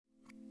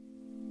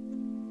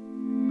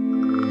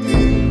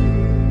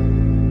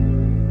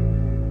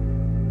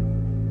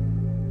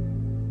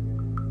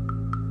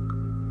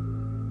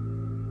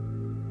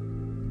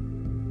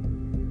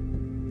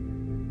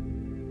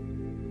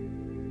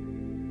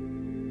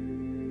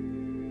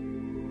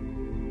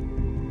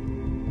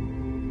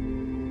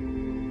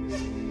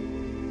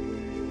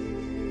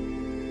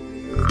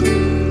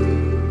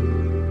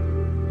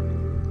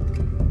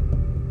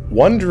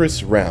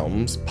Wondrous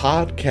Realms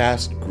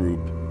Podcast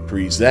Group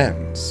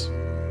presents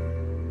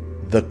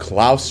The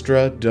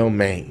Claustra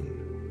Domain.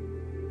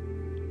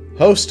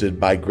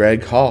 Hosted by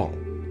Greg Hall.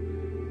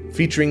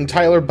 Featuring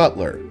Tyler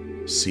Butler,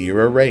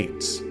 Sierra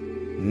Rates,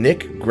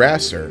 Nick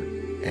Grasser,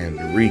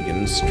 and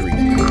Regan Street.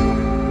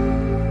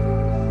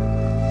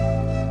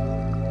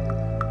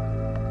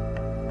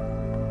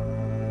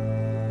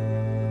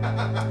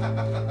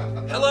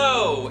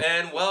 Hello,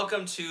 and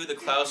welcome to the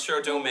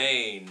Claustra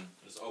Domain.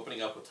 Just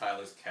opening up with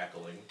Tyler's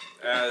cackling.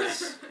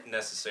 As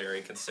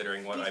necessary,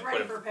 considering what He's I put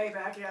ready him. for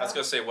payback, yeah. I was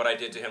gonna say what I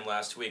did to him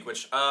last week,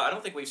 which I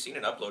don't think we've seen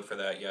an upload for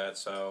that yet.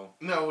 So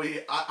No,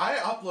 I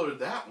uploaded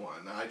that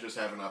one. I just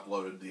haven't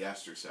uploaded the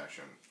Esther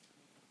session.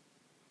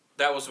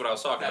 that was what I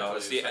was talking That's about. what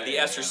It's you're the saying,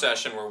 Esther yeah.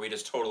 session where we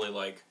just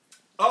totally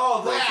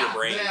Oh, Broke your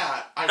brain.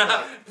 That! I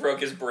got it.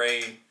 broke his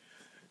brain.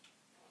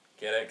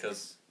 Get it?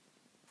 Because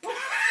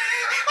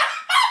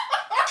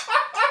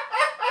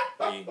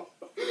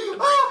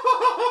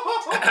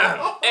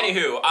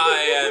Anywho,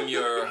 I am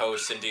your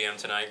host and DM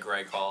tonight,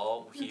 Greg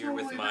Hall, here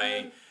with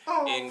my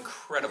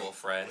incredible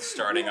friends,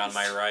 starting on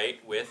my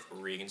right with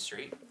Regan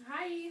Street,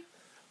 Hi.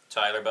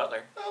 Tyler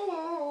Butler,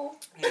 Hello.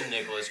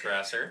 Nicholas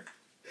Grasser.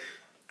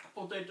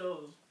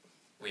 Potatoes.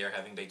 We are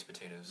having baked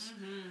potatoes.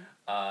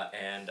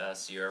 And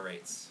Sierra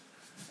Rates.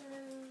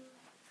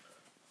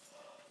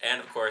 And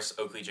of course,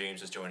 Oakley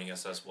James is joining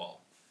us as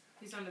well.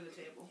 He's under the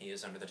table. He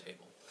is under the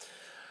table.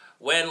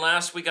 When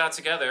last we got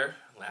together,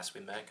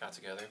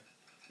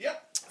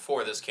 Yep.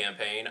 for this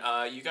campaign,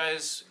 you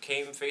guys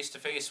came face to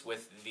face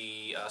with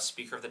the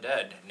Speaker of the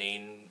Dead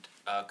named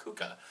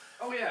Kuka.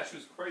 Oh yeah, she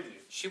was crazy.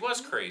 She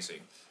was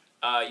crazy.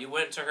 You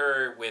went to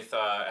her with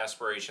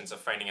aspirations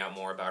of finding out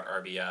more about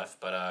RBF,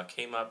 but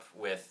came up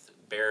with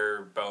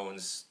bare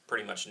bones,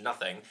 pretty much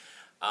nothing,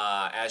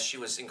 as she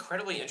was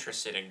incredibly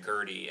interested in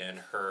Gertie and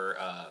her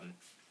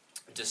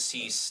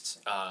deceased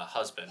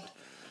husband.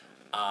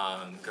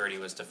 Gertie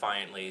was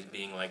defiantly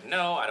being like,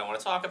 no, I don't want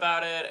to talk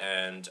about it,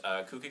 and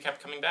Kuka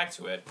kept coming back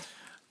to it.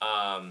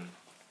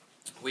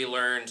 We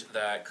learned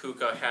that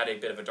Kuka had a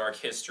bit of a dark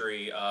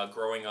history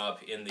growing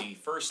up in the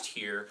first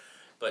tier,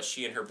 but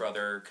she and her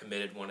brother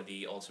committed one of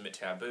the ultimate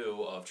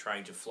taboo of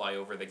trying to fly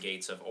over the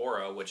gates of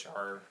Aura, which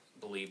are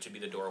believed to be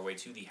the doorway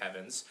to the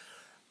heavens.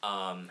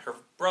 Her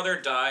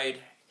brother died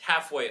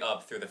halfway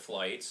up through the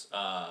flight,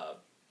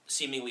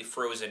 seemingly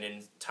frozen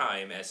in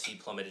time as he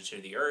plummeted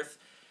to the earth.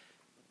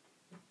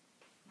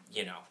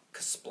 You know,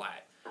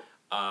 splat.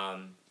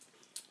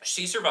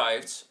 She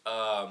survived,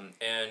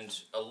 and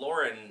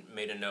Lauren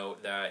made a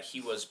note that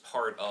he was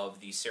part of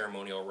the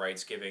ceremonial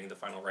rites giving the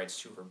final rites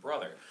to her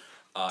brother.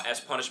 As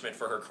punishment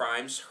for her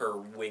crimes, her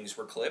wings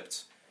were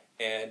clipped,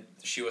 and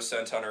she was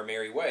sent on her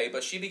merry way,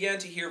 but she began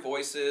to hear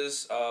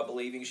voices,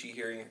 believing she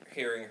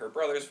hearing her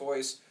brother's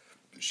voice.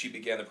 She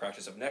began the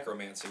practice of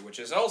necromancy, which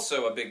is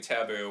also a big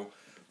taboo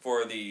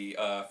for the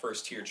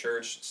first-tier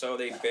church, so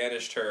they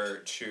banished her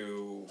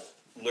to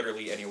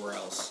literally anywhere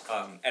else,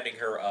 ending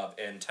her up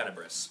in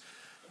Tenebris,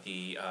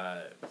 the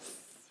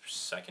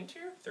second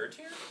tier? Third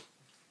tier?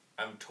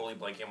 I'm totally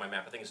blanking on my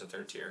map. I think it's the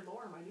third tier.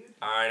 Lore, my dude.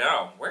 I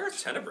know.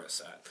 Where's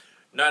Tenebris at?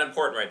 Not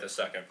important right this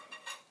second.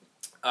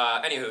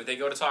 Anywho, they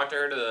go to talk to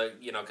her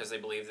because they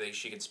believe that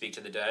she can speak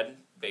to the dead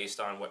based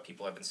on what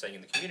people have been saying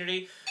in the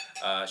community.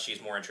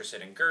 She's more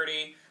interested in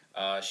Gertie.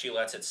 She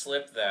lets it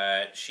slip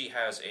that she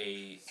has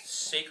a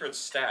sacred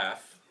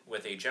staff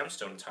with a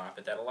gemstone atop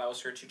it that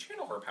allows her to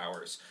channel her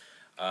powers.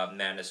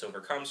 Madness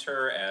overcomes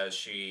her as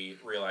she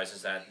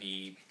realizes that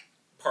the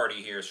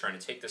party here is trying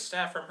to take the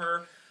staff from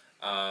her,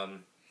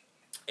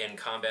 and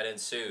combat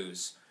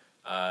ensues.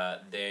 Why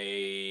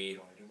do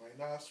my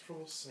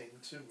nostrils sing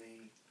to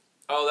me?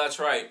 Oh, that's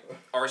right.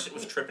 Arson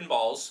was tripping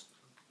balls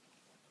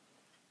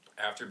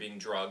after being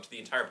drugged. The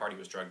entire party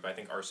was drugged, but I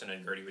think Arson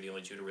and Gertie were the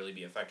only two to really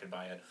be affected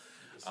by it.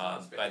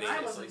 By the I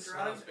end wasn't like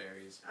drugged.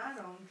 snozberries. I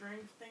don't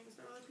drink things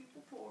that other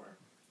people pour.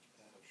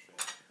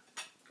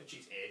 Cause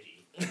she's edgy.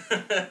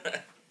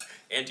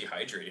 and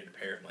dehydrated,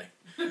 apparently.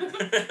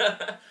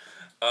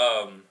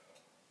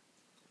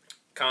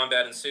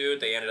 Combat ensued.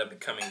 They ended up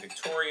becoming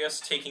victorious,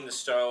 taking the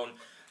stone,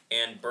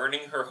 and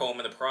burning her home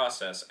in the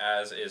process,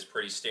 as is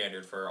pretty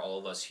standard for all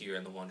of us here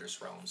in the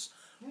Wondrous Realms.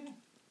 It's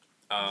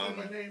in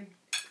my name.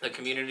 The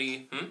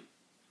community...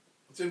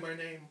 It's in my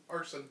name.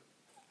 Arson.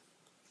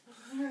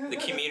 The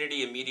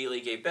community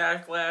immediately gave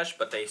backlash,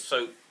 but they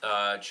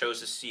chose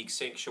to seek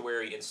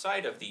sanctuary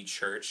inside of the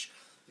church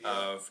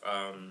of...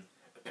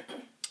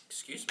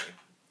 excuse me.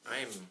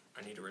 I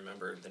need to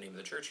remember the name of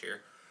the church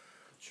here.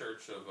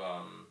 Church of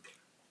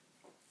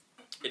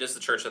It is the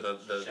Church of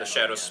the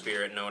Shadow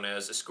Spirit, known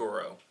as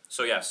Escuro.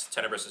 So yes,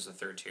 Tenebris is the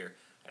third tier.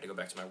 I had to go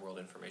back to my world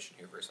information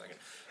here for a second.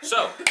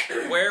 So,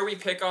 where we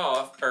pick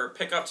up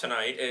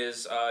tonight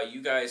is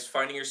you guys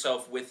finding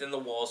yourself within the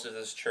walls of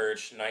this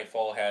church.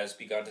 Nightfall has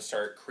begun to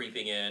start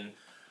creeping in,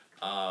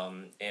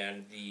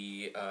 and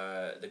the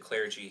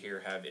clergy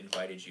here have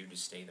invited you to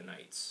stay the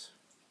night.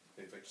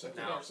 They've accepted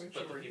now, our but the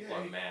sanctuary. people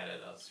are mad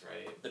at us,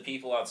 right? The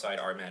people outside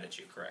are mad at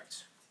you,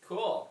 correct?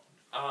 Cool.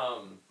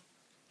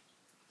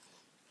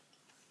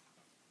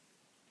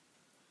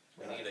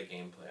 We need a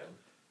game plan.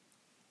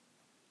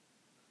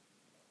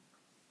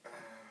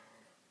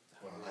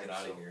 Well, Get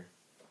out of here.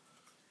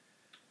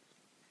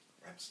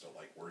 I'm still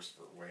like worse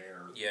for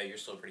wear. Yeah, you're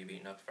still pretty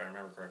beaten up if I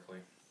remember correctly.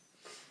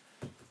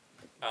 Do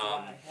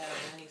I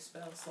have any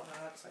spell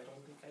slots? I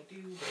don't think I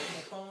do, but in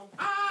my phone.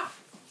 Ah!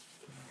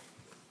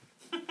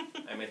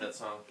 I made that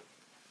song.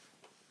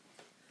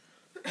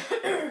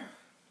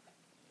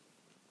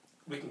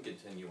 We can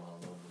continue on a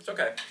little bit. It's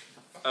okay.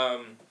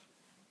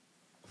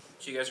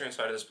 So you guys are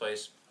inside of this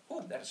place.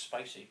 Oh, that is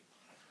spicy.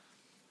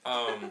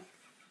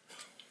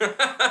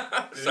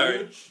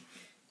 Sorry.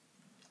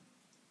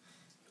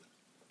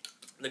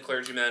 The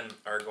clergymen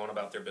are going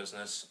about their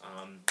business.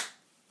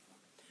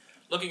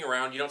 Looking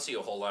around, you don't see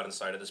a whole lot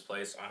inside of this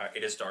place.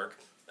 It is dark,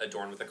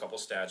 adorned with a couple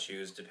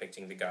statues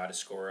depicting the god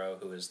Escoro,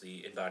 who is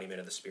the embodiment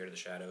of the spirit of the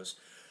shadows.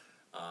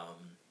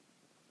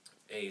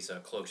 He's a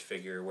cloaked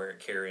figure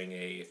carrying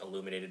a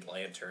illuminated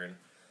lantern.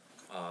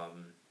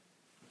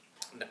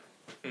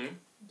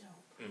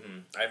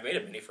 I've made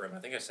a mini for him. I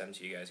think I sent him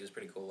to you guys. He was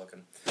pretty cool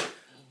looking.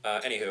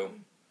 Anywho,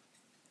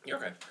 you're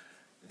okay.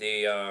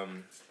 The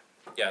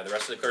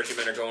rest of the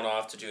clergymen are going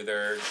off to do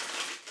their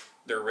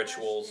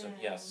rituals. And,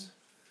 yes.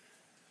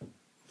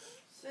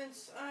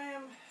 Since I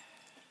am,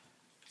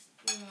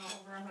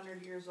 over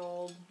 100 years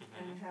old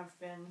and have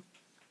been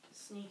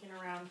sneaking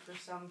around for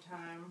some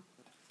time,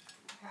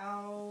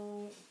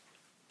 how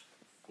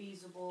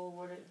feasible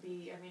would it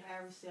be? I mean,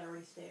 obviously I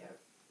already stay at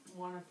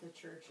one of the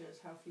churches.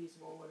 How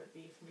feasible would it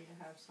be for me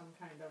to have some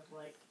kind of,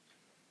 like,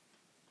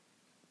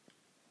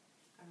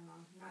 I don't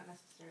know, not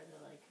necessarily,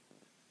 like,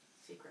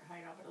 secret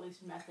hideout, but at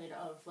least method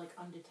of, like,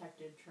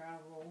 undetected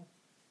travel?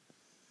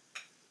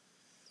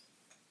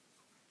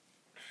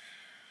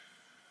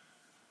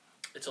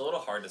 It's a little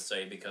hard to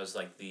say because,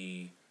 like,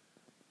 the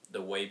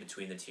way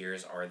between the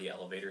tiers are the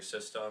elevator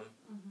system,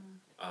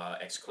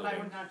 excluding... But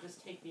I would not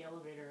just take the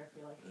elevator, I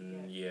feel like.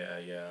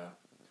 Yeah.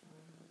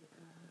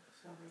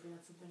 So maybe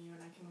that's something you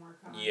and I can work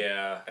on.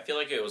 Yeah, I feel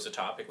like it was a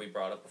topic we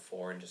brought up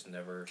before and just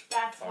never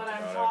That's talked what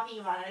I'm about talking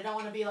about. I don't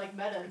want to be like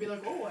meta and be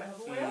like, oh, I have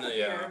a way up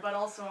here. But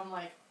also I'm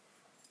like...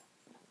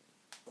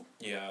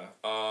 Yeah,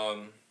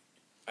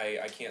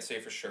 I can't say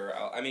for sure.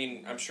 I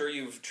mean, I'm sure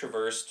you've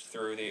traversed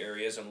through the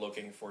areas and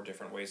looking for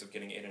different ways of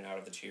getting in and out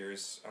of the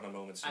tiers on a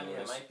moment's notice. I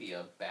mean, it might be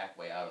a back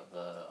way out of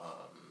the,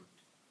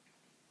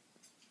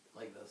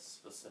 like the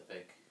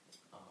specific,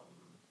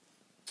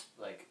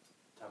 like,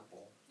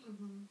 temple.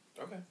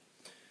 Okay.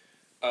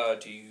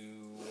 Do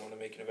you want to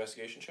make an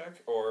investigation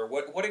check? Or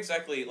what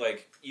exactly,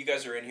 like, you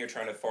guys are in here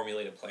trying to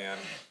formulate a plan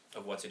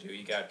of what to do.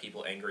 You got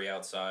people angry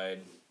outside.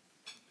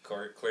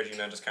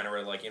 Clergymen just kind of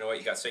were like, you know what,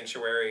 you got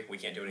sanctuary, we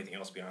can't do anything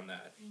else beyond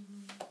that.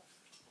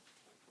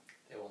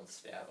 They won't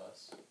stab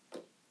us.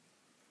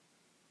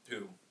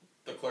 Who?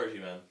 The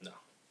clergymen. No.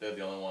 They're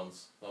the only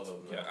ones. Other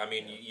than Yeah, I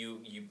mean,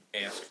 you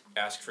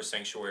asked for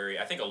sanctuary.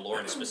 I think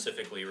Aloran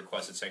specifically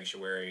requested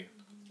sanctuary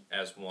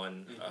as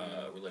one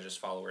religious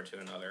follower to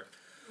another.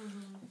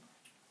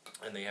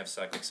 And they have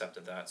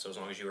accepted that, so as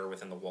long as you are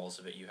within the walls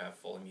of it, you have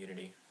full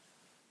immunity.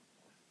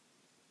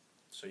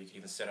 So you can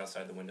even sit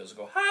outside the windows and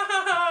go, ha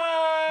ha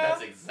ha!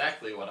 That's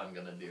exactly what I'm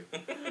gonna do. Yeah.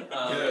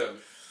 I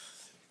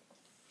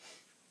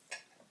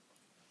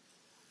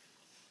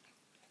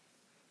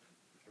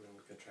mean,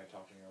 we could try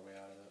talking our way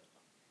out of it.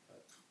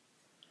 But...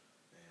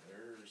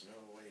 Man, there's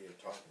no way to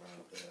talk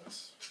about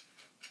this.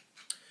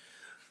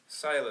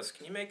 Silas,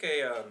 can you make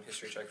a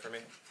history check for me?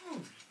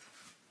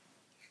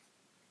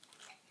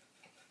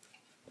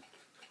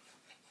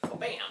 Oh,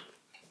 bam!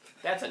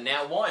 That's a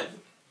nat 1.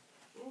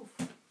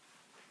 Oof.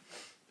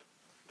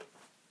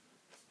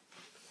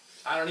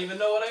 I don't even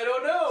know what I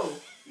don't know.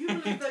 You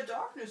believe that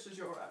darkness is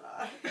your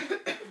ally.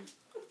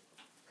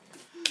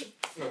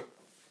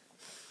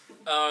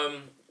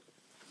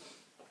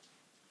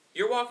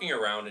 You're walking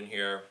around in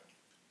here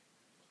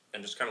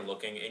and just kind of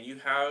looking, and you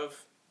have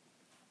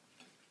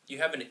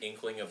an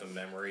inkling of a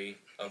memory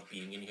of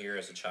being in here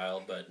as a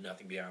child, but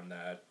nothing beyond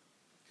that.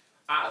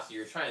 Ah, so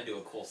you're trying to do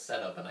a cool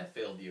setup and I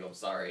failed you, I'm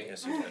sorry.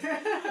 Yes, you did.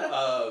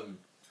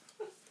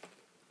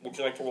 Would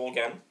you like to roll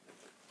again?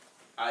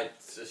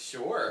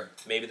 Sure.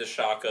 Maybe the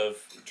shock of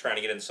trying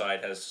to get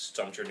inside has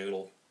stumped your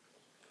noodle.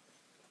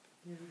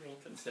 You mean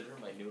consider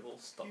my noodle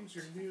stumped?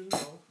 Use your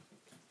noodle.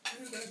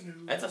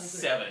 That's a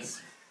 7.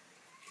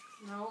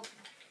 No.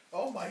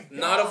 Oh my god.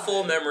 Not a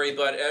full memory,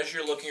 but as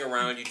you're looking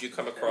around, you do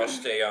come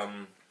across a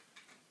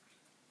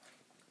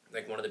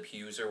like one of the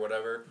pews or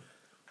whatever,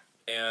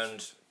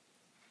 and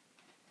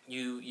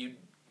you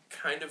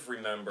kind of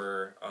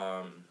remember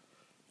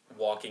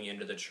walking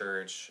into the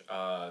church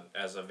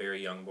as a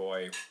very young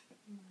boy,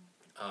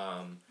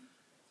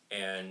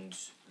 and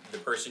the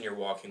person you're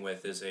walking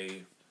with is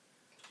a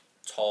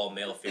tall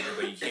male figure,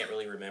 but you can't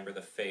really remember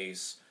the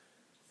face.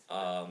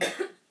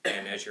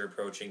 And as you're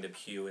approaching the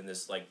pew in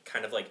this, like,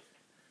 kind of like,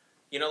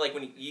 you know, like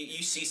when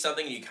you see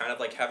something and you kind of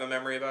like have a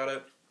memory about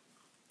it,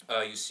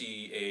 you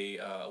see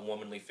a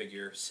womanly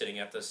figure sitting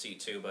at the seat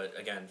too, but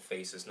again,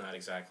 face is not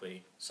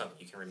exactly something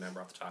you can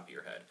remember off the top of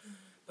your head.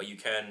 But you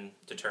can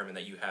determine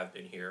that you have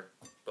been here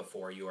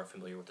before you are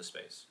familiar with the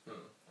space. Okay.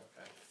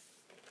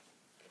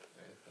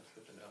 Alright, that's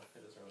good to know.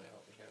 It doesn't really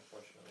help me here,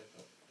 unfortunately,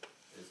 but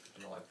it is good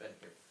to know I've been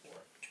here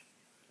before.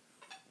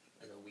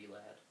 As a wee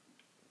lad.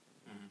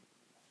 Mm-hmm.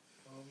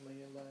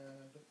 Only a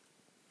lad.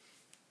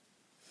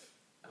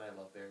 And I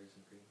love berries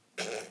and cream.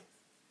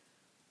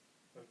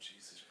 Oh,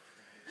 Jesus Christ.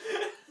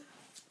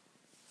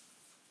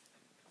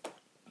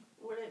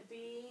 Would it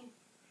be...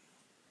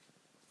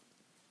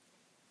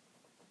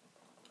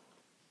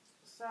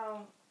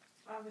 So,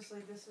 obviously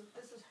this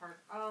is hard.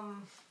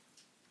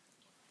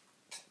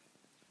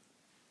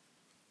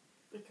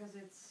 Because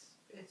it's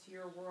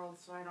your world,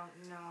 so I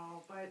don't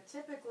know. But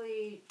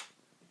typically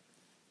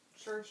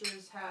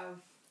churches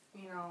have,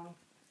 you know,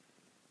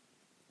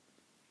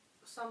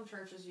 some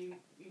churches you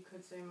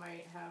could say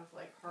might have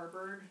like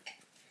harbored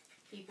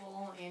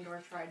people and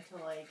or tried to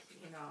like,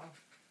 you know,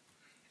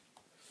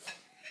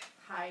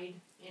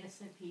 hide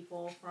innocent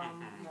people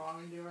from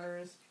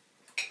wrongdoers.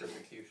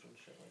 Persecution,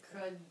 shit like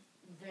that. Could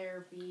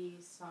there be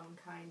some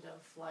kind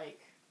of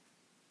like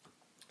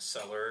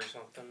Cellar or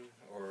something?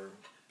 Or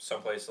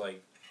someplace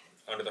like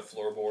under the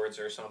floorboards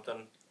or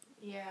something?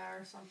 yeah,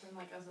 or something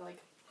like as like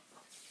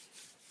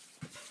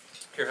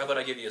Here, how about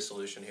I give you a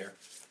solution here?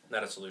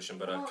 Not a solution,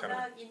 but a kind of...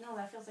 that, you know,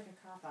 that feels like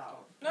a cop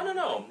out.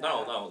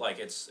 No. Like,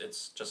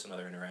 it's just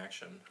another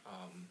interaction.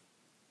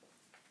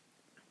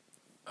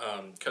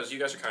 Because you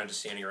guys are kind of just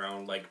standing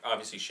around, like,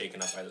 obviously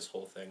shaken up by this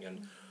whole thing,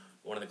 and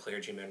one of the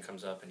clergymen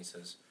comes up and he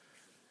says,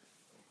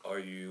 "Are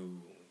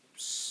you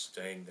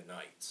staying the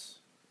night?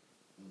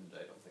 I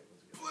don't think it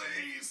was a good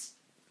Please!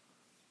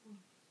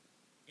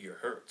 You're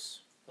hurt.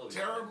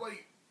 idea.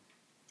 Terribly!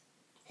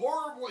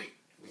 Horribly!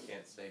 We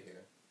can't stay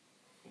here.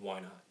 Why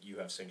not? You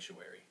have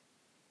sanctuary.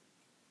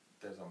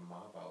 There's a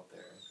mob out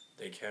there.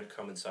 They can't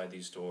come inside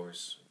these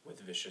doors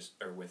with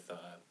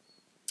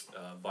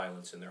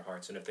violence in their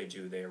hearts, and if they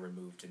do, they are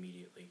removed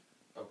immediately."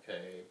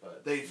 Okay,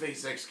 but... They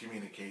face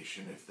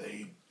excommunication if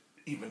they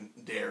even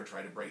dare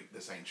try to break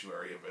the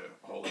sanctuary of a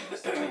holy I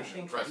institution.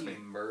 think Trust he me.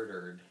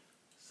 murdered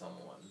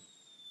someone.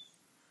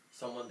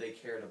 Someone they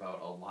cared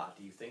about a lot.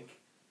 Do you think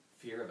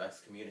fear of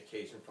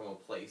excommunication from a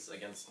place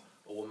against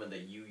a woman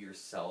that you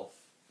yourself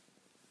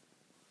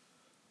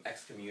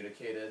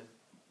excommunicated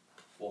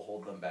will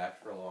hold them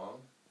back for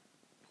long?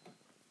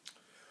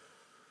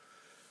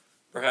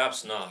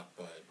 Perhaps not,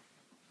 but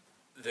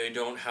they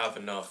don't have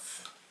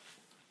enough...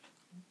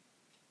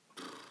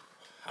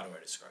 How do I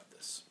describe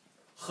this?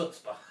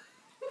 Chutzpah.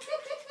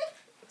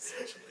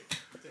 Essentially.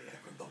 They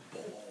have the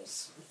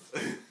balls.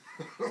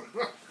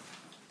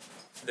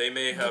 They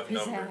may have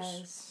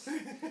numbers,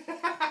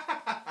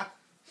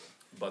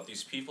 but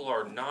these people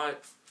are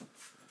not...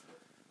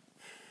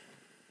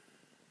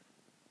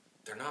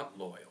 They're not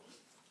loyal.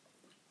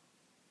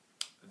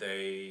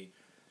 They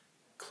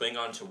cling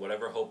on to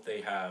whatever hope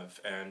they have,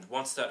 and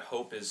once that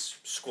hope is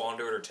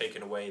squandered or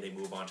taken away, they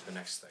move on to the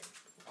next thing.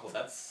 Oh,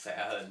 that's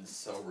sad and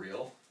so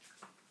real.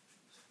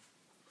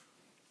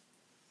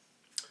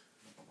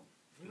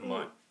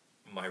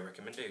 My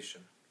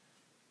recommendation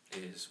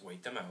is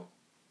wait them out,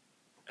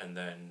 and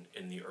then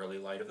in the early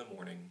light of the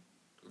morning,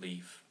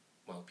 leave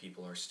while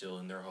people are still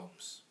in their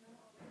homes.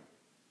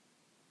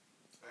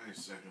 I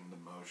second the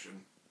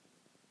motion.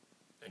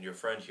 And your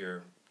friend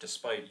here,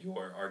 despite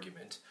your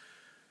argument,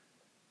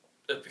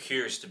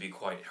 appears to be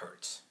quite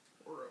hurt.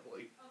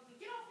 Horribly.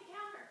 Get off the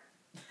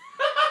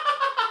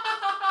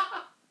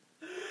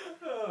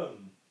counter!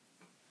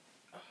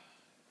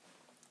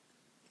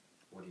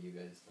 What do you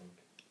guys think?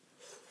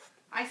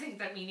 I think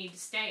that we need to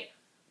stay.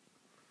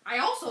 I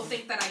also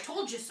think that I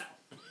told you so.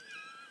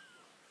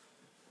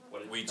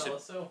 What did We you tell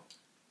us so?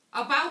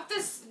 About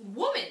this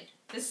woman,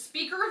 this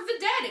speaker of the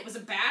dead. It was a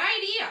bad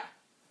idea.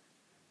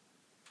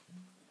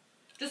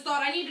 Just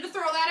thought I needed to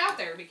throw that out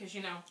there because,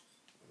 you know,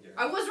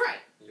 I was right.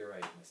 You're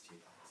right, Miss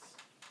T-Box.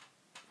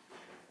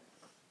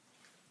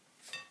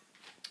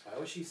 Why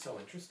was she so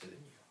interested in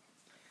you?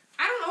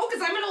 I don't know,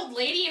 because I'm an old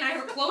lady and I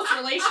have a close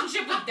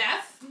relationship with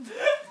death. Jesus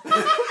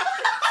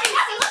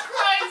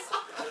Christ!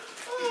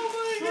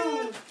 Oh my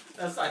god!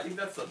 I think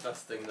that's the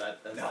best thing that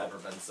has ever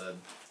been said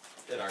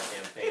in our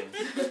campaign.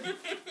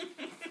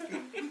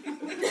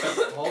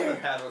 That Mulder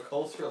had a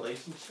close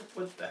relationship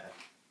with that.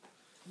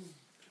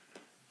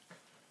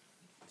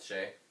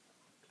 Shay,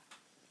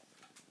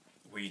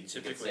 We you get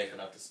typically safe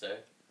enough to stay?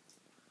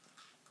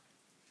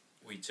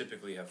 We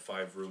typically have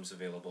 5 rooms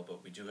available,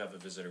 but we do have a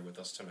visitor with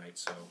us tonight,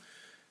 so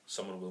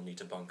someone will need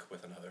to bunk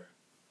with another.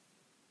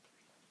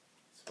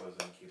 Suppose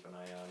I can keep an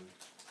eye on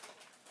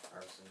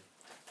Arson.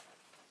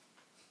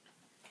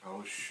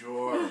 Oh,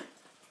 sure.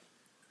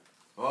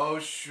 Oh,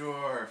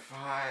 sure.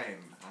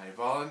 Fine. I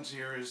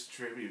volunteer as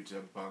tribute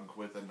to bunk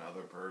with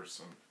another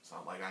person. It's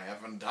not like I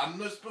haven't done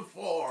this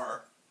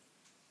before.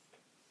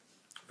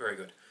 Very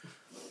good.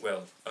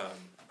 Well,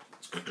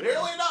 It's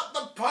clearly not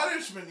the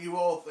punishment you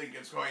all think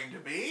it's going to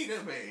be,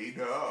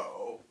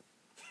 no.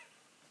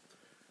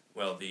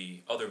 well,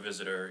 the other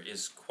visitor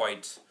is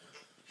quite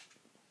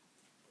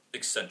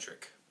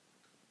eccentric.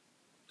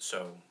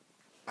 So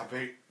I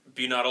pay...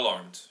 be not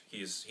alarmed.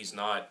 He's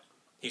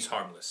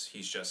harmless.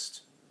 He's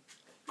just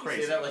You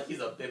Crazy. say that like he's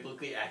a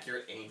biblically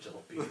accurate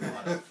angel being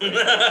brought up.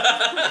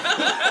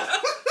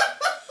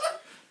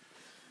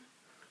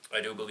 I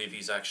do believe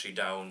he's actually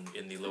down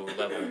in the lower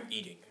level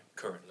eating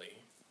currently.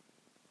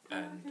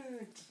 And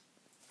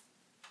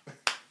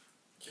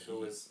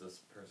Who is this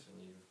person?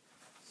 You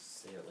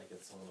say it like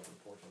it's someone of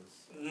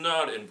importance.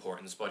 not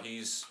importance, but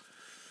he's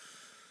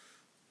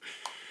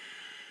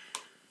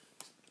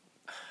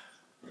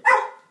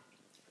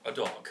a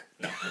dog.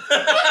 No.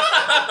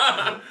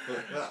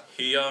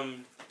 He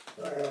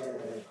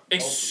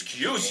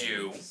excuse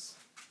you.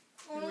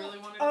 You really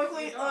wanted to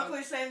Oakley, be a dog.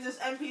 Oakley saying this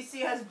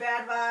NPC has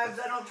bad vibes.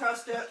 I don't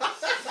trust it.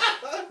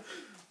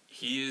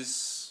 He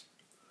is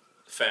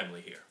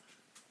family here.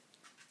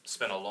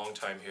 Spent a long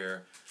time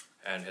here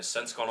and has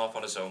since gone off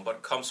on his own,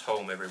 but comes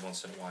home every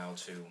once in a while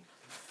to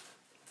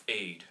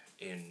aid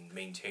in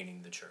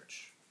maintaining the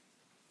church.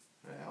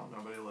 Well,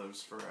 nobody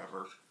lives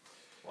forever.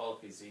 Well,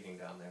 if he's eating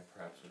down there,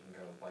 perhaps we can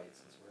grab a bite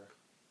since we're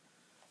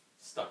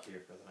stuck here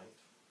for the night.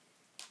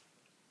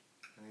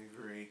 I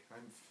agree.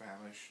 I'm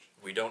famished.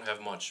 We don't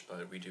have much,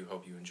 but we do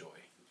hope you enjoy.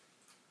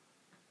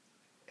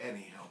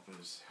 Any help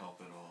is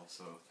help at all,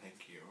 so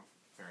thank you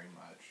very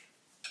much.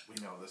 We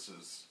know this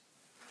is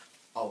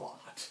a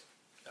lot.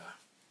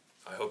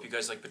 I hope you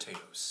guys like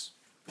potatoes.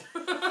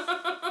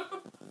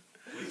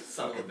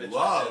 Son of a bitch.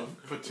 Love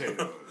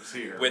potatoes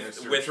here,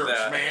 Mr. With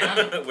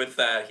Churchman. that, with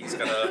that, he's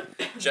gonna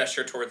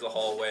gesture towards the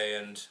hallway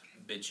and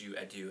bid you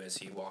adieu as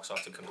he walks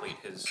off to complete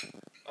his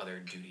other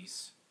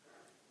duties.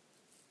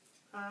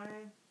 I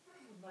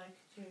would like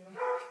to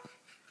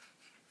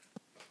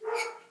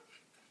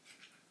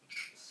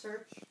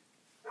search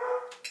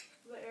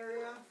the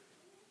area.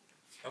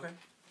 Okay.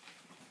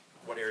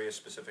 What area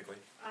specifically?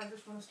 I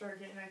just want to start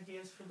getting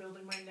ideas for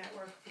building my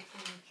network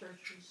between the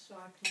churches so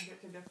I can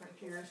get to different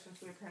tiers since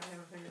we apparently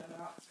haven't figured that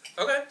out.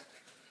 Okay.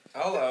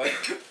 I'll allow it.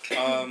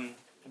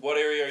 What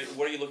area?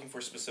 What are you looking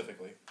for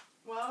specifically?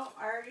 Well,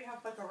 I already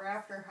have like a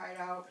raptor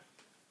hideout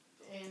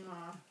in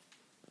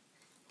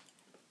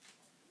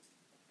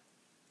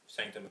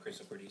Sanctum of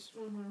Crystal Cordis.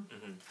 and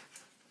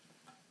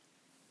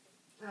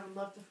I would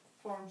love to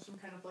form some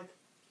kind of like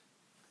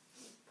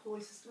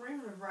pulley system or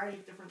even a variety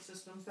of different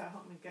systems that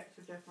help me get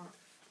to different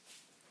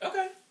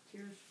Okay.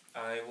 tiers.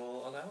 I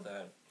will allow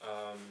that.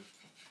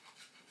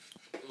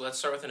 Let's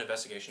start with an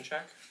investigation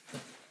check. I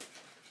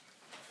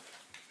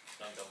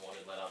don't want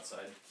it let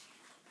outside.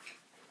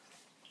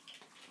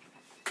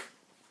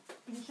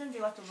 You shouldn't be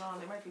left alone.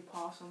 They might be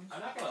possums.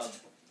 I'm not gonna let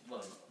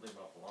him leave him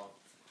up alone.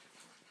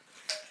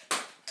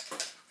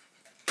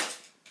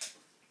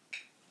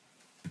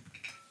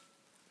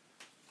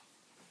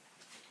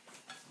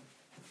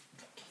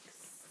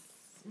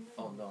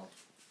 Oh no.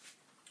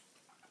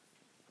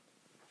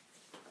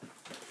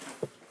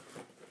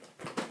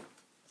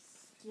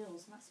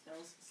 Skills, not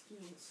spells.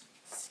 Skills.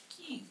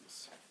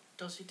 Skills.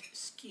 Does it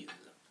skill?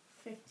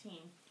 15.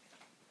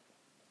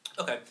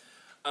 Okay.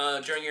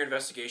 During your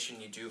investigation,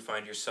 you do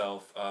find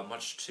yourself,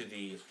 much to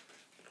the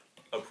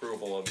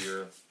approval of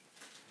your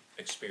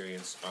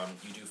experience,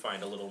 you do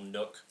find a little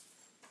nook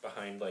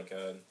behind like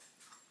a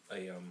what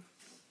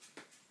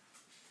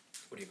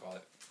do you call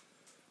it?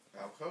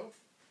 Alcove?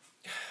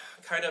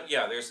 Kind of,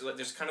 yeah. There's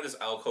kind of this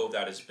alcove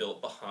that is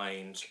built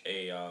behind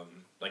a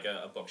like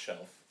a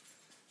bookshelf,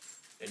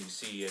 and you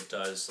see it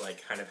does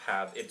like kind of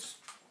have it's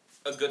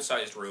a good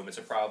sized room. It's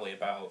probably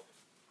about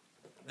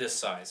this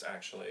size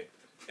actually.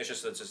 It's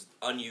just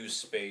unused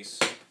space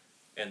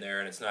in there,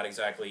 and it's not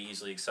exactly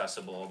easily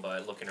accessible.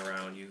 But looking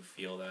around, you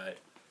feel that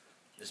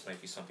this might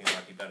be something that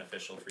might be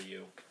beneficial for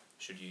you,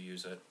 should you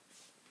use it.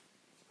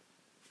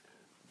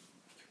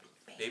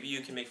 Maybe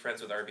you can make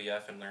friends with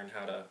RBF and learn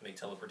how to make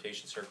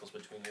teleportation circles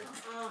between you.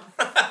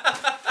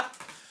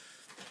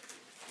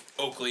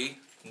 Oakley,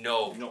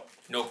 no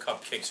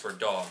cupcakes for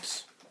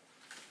dogs.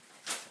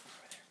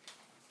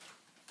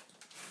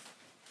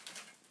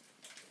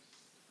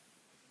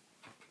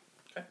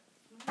 Okay.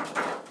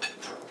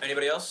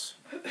 Anybody else?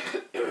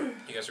 You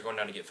guys are going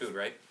down to get food,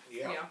 right?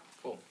 Yeah.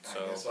 Cool. I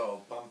guess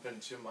I'll bump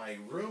into my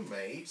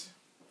roommate.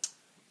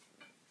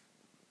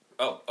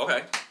 Oh,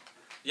 okay.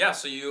 Yeah,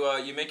 so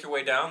you make your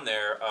way down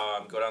there,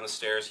 go down the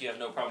stairs. You have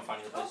no problem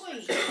finding the place. Oh,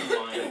 wait. Keep in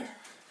mind,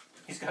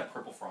 he's got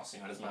purple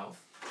frosting on his mouth.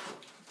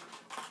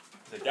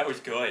 He's like, that was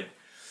good.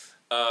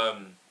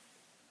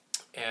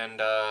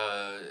 And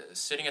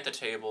sitting at the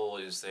table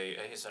is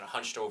he's a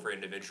hunched over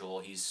individual.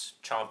 He's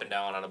chomping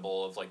down on a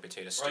bowl of like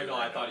potato stew. Right, no,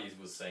 I thought he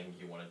was saying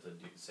he wanted to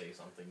say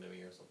something to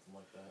me or something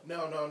like that.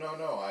 No.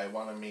 I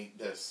want to meet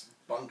this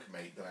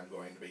bunkmate that I'm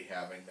going to be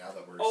having now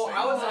that we're Oh, saying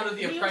I was that. under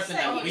the He impression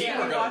was that saying we he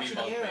were was going to be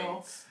watching you.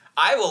 bunkmates.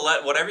 I will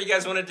let whatever you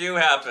guys want to do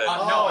happen. No,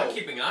 Oh. I'm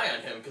keeping an eye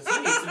on him because he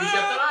needs to be kept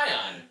an eye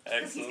on.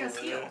 Because he's gonna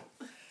steal.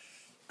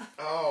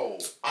 Oh,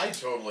 I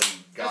totally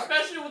got...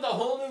 Especially with a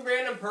whole new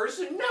random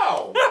person.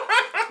 No.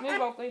 Move,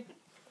 Oakley.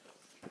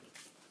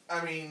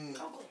 I mean,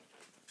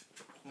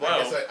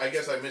 Well, I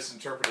guess I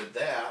misinterpreted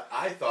that.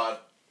 I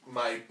thought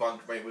my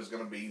bunkmate was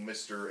going to be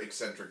Mr.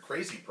 Eccentric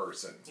Crazy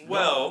Person.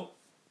 well,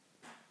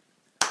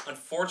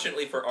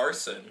 unfortunately for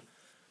Arson,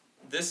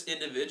 this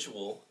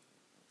individual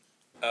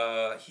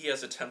he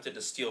has attempted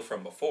to steal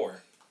from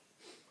before.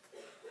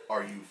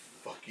 Are you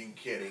fucking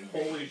kidding me?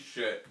 Holy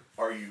shit.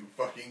 Are you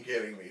fucking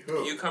kidding me?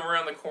 Who? You come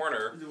around the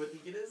corner, Is it what you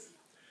think it is?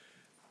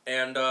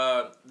 and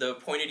the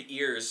pointed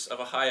ears of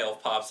a high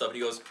elf pops up, and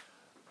he goes,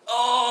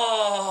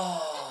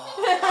 "Oh,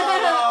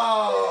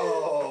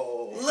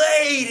 Oh!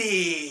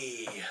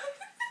 lady,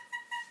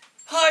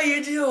 how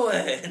you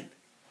doing?"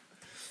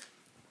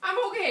 I'm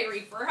okay,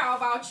 Reaper. How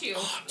about you?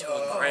 Oh, I'm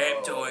doing great.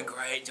 I'm doing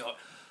great.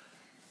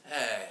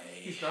 Hey.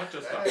 He's not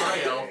just a Hey.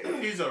 high elf,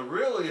 he's a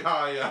really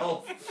high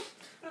elf.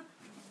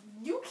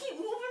 You keep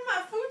moving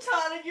my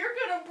futon and you're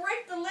gonna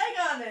break the leg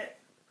on it.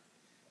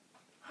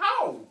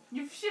 How?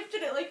 You've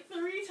shifted it like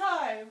 3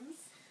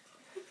 times.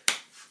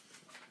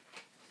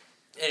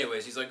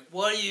 Anyways, he's like,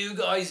 "What are you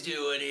guys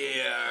doing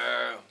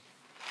here?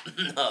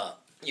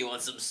 You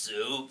want some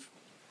soup?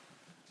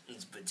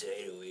 It's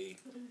potato-y."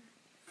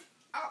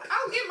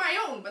 I'll get my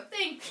own, but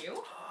thank you.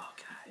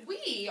 Okay.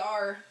 We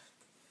are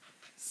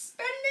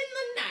spending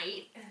the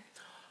night.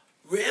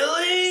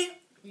 Really?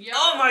 Yep.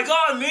 Oh my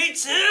god, me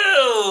too!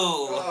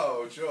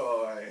 Oh,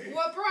 joy.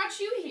 What brought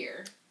you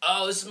here?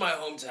 Oh, this is my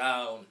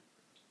hometown.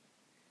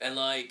 And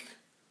like,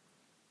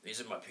 these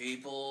are my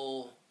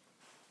people.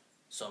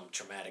 Some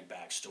traumatic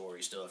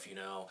backstory stuff, you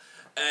know.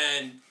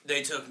 And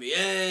they took me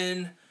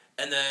in,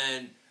 and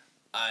then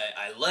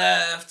I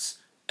left,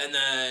 and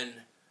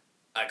then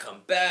I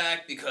come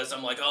back because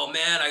I'm like, oh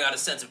man, I got a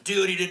sense of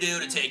duty to do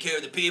to take care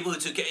of the people who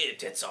took care.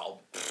 It's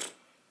all.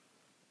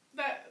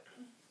 That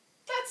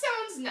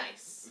sounds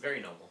nice. Very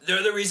noble.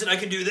 They're the reason I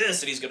can do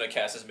this, and he's gonna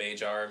cast his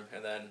mage arm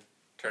and then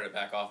turn it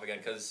back off again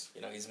because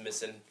he's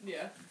missing.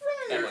 Yeah.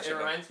 That much It of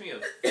him. reminds me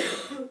of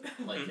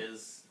like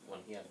his when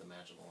he had the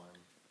magical arm.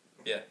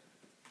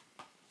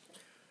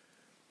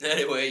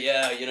 Anyway,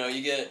 yeah,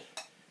 you get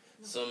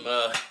some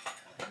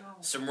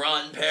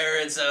rotten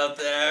parents out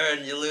there,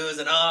 and you lose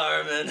an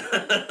arm, and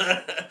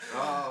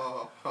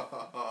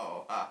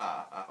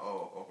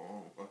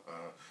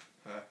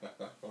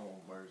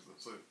Where's the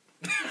soup?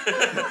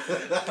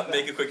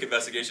 make a quick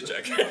investigation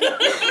check.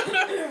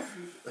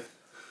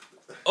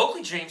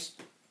 Oakley James.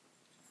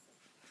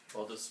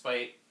 Well,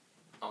 despite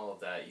all of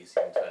that, you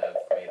seem to have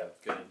made a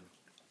good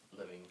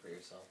living for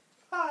yourself.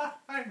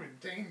 I'm in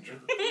danger.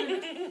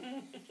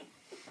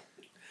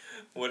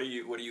 What are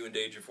you in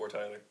danger for,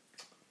 Tyler?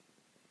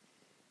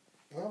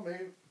 Well,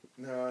 maybe.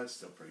 No, it's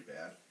still pretty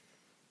bad.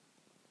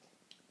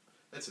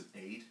 That's an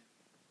 8.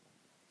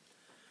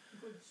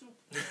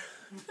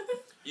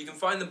 You can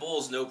find the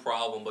bowls no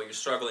problem, but you're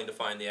struggling to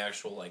find the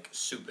actual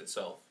soup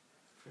itself.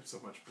 There's so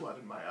much blood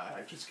in my eye,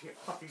 I just can't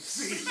fucking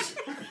see.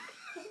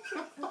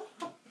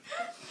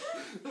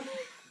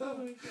 Oh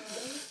my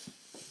god.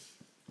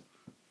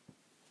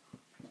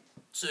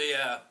 So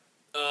yeah,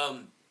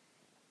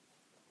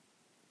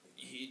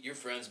 your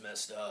friend's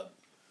messed up.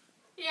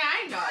 Yeah,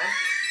 I know.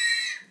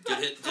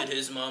 Did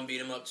his mom beat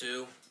him up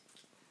too?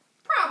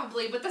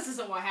 Probably, but this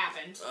isn't what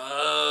happened.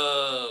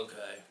 Oh,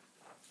 okay.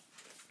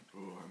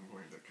 Ooh, I'm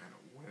going to kind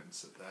of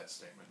wince at that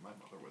statement. My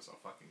mother was a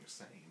fucking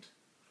saint.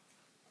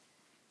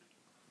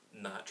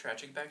 Not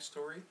tragic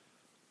backstory?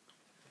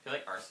 I feel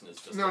like arson is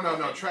just No, a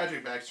fucking-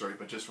 tragic backstory,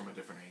 but just from a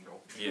different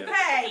angle. Yeah.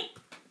 Hey!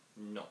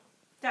 No.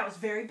 That was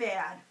very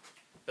bad.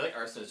 I feel like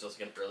arson is just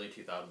like an early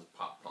 2000s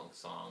pop punk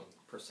song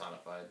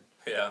personified.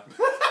 Yeah.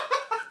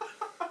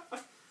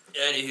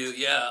 Anywho,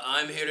 yeah,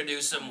 I'm here to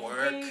do some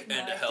work and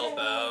to help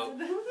out.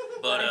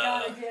 But I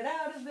gotta get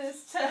out of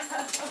this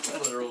town.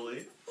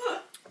 Literally.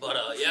 But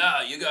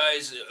yeah, you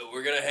guys,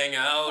 we're gonna hang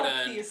out Fuck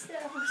the and.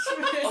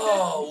 establishment.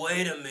 Oh,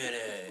 wait a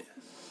minute.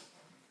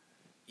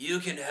 You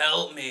can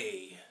help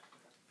me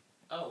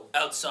Oh.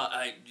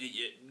 outside.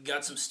 You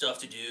got some stuff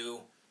to do.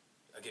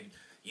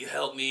 You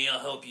help me, I'll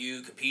help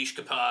you. Capiche,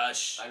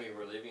 capoche. I mean,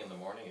 we're leaving in the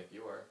morning if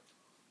you are.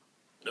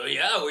 Oh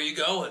yeah, where you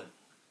going?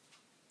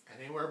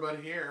 Anywhere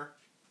but here.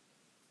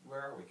 Where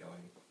are we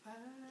going? I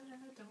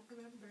don't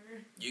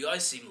remember. You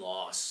guys seem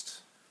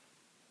lost.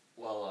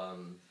 Well,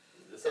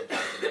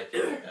 sometimes the night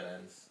that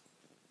ends.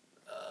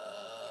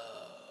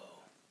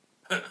 Oh.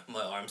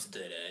 My arm's a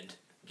dead end.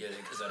 Get it?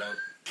 Because I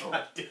don't.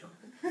 God damn.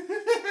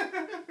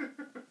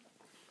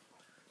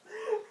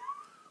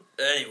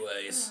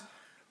 Anyways,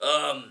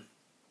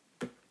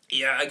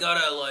 yeah, I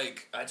gotta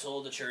I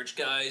told the church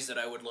guys that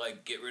I would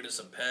get rid of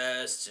some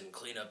pests and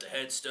clean up the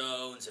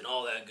headstones and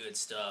all that good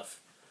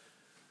stuff.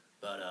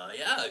 But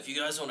yeah, if you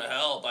guys want to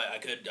help, I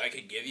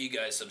could give you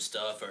guys some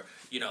stuff or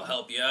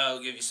help you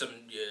out, give you some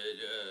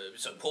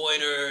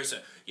pointers.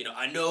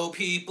 I know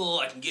people.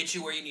 I can get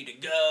you where you need to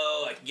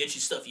go. I can get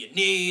you stuff you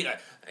need. I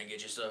can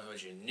get you stuff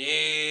what you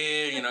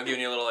need.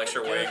 Giving you a little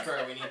extra Where wing. is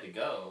where we need to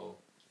go?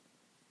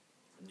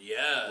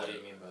 Yeah. What do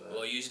you mean by that?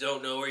 Well, you just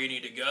don't know where you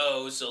need to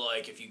go, so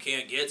if you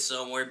can't get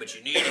somewhere, but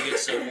you need to get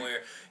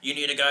somewhere, you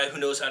need a guy who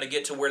knows how to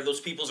get to where those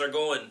peoples are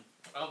going.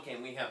 Okay,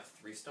 and we have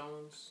 3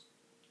 stones?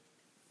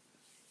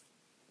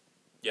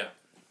 Yeah.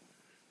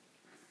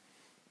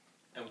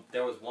 And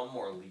there was one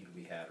more lead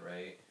we had,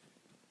 right?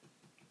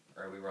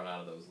 Or we run out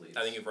of those leads?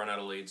 I think you've run out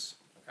of leads.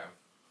 Okay.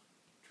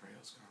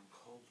 Trail's gone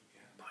cold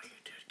again. But you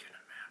did get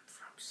a map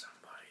from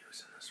somebody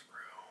who's in the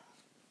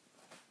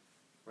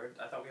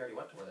I thought we already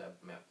went to where that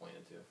map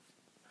pointed to.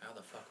 How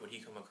the fuck would he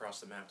come across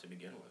the map to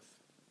begin with?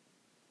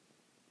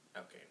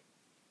 Okay.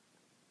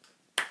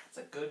 That's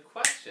a good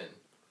question.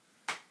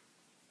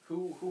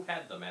 Who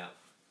had the map?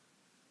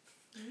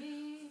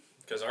 Me.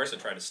 Because Arsa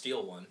tried to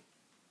steal one,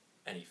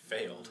 and he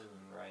failed.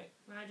 Right.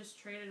 I just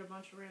traded a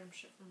bunch of random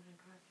shit from my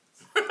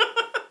pockets.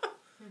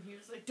 And he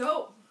was like,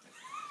 dope!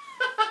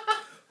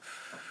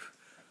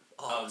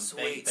 Oh,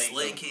 sweet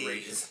thanks,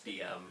 gracious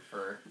DM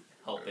for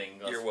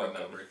helping us You're welcome.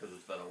 remember because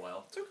it's been a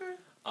while. It's okay.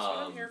 That's what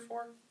I'm here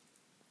for.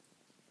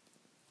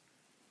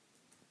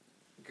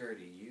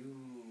 Gertie, you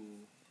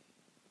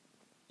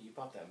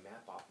bought that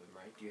map off him,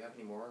 right? Do you have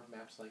any more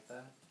maps like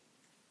that?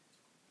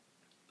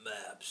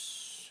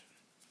 Maps.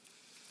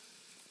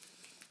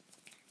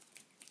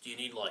 Do you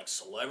need, like,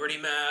 celebrity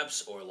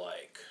maps, or,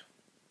 like,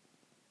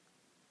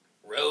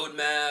 road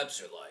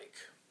maps, or, like,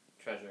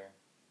 Treasure.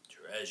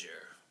 treasure?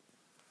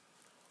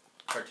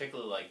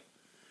 Particularly like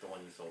the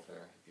one you sold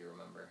her, if you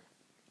remember.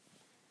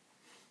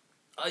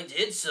 I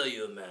did sell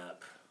you a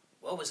map.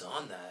 What was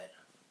on that?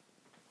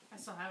 I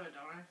still have it,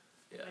 don't I?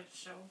 Yeah. I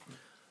just show.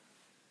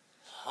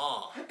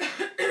 Huh.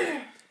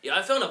 Yeah,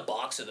 I found a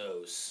box of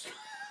those.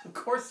 Of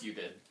course you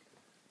did.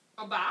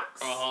 A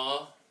box?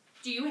 Uh-huh.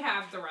 Do you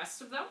have the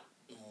rest of them?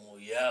 Oh,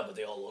 yeah, but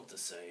they all look the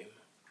same.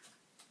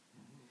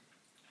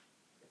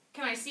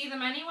 Can I see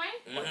them anyway?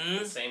 Mm-hmm.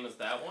 The same as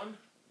that one?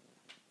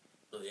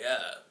 Well, yeah.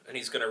 And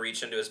he's going to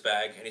reach into his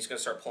bag, and he's going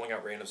to start pulling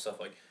out random stuff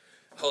like,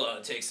 hold on,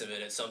 it takes a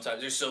minute.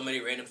 Sometimes there's so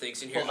many random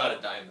things in here. Pull out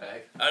a dime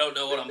bag. I don't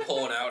know what I'm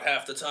pulling out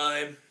half the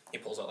time. He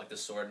pulls out like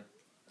this sword.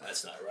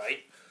 That's not right.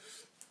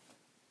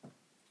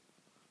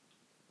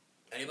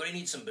 Anybody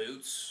need some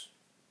boots?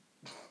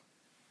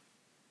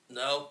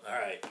 No?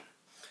 Alright.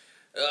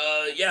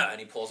 Yeah, and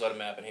he pulls out a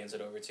map and hands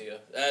it over to you.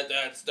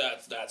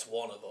 That's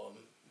one of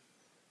them.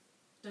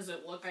 Does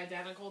it look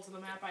identical to the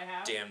map I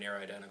have? Damn near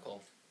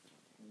identical.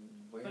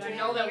 But I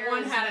know that Yours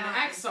one is had an not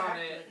X on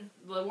it. exactly.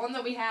 The one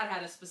that we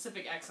had a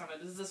specific X on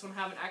it. Does this one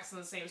have an X in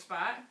the same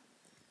spot?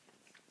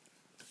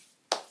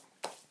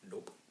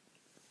 Nope.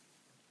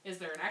 Is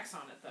there an X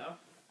on it, though?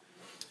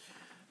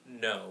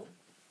 No.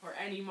 Or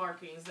any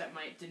markings that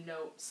might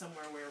denote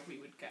somewhere where we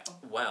would go?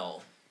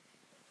 Well,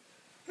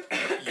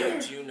 you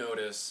do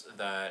notice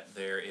that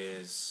there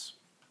is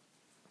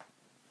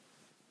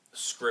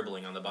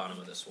scribbling on the bottom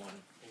of this one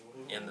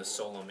in the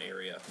Solum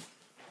area.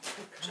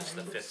 Just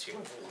the 15.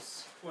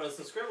 What does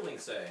the scribbling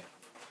say?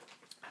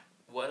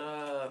 What,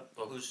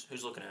 well, who's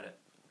looking at it?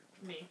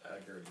 Me.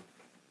 Gertie.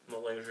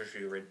 What language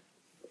should you read?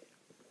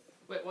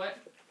 Wait, what?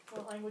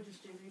 What languages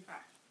do you read?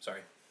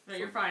 Sorry. No,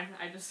 you're fine.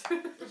 I just...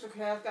 It's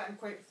okay, I've gotten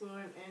quite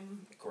fluent in,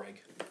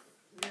 Greg.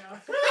 yeah.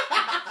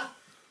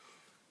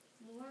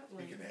 What We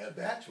language? can add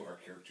that to our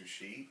character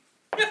sheet.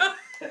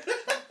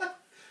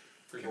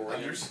 Gregorian.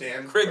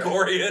 Understand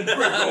Gregorian.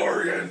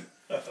 Gregorian.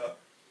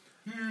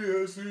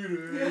 Yes, it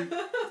is.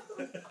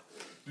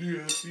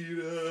 Yes, it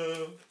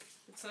is.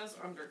 It says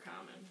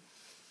undercommon.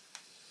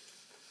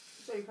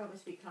 So you probably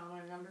speak common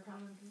and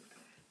undercommon.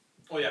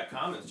 Oh yeah,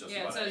 common's just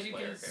Yeah, it about says any you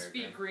player can character.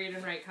 speak, read,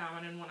 and write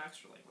common in one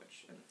extra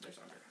language. And there's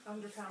undercommon.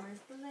 Undercommon is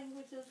the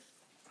languages.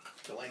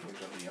 The language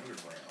of the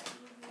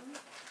underground.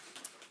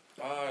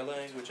 Our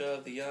language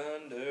of the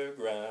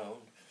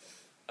underground.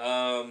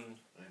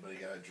 Anybody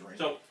got a drink?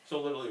 So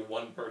literally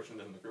one person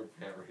in the group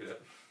can't read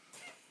it.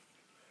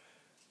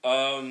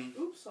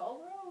 Oops,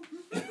 all wrong.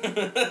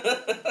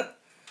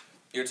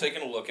 You're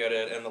taking a look at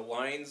it, and the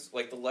lines,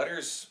 like the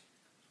letters,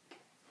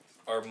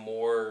 are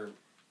more.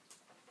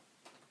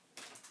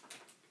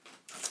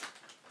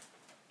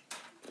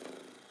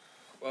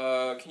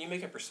 Can you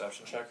make a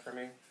perception check for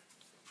me?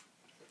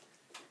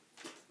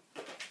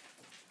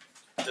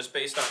 Just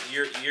based on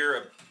you're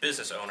a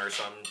business owner,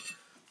 so I'm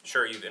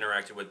sure you've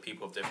interacted with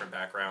people of different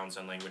backgrounds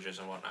and languages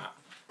and whatnot.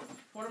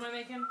 What am I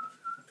making?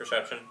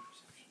 Perception.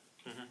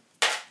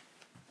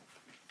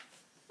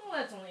 Well,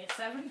 that's only a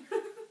 7.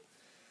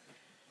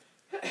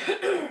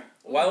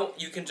 Well,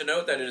 you can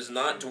denote that it is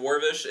not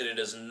dwarvish and it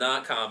is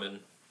not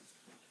common.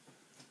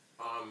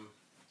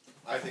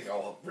 I think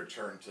I'll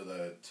return to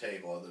the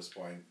table at this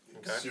point.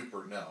 Okay.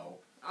 Super no.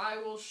 I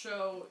will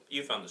show...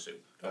 You found the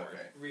soup. Don't worry.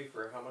 Okay.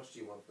 Reefer, how much do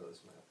you want for this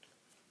map?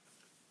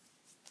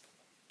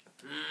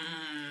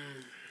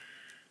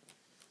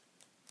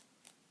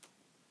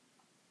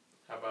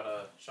 How about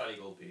a shiny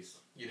gold piece?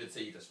 You did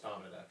say you just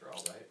found it after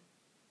all, right?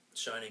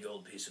 Shiny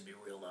gold piece would be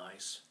real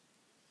nice.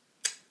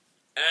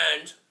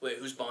 And, wait,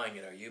 who's buying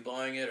it? Are you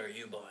buying it or are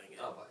you buying it?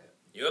 I'll buy it.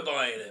 You're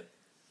buying it.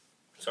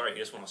 Sorry, you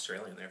just went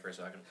Australian there for a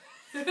second.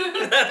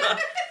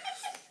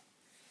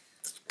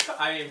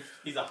 I mean,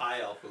 he's a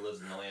high elf who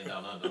lives in the land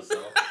down under,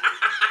 so...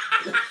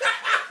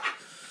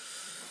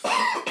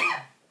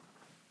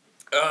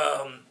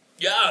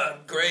 Yeah,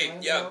 great,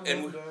 yeah,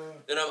 and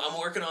I'm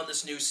working on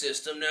this new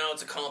system now.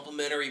 It's a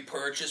complimentary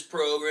purchase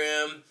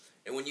program,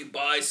 and when you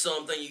buy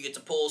something, you get to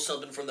pull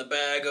something from the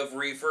bag of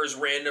Reefer's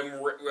random,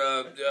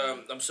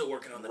 I'm still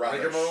working on the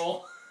Rubbish.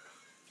 Rigmarole?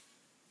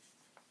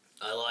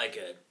 I like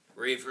it.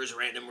 Reefer's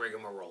random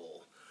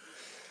rigmarole.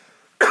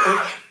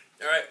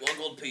 All right, 1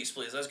 gold piece,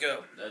 please. Let's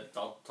go.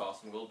 I'll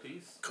toss some gold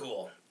piece.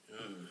 Cool.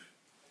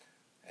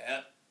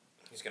 Yep.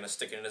 He's gonna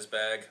stick it in his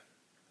bag,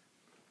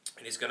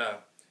 and he's gonna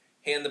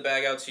hand the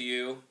bag out to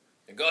you.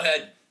 And go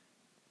ahead,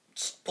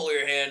 just pull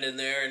your hand in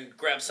there and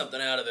grab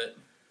something out of it.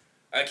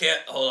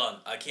 Hold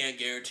on. I can't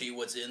guarantee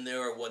what's in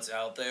there or what's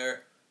out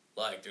there.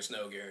 Like, there's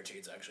no guarantee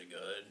it's actually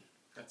good.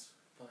 That's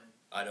fine.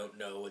 I don't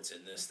know what's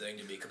in this thing,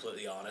 to be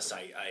completely honest.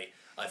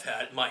 I've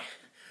had my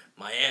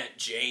Aunt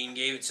Jane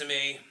gave it to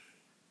me.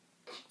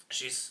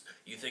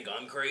 You think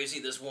I'm crazy?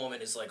 This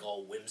woman is like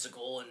all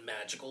whimsical and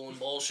magical and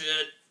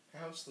bullshit.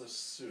 How's the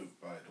soup,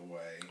 by the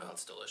way? Oh,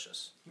 it's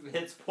delicious.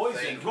 It's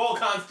poison. Roll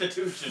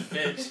Constitution,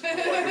 bitch.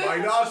 Boy, my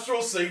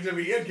nostrils sing to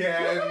me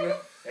again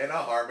in a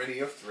harmony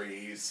of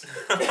 3s.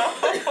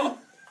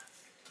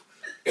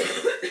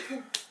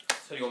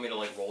 So you want me to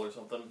like roll or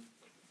something?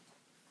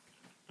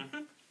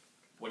 Mhm.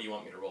 What do you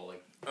want me to roll?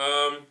 Like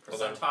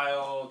Hold on.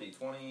 percentile,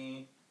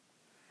 d20.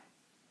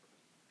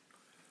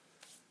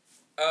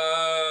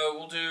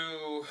 We'll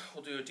do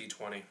a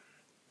d20.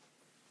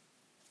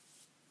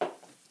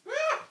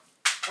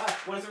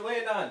 What is it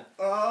land on?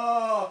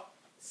 Oh!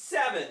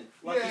 7.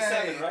 Lucky Yay.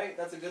 7, right?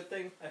 That's a good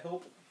thing, I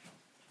hope.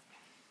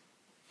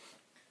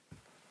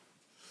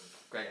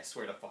 Greg, I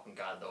swear to fucking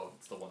God, though,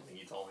 it's the one thing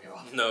you told me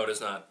about. No, it is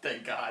not.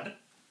 Thank God.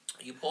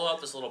 You pull out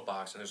this little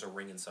box and there's a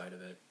ring inside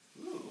of it.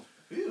 Ooh.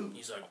 Ew.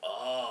 He's like,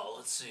 oh,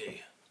 let's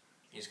see.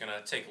 He's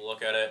gonna take a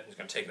look at it. He's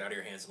gonna take it out of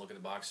your hands and look at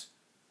the box.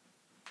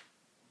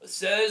 It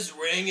says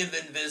Ring of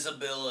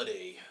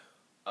Invisibility.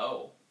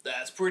 Oh,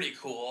 That's pretty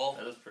cool.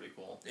 that is pretty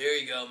cool. There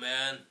you go,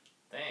 man.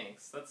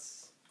 Thanks.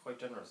 That's quite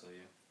generous of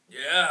you.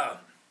 Yeah.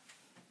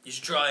 You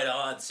should try it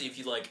on, see if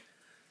you like,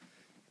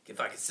 if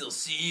I can still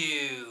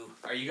see you.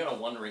 Are you gonna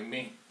one ring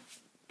me?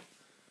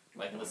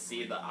 Like the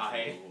see the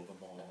eye? Rule them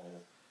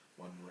all.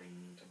 1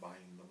 ring to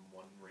bind them,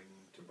 1 ring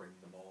to bring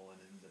them all,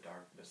 and in the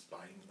darkness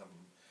bind them.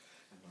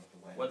 And not the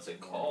land What's it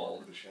nor called?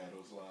 where the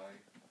shadows lie.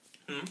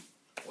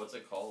 What's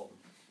it called?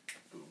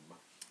 Boom.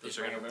 These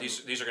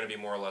are gonna be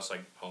more or less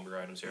like homebrew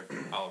items here.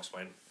 I'll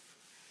explain.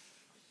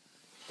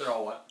 They're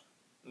all what?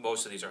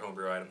 Most of these are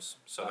homebrew items,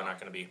 so they're not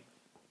gonna be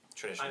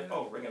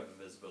traditional. Ring of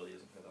Invisibility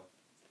isn't here though.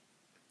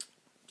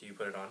 Do you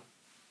put it on?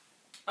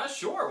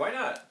 Sure, why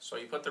not? So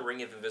you put the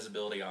Ring of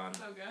Invisibility on,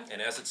 Okay.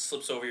 and as it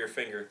slips over your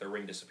finger, the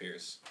ring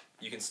disappears.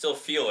 You can still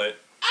feel it.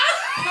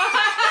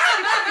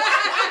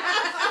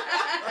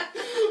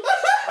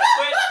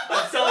 Wait,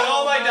 I'm selling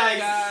all my dice.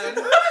 God.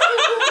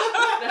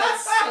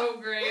 That's so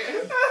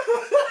great.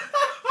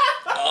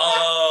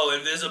 Oh,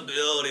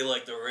 invisibility,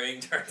 like the ring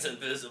turns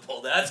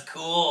invisible. That's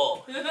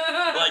cool.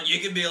 Like, you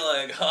can be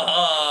like,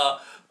 haha,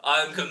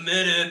 I'm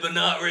committed, but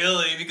not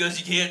really, because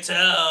you can't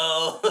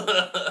tell.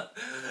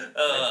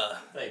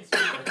 Thanks.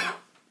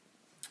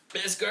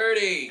 Miss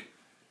Gertie,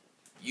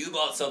 you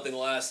bought something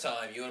last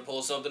time. You want to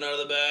pull something out of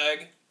the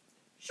bag?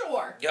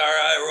 Sure. Yeah,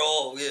 alright,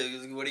 roll.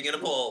 Yeah, what are you going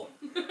to pull?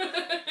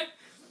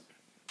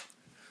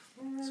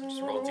 So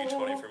just roll a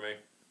d20 for me.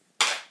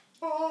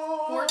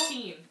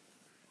 14.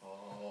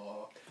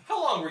 Oh.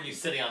 How long were you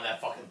sitting on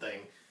that fucking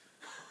thing?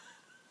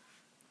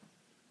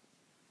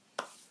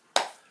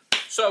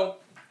 So,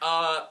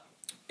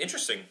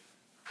 interesting.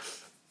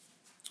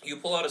 You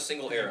pull out a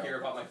single Did you arrow. hear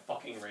about my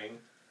fucking ring?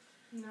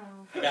 No.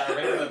 I got a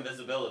ring of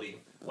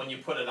invisibility. When you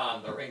put it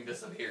on, the ring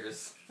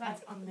disappears.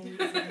 That's amazing.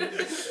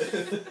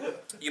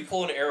 You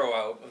pull an arrow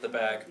out of the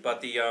bag,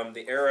 but the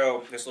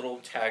arrow, there's a little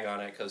tag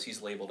on it because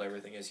he's labeled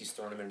everything as he's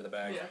thrown them into the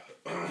bag.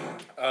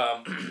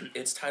 Yeah.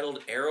 It's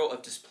titled Arrow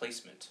of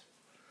Displacement.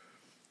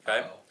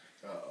 Okay?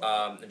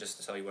 Uh-oh. And just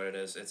to tell you what it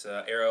is, it's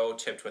an arrow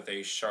tipped with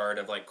a shard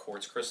of like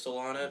quartz crystal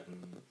on it.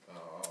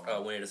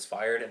 Oh. When it is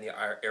fired and the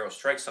arrow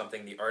strikes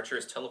something, the archer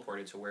is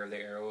teleported to where the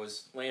arrow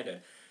is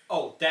landed.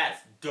 Oh, that's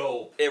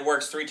dope. It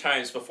works 3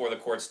 times before the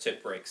quartz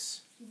tip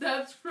breaks.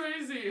 That's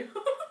crazy.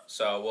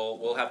 So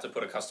we'll have to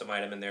put a custom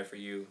item in there for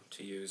you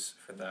to use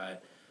for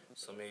that.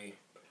 So let me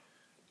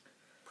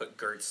put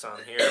Gertz on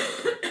here.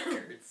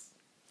 Gertz.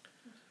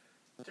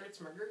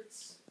 Gertz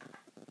McGertz.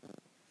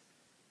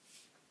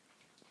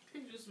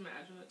 Can you just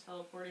imagine a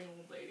teleporting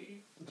old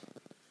lady?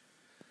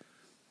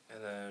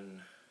 And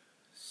then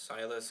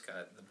Silas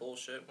got the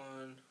bullshit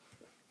one.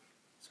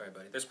 Sorry,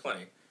 buddy. There's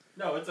plenty.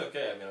 No, it's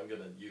okay. I mean, I'm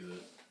gonna use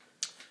it.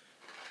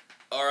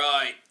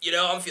 Alright,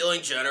 I'm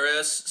feeling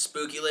generous.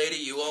 Spooky lady,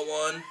 you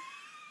want one?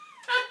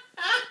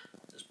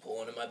 Just pull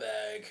one in my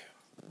bag.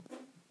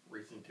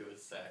 Reach into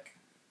his sack.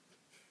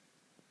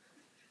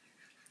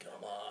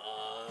 Come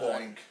on.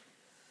 Boink.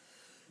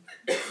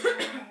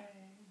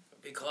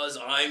 Because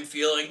I'm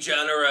feeling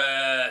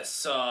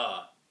generous.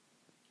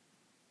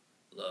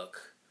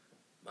 Look,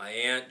 my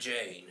Aunt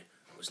Jane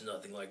was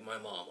nothing like my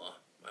mama.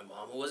 My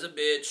mama was a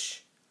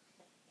bitch.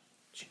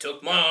 She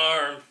took my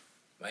arm.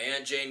 My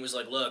Aunt Jane was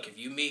like, look, if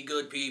you meet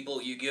good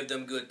people, you give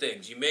them good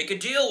things. You make a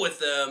deal with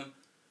them,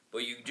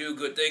 but you do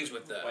good things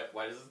with them.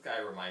 Why does this guy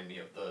remind me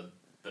of the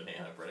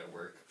banana bread at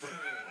work?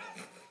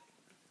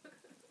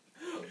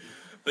 My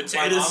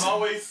Potatoes. mom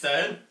always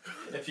said,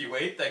 if you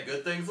wait, then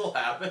good things will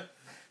happen.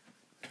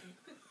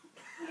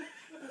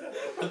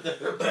 But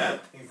there are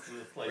bad things in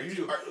this Are life you-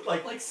 too. are-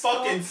 Like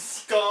fucking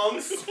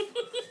skunks.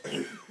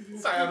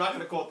 Sorry, I'm not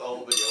gonna quote the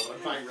whole video, but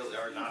I'm trying really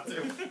hard not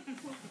to.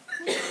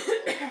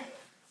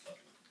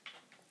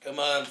 Come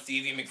on,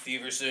 Thievy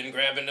McPheverson,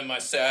 grab into my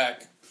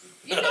sack.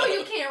 You know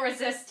you can't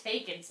resist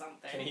taking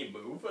something. Can he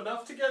move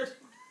enough to get?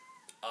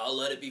 I'll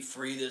let it be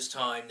free this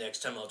time. Next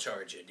time I'll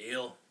charge you.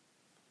 Deal?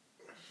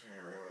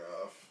 Fair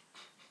enough.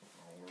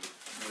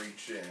 I'll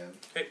reach in.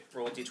 Okay,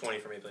 roll a d20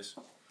 for me, please.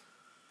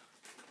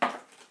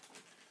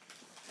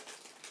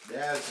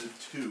 That's a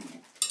 2.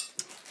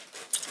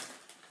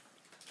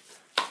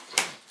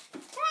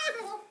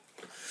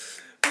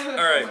 All Oh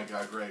right. my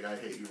god, Greg, I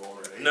hate you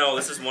already. No,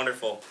 this is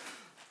wonderful.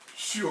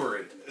 Sure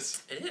it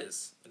is. It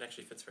is. It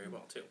actually fits very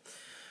well, too.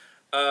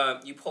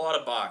 You pull out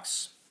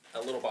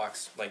a little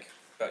box, like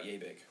about yay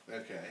big.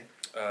 Okay.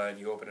 And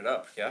you open it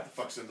up, yeah? What the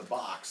fuck's in the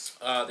box?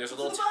 There's a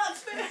little,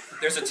 box, man.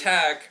 there's a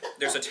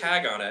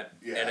tag on it,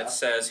 and Yeah. it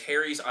says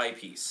Harry's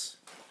eyepiece,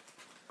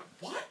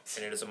 What?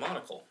 and it is a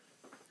monocle.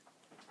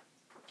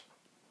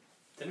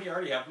 Didn't he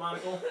already have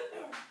monocle?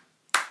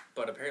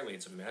 But apparently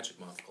it's a magic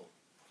monocle.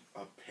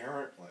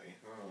 Apparently.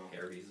 Oh.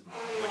 Harry's.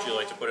 Would you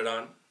like to put it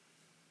on?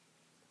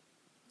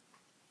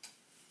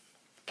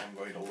 I'm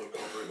going to look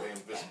over the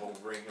invisible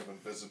ring of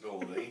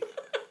invisibility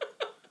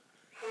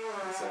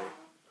and say,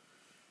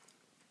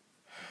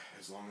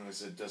 as long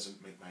as it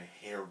doesn't make my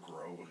hair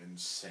grow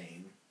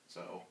insane.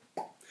 So,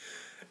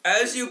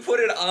 As you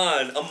put it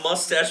on, a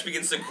mustache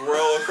begins to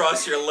grow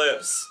across your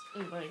lips.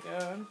 Oh my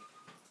god.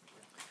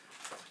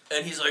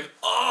 And he's like,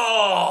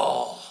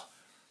 oh,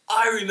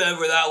 I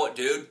remember that one,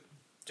 dude.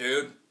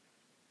 Dude,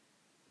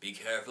 be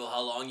careful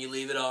how long you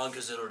leave it on,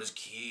 because it'll just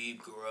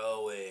keep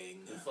growing.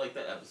 It's like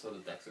that episode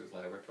of Dexter's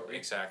Laboratory.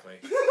 Exactly.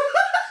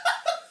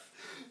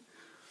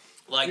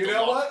 Like you the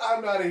know what?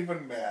 I'm not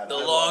even mad. The I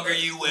love longer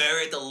it. you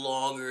wear it, the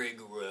longer it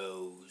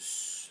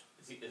grows.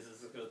 Is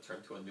this going to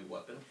turn to a new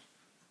weapon?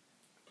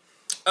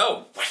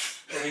 Oh,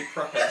 Any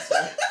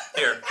prehensile?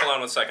 here, hold on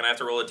 1 second. I have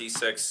to roll a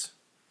d6.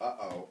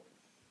 Uh-oh.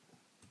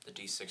 The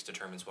d6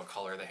 determines what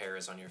color the hair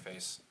is on your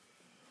face.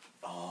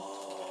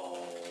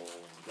 Oh,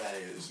 that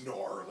is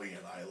gnarly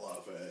and I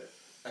love it.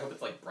 I hope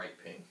it's like bright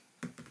pink.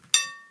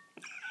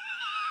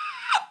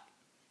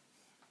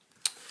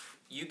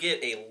 You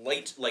get a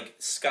light, like,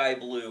 sky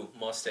blue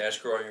mustache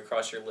growing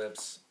across your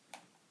lips.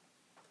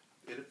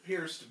 It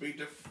appears to be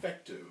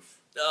defective.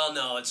 Oh,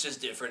 no, it's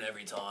just different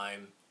every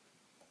time.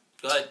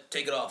 Go ahead,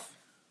 take it off.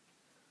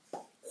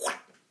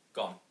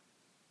 Gone.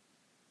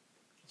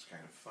 It's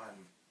kind of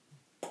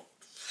fun.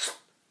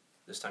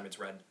 This time it's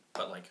red,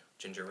 but, like,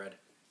 ginger red.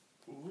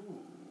 Ooh.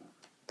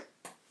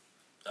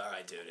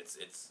 Alright, dude, it's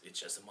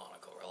just a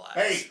monocle. Relax.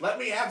 Hey, let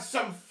me have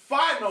some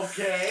fun,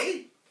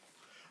 okay?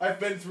 I've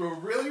been through a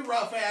really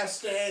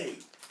rough-ass day.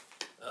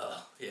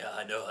 Oh, yeah,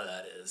 I know how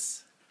that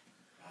is.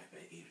 I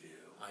bet you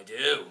do. I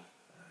do.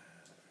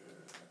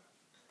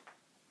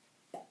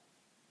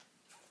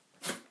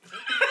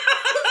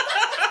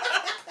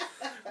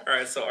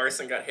 Alright, so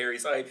Arson got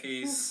Harry's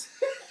eyepiece.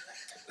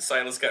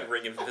 Silas got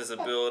Ring of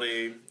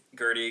Invisibility.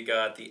 Gertie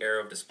got the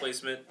Arrow of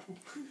Displacement.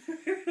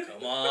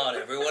 Come on,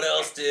 everyone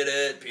else did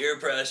it. Peer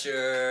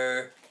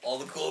pressure. All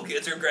the cool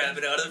kids are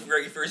grabbing out of the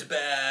very first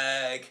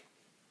bag.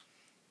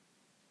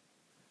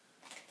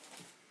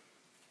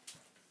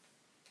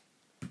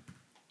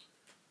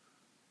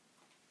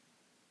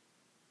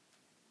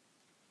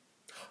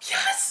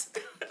 Yes!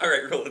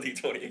 Alright, roll a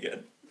d20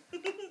 again.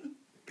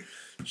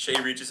 Shay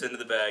reaches into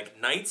the bag.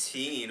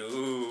 19.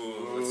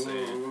 Ooh, let's see.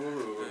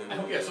 I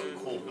hope you have something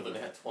cool for the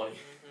nat 20.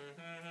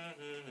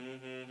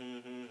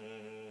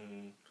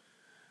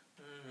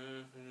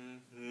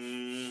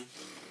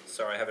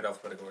 Sorry, I have it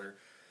alphabetical order.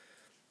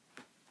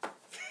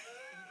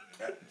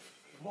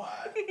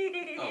 What?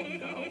 Oh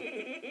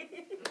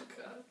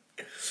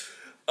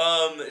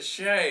no.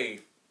 Shay,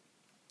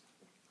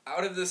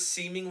 out of this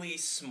seemingly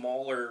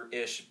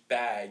smaller-ish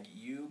bag,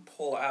 you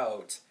pull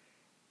out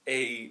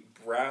a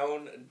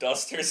brown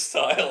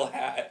duster-style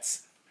hat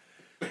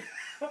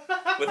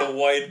with a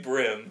wide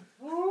brim.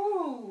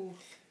 Ooh.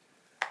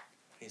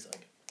 He's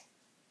like,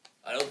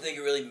 I don't think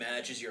it really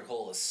matches your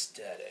whole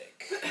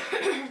aesthetic.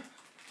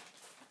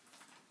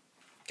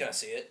 Can I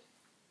see it?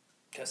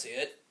 Can I see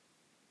it?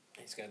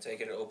 He's gonna take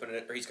it and open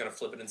it, or he's gonna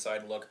flip it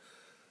inside and look.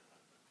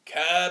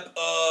 Cap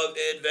of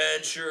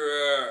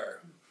Adventurer.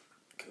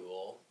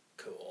 Cool,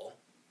 cool.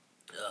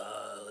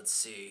 Let's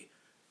see.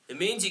 It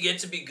means you get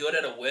to be good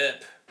at a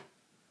whip.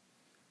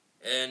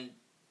 And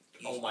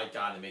Oh my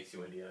god, it makes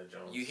you Indiana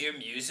Jones. you hear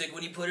music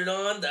when you put it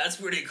on? That's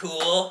pretty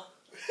cool.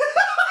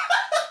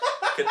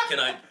 Can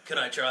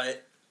I try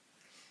it?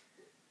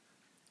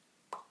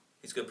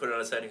 He's gonna put it on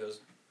his head and he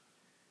goes,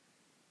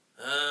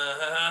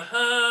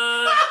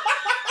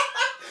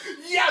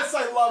 Yes,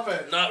 I love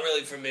it. not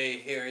really for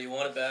me. Here, you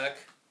want it back?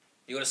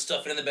 You want to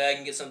stuff it in the bag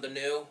and get something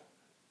new?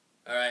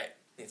 Alright.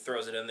 He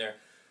throws it in there.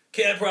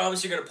 Can't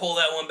promise you're gonna pull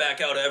that one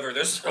back out ever.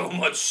 There's so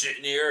much shit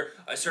in here.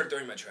 I started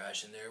throwing my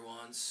trash in there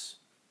once.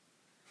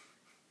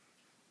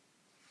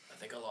 I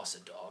think I lost a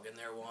dog in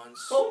there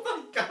once. Oh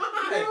my god!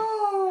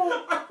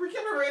 No! Are we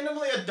gonna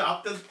randomly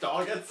adopt this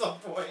dog at some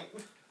point?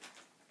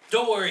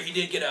 Don't worry, he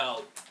did get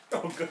out,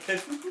 Oh, good.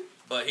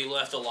 but he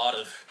left a lot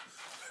of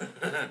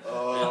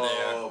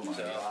Oh in my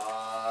there. So,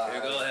 god.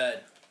 here, go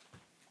ahead.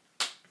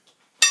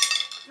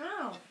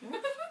 Oh.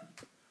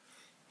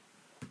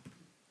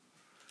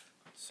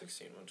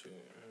 16, 1, 2.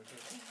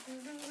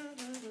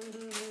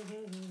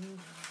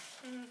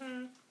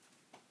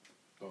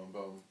 Boom,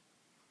 boom.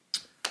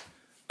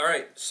 All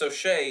right, so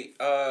Shay,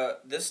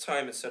 this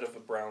time instead of a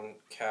brown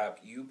cap,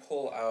 you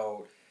pull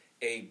out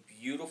a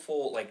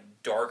beautiful, like,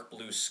 dark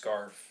blue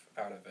scarf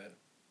out of it.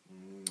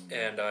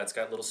 And it's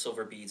got little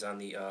silver beads on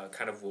the,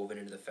 kind of woven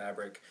into the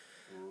fabric.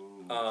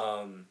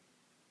 Ooh.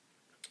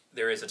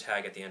 There is a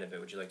tag at the end of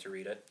it. Would you like to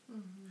read it?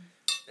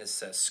 Mm-hmm. It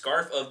says,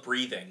 Scarf of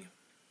Breathing.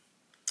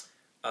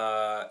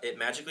 It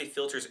magically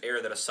filters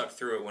air that is sucked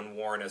through it when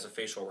worn as a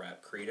facial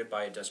wrap, created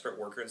by a desperate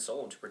worker in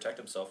Solon to protect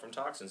himself from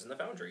toxins in the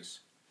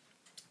foundries.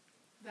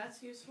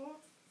 That's useful.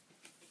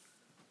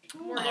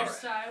 Ooh. More Alright.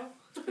 hairstyle.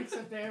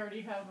 Except they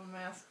already have a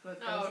mask that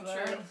does Oh,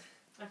 that. true.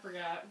 I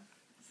forgot.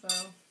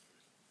 So.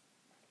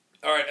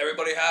 All right,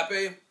 everybody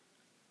happy?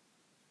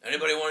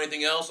 Anybody want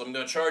anything else? I'm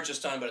going to charge this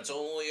time, but it's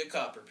only a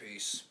copper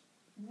piece.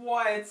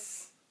 What?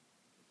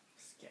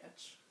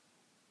 Sketch.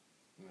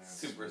 That's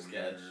Super weird.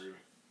 sketch.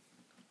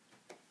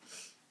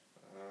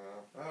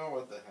 Oh,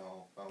 what the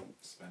hell? I'll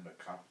spend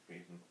a copper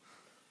piece and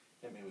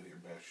hit me with your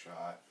best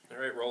shot. All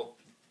right, roll.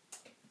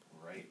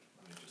 Right.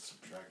 Let me just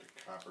subtract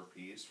a copper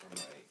piece from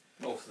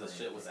my... Most of the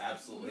shit was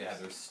absolutely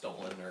either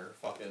stolen or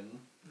fucking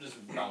just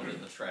found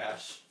in the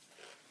trash.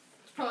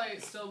 There's probably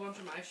still a bunch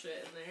of my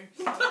shit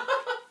in there.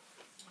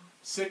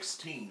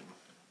 16.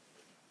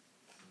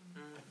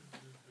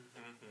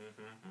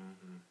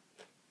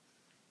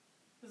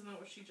 Isn't that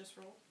what she just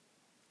rolled?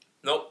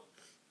 Nope.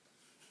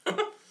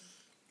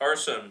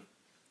 Arson,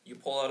 you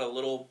pull out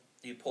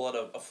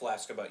a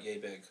flask about yay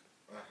big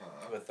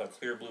Uh-huh. with a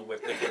clear blue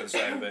liquid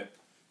inside of it.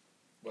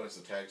 What does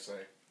the tag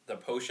say? The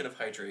potion of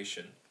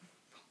hydration.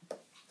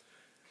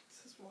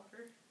 This is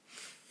water.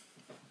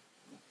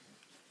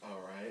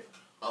 Alright.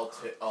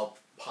 I'll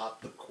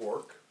pop the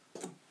cork.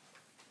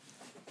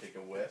 Take a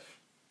whiff.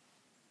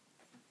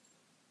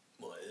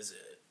 What is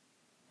it?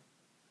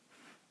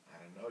 I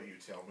don't know, you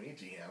tell me,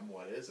 DM,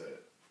 what is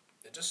it?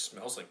 It just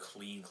smells like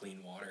clean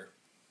water.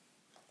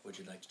 Would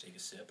you like to take a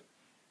sip?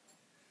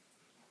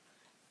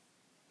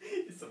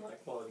 It's a high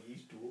quality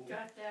yeast tool.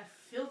 Got that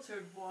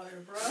filtered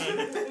water, bro.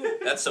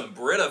 That's some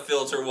Brita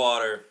filter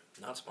water.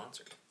 Not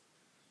sponsored.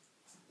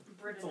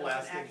 Brita It's doesn't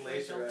Alaskan actually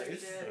glacier filter ice.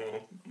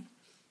 shit.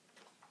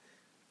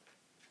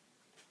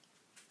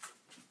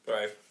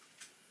 Right.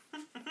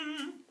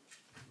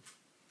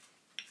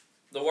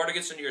 The water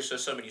gets into your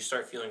system and you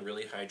start feeling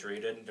really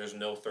hydrated. There's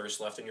no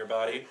thirst left in your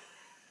body.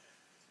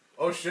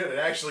 Oh shit, it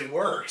actually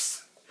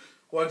works!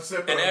 One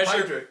sip And and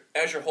I'm hydrated.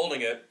 as you're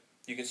holding it,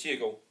 you can see it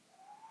go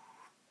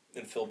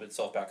and fill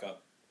itself back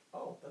up.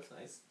 Oh, that's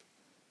nice.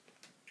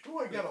 Ooh,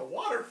 I got a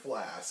water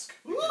flask!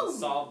 We can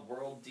solve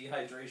world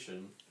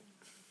dehydration.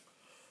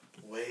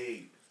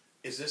 Wait,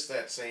 is this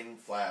that same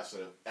flask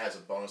that as a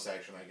bonus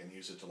action I can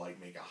use it to like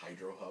make a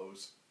hydro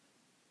hose?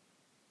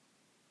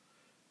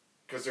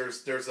 Because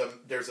there's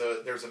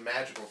a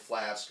magical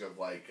flask of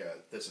like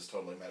this is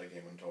totally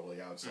metagame and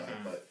totally outside,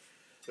 but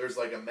there's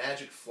like a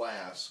magic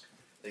flask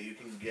that you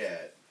can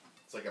get.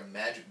 It's like a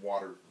magic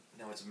water.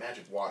 No, it's a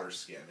magic water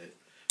skin. It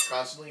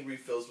constantly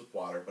refills with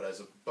water, but as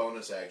a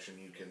bonus action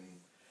you can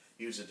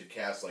use it to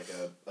cast like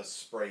a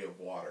spray of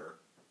water.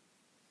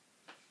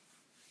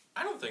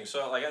 I don't think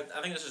so. Like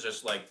I think this is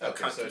just like Okay,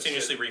 so it's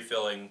continuously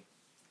refilling.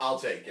 I'll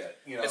take it.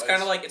 You know, It's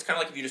kind of like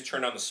if you just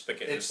turn on the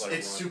spigot. And it's just let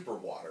it's it run. super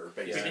water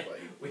basically.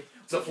 We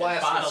It's a can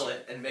flask. bottle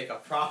it and make a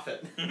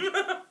profit.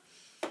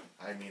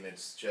 I mean,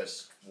 it's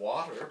just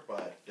water,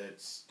 but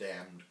it's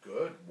damned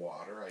good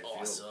water. I feel.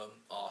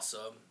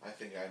 Awesome. I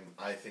think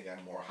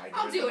I'm more hydrated.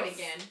 I'll do than it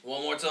again.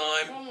 One more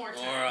time. One more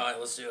time. All right,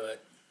 let's do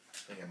it.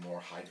 I think I'm more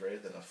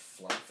hydrated than a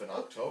flump in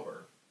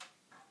October.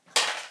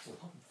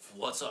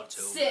 What's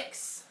October?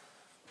 6.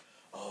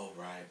 Oh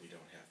right, we don't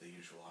have the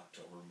usual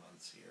October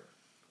months here.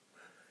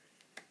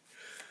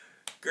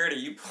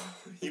 Gertie,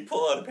 you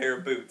pull out a pair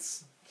of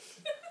boots.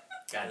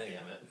 God damn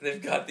it.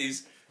 They've got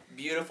these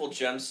beautiful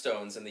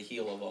gemstones in the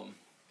heel of them.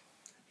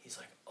 He's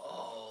like,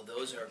 oh,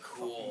 those are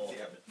cool.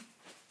 Damn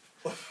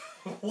it.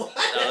 What?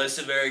 Now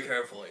listen very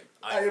carefully.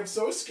 I am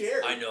so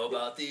scared. I know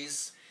about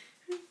these.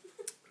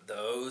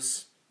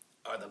 Those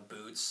are the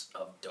boots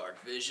of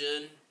dark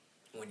vision.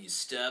 When you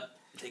step,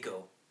 they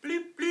go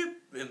bleep bleep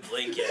and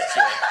blink at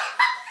you.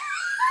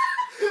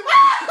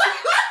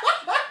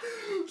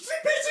 She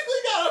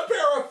basically got a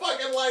pair of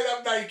fucking light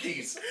up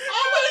Nikes.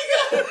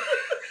 Oh my god!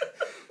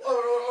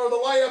 or the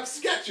light up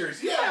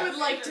Skechers. Yeah. I would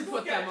like to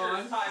put them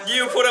on.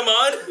 You put them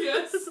on?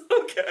 Yes.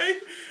 Okay.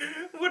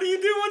 What do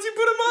you do once you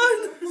put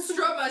them on?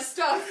 Strut my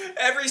stuff.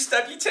 Every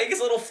step you take is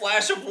a little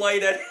flash of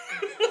light at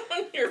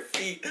on your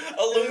feet,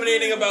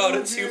 illuminating about a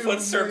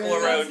 2-foot circle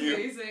around That's you.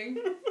 amazing.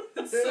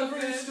 That's so Every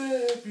good.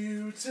 step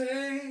you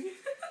take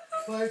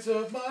Lights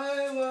up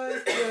my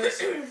life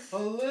just a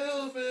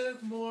little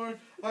bit more.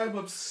 I'm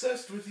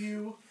obsessed with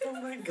you. Oh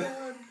my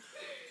god.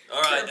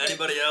 All right.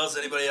 Anybody else?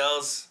 Anybody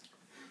else?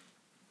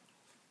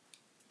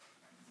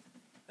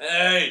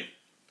 Hey.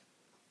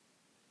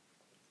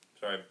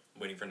 Sorry,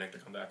 I'm waiting for Nick to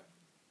come back.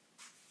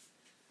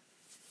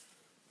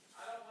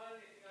 I don't want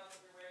anything else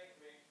if you're waiting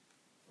for me.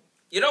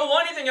 You don't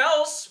want anything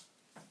else?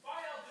 Fine,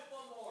 I'll do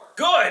one more.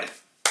 Good!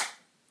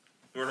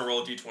 You want to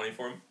roll a d20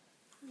 for him?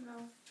 No.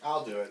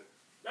 I'll do it.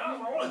 No, I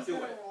want to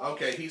do it.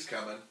 Okay, he's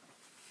coming.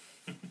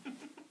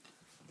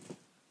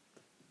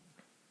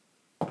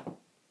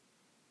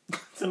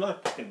 It's another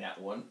fucking that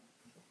one.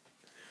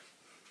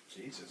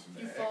 Jesus,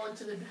 You Nick. fall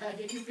into the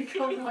bag and you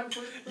become one with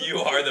them. You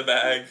are the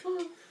bag.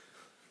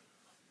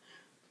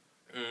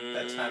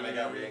 That time I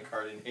got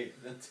reincarnated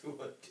into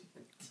a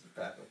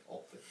bag of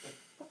holding.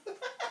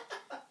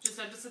 Just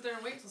have to sit there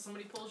and wait till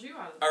somebody pulls you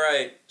out of the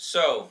Alright,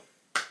 so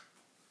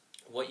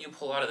what you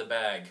pull out of the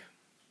bag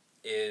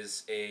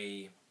is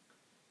a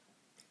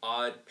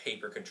odd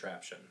paper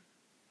contraption.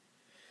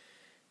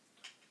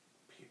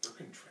 Paper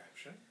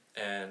contraption?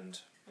 And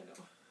I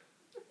know.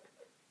 I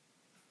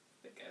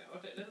think I know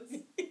what it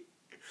is.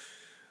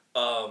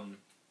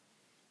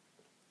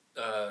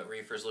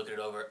 Reefer's looking it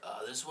over.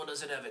 This one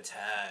doesn't have a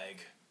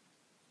tag.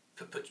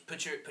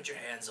 Put your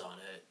hands on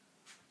it.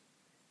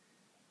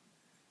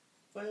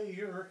 Lay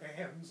your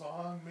hands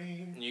on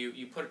me.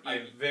 you put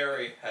I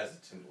very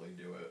hesitantly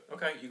do it.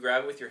 okay, you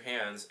grab it with your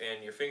hands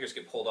and your fingers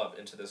get pulled up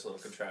into this little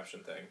contraption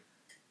thing.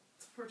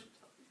 It's a fortune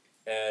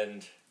teller.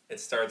 And it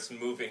starts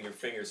moving your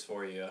fingers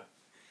for you.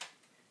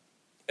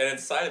 And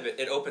inside of it,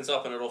 it opens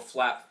up and a little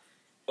flap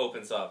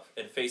opens up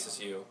and faces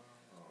you.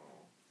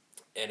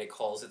 And it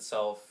calls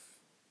itself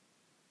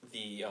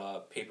the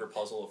Paper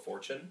Puzzle of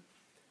Fortune.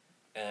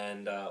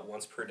 And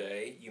once per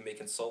day, you may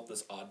consult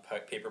this odd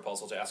paper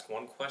puzzle to ask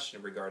one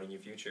question regarding your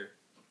future.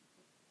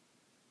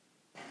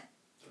 That's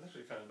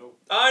actually kind of dope.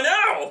 I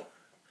know!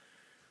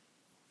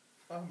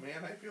 Oh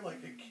man, I feel like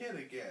a kid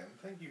again.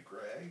 Thank you,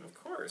 Greg. Of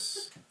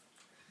course.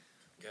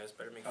 You guys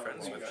better make How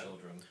friends long with got?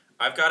 children.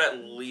 I've got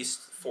at least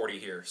 40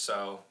 here,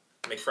 so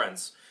make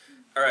friends.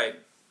 Alright.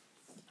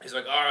 He's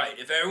like, alright,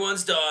 if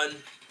everyone's done...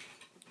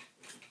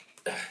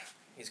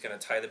 He's gonna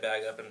tie the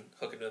bag up and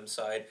hook it to his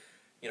side.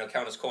 You know,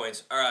 count his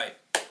coins. Alright.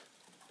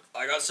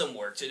 I got some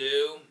work to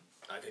do.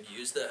 I could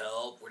use the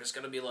help. We're just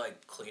gonna be,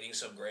 like, cleaning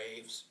some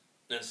graves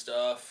and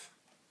stuff.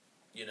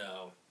 You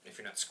know, if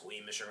you're not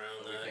squeamish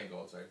around We that. can't go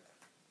outside.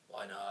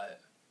 Why not?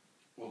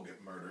 We'll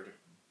get murdered.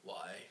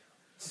 Why?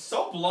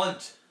 So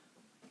blunt.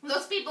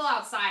 Those people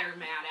outside are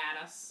mad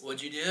at us.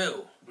 What'd you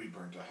do? We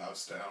burnt a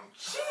house down.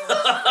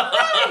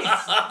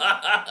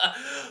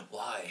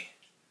 Why?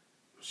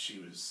 She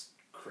was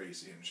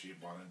crazy and she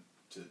wanted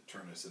to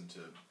turn us into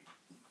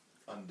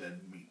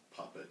undead meat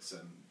puppets,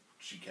 and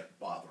she kept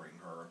bothering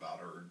her about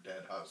her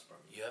dead husband.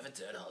 You have a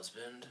dead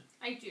husband?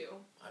 I do.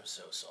 I'm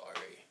so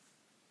sorry.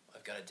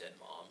 I've got a dead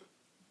mom.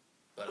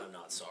 But I'm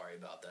not sorry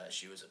about that.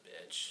 She was a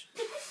bitch.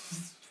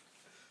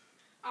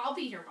 I'll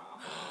be your mom.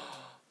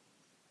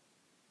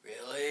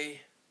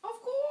 Really? Of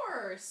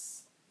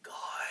course.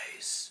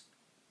 Guys,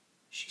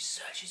 she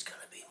said she's gonna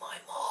be my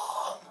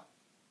mom.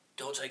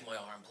 Don't take my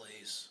arm,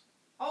 please.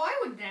 Oh,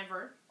 I would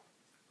never.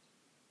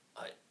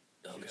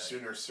 Okay. You'd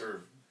sooner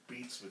serve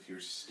beets with your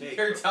steak.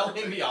 You're before telling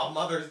me taking- all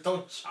mothers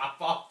don't chop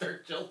off their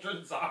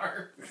children's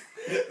arms?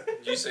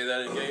 Did you say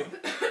that in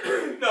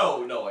game?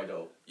 No, I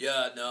don't.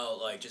 Yeah, no,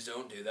 like, just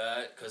don't do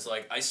that. Because,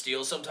 like, I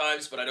steal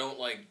sometimes, but I don't,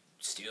 like,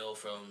 steal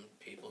from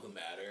people who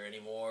matter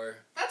anymore.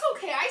 That's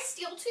okay. I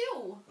steal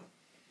too.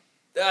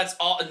 That's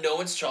all. No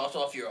one's chopped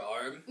off your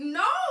arm.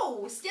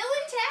 No, still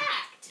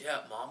intact. Yeah,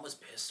 Mom was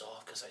pissed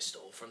off because I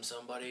stole from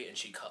somebody and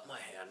she cut my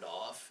hand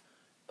off,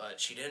 but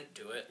she didn't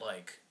do it,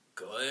 like,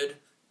 good.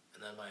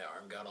 And then my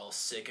arm got all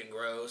sick and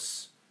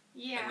gross.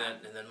 Yeah.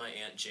 And then my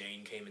Aunt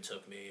Jane came and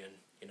took me and,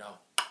 you know,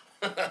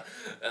 and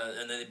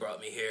then they brought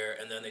me here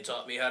and then they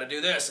taught me how to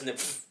do this and then,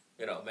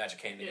 you know, magic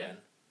came again.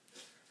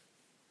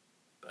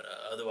 But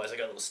otherwise I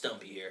got a little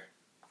stumpy here.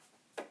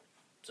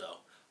 So,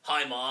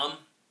 hi Mom,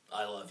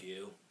 I love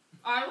you.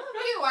 I love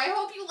you. I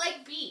hope you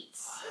like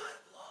beets. I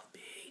love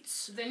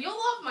beets. Then you'll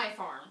love my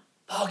farm.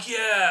 Fuck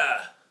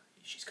yeah!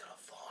 She's got a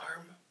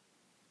farm.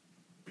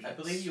 Beets. I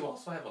believe you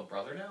also have a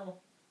brother now.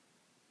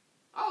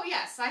 Oh,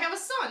 yes. I have a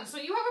son, so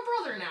you have a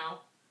brother now.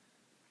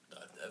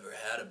 I've never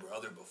had a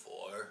brother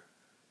before.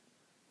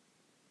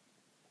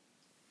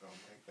 Oh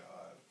my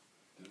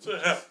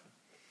god.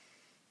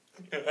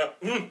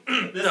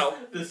 No.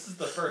 This is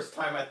the first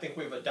time I think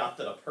we've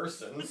adopted a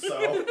person,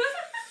 so...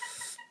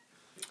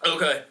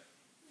 Okay.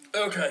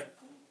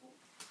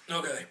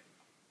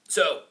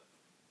 So.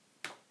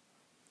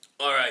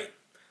 Alright.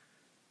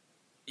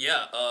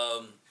 Yeah,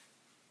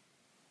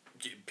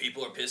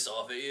 people are pissed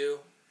off at you,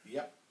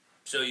 Yep.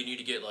 so you need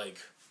to get, like,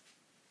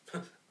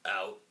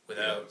 out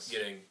without Yes.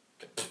 getting...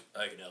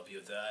 I can help you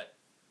with that.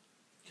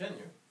 Can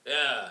you?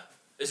 Yeah.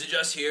 Is it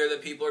just here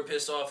that people are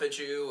pissed off at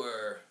you,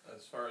 or...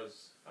 As far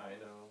as I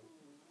know.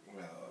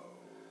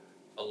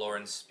 Well,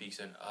 Lauren speaks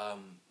in,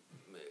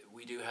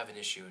 we do have an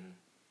issue in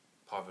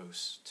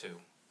Parvus too,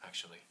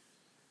 actually.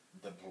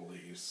 The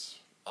police.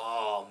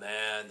 Oh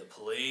man, the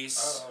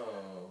police.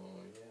 Oh,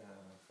 yeah,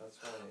 that's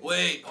right.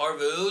 Wait,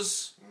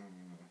 Parvus?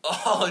 Mm,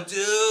 Oh,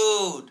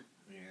 dude!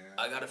 yeah.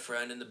 I got a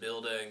friend in the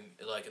building,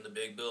 like in the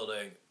big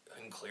building. I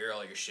can clear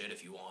all your shit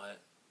if you want.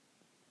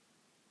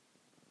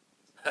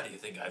 How do you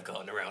think I've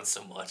gotten around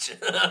so much?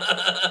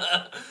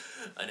 I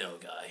know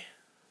a guy.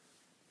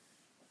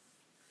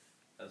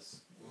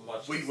 As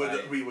much We as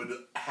would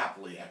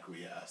happily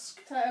acquiesce.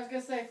 I was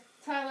gonna say,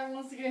 Tyler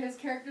wants to get his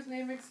character's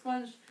name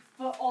expunged,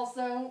 but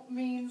also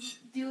means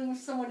dealing with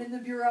someone in the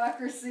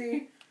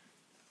bureaucracy.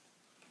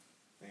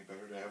 Ain't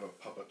better to have a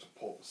puppet to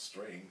pull the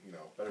string, you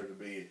know, better to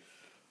be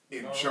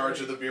in No, charge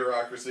right. of the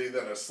bureaucracy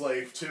than a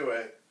slave to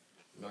it.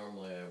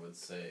 Normally I would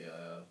say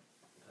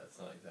that's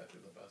not exactly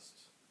the best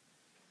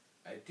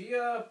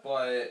idea,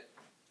 but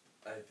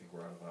I think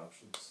we're out of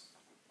options.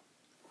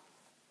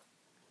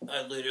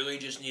 I literally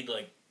just need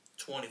like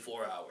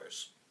 24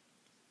 hours.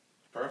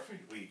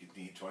 Perfect. We could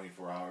need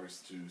 24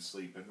 hours to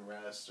sleep and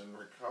rest and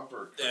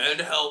recover. And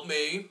help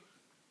me.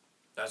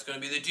 That's gonna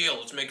be the deal.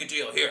 Let's make a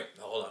deal. Here,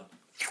 hold on.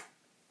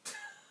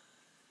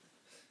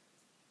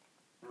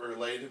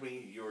 Relay to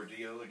me your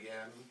deal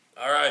again.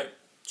 Alright,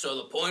 so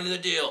the point of the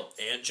deal,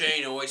 Aunt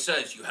Jane always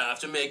says you have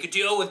to make a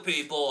deal with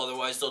people,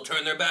 otherwise they'll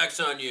turn their backs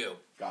on you.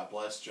 God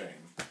bless Jane.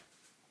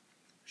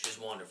 She's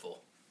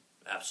wonderful.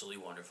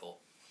 Absolutely wonderful.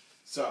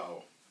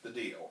 So, the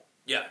deal.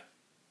 Yeah.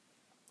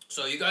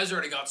 So you guys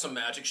already got some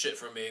magic shit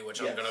from me, which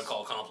I'm Yes. gonna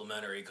call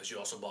complimentary because you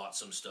also bought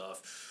some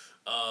stuff.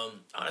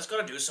 I just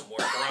gotta do some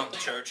work around the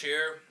church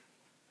here.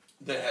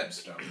 The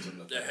headstones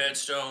and The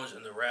headstones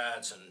and the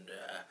rats and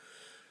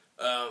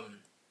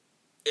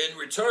in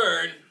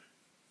return,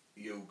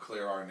 You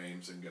clear our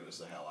names and get us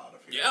the hell out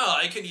of here. yeah,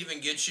 I could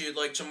even get you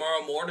like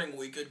tomorrow morning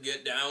we could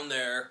get down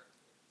there,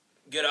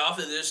 get off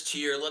of this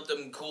tier, let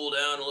them cool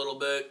down a little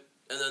bit,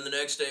 and then the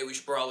next day we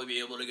should probably be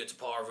able to get to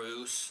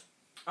Parvus.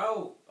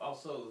 Oh,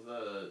 also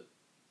the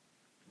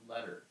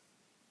letter.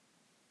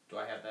 Do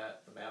I have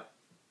that? The map?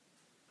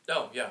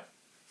 Oh, yeah.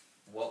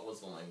 What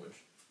was the language?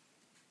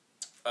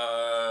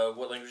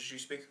 What language do you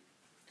speak?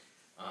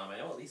 I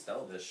know at least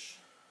Elvish.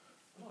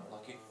 Oh,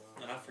 lucky.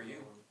 Enough for you.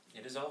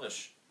 It is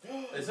Elvish.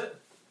 Is it?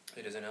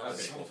 It is in Okay.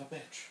 Elvish. Son of a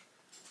bitch.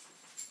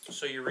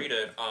 So you read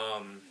it,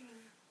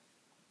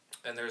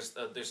 and there's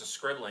a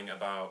scribbling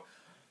about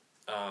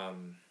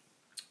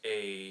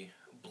a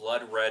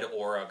blood red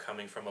aura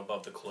coming from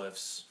above the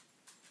cliffs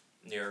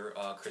near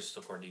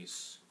Crystal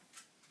Cordis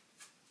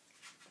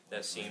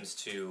that seems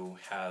to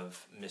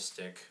have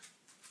mystic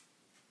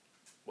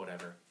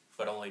whatever,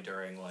 but only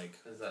during like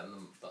Is that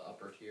in the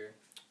upper tier?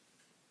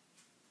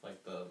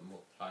 Like the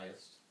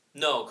highest?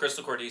 no,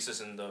 Crystal Cordis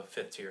is in the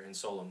 5th tier in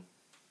Solum.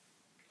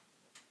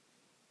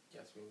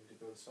 Guess we need to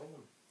go to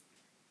Solon.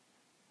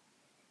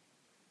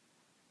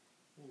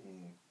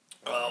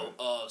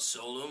 Oh,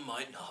 Solum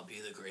might not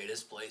be the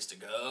greatest place to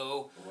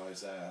go. Why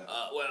is that?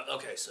 Well,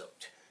 okay, so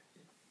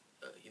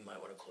you might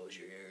want to close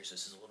your ears.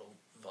 This is a little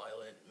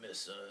violent,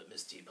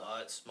 Miss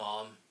Teapots.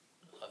 Mom,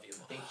 I love you.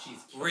 I think she's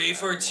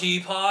Reefer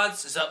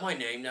Teapots? Is that my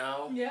name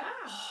now? Yeah.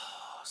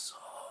 Awesome.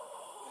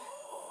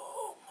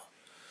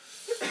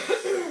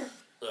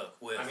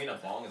 Look, I mean, a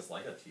bong is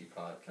like a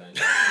teapot, kind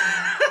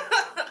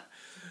of.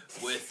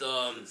 with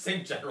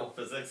Same general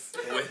physics.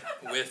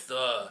 with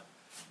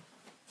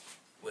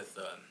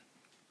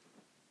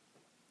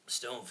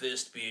Stone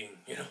Fist being,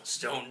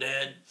 stone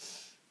dead.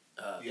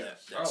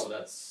 Yes.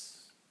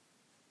 That's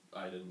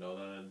I didn't know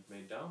that it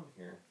made down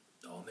here.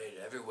 made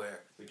it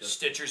everywhere. We just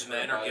Stitcher's heard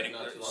men are about it getting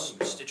not too long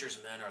ago. Stitcher's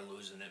men are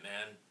losing it,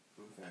 man.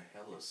 Who the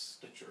hell is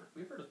Stitcher?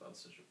 We've heard about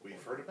Stitcher before.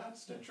 We've heard about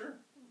Stitcher?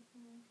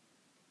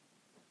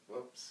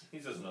 Whoops.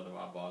 He's just another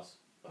mob boss.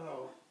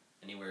 Oh.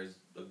 And he wears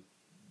the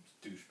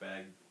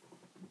douchebag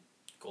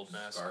Gold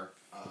mask. scarf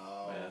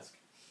Oh. mask.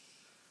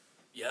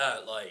 Yeah,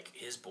 like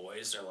his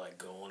boys are like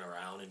going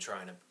around and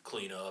trying to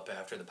clean up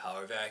after the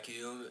power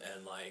vacuum,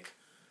 and like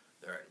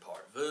they're at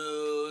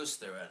Parvus,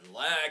 they're at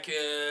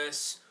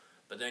Lacus,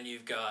 but then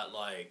you've got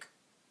like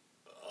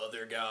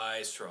other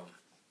guys from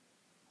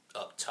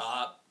up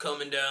top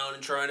coming down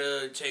and trying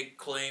to take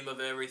claim of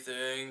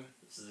everything.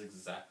 This is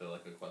exactly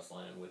like a quest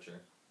line in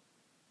Witcher.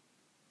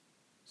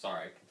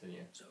 Sorry,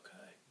 continue. It's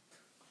okay.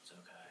 It's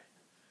okay.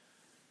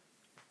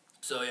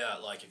 So yeah,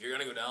 like if you're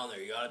gonna go down there,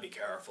 you gotta be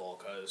careful,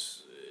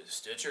 cause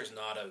Stitcher's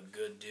not a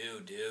good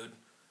dude.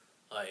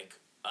 Like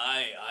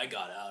I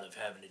got out of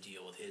having to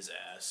deal with his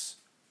ass.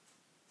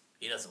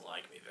 He doesn't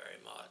like me very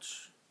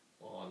much.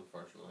 Well,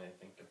 unfortunately, I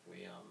think if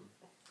we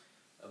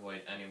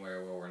avoid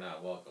anywhere where we're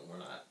not welcome, we're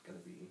not gonna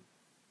be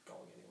going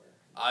anywhere.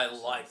 I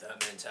like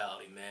that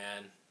mentality,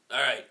 man. All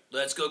right,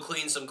 let's go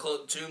clean some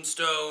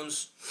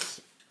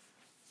tombstones.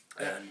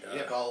 And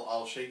Yep,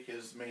 I'll shake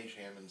his mage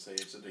hand and say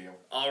it's a deal.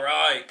 all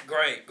right,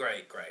 great.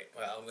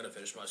 Well, I'm gonna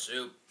finish my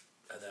soup,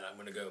 and then I'm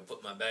gonna go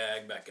put my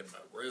bag back in my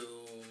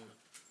room,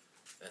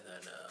 and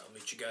then I'll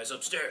meet you guys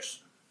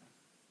upstairs.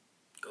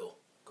 Cool.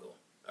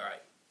 All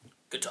right,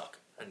 good talk.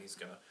 And he's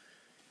gonna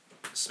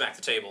smack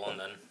the table and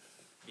then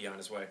be on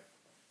his way.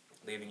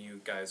 leaving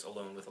you guys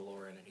alone with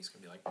Aloran, and he's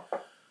gonna be like,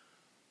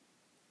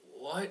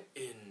 "What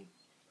in?"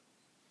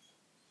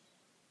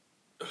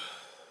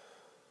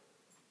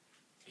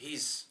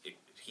 He's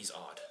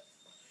odd.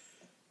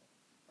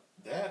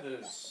 That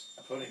is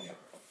putting it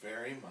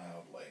very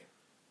mildly.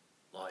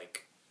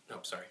 Like, oh,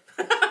 sorry.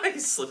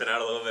 He's slipping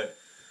out a little bit.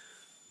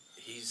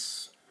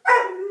 He's...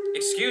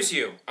 Excuse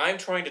you. I'm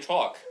trying to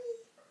talk.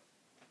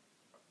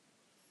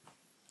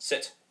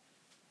 Sit.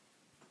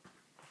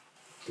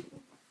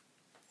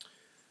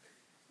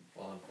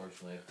 Well,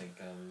 unfortunately, I think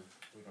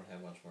we don't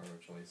have much more of a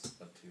choice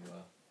but to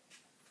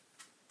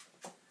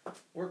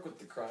work with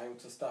the crime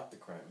to stop the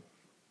crime.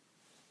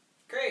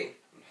 Great!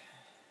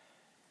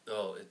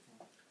 Oh,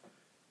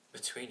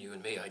 between you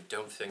and me, I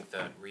don't think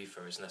that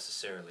reefer is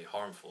necessarily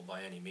harmful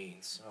by any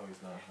means. No,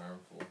 he's not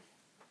harmful.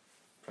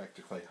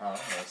 Practically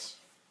harmless.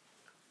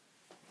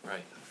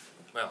 Right.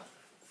 Well,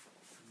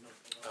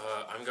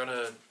 I'm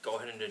gonna go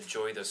ahead and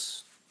enjoy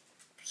this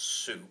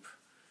soup.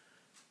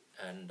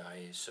 And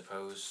I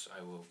suppose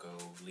I will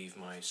go leave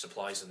my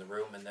supplies in the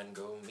room and then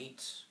go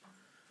meet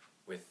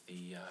with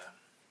the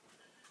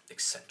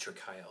eccentric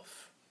high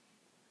elf.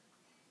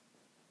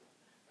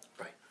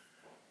 Right.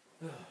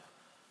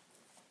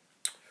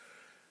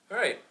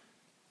 Alright.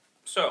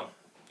 So,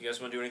 you guys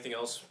want to do anything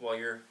else while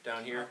you're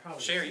down here?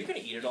 Shay, are you going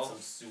to eat it all?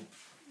 Some soup.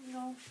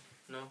 No.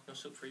 No? No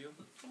soup for you?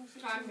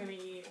 I'm gonna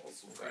eat.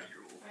 Okay.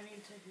 I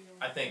need to heal.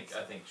 I think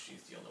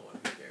she's the only one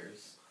who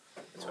cares.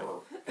 That's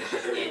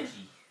fine.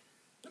 Itchy.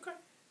 Okay.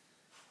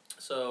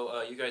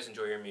 So, you guys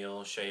enjoy your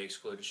meal, Shay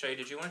excluded. Shay,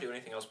 did you want to do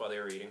anything else while they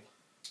were eating?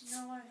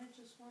 No, I had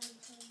just wanted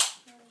to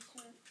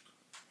start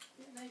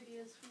getting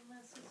ideas from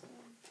my system.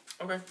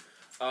 Okay.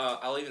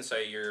 I'll even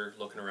say you're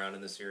looking around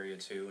in this area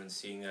too and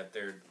seeing that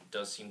there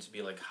does seem to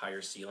be like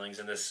higher ceilings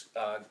in this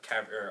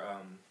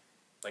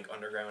like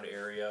underground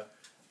area.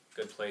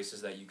 Good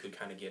places that you could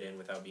kind of get in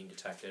without being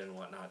detected and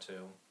whatnot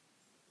too.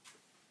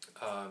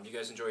 You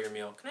guys enjoy your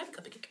meal. Can I have a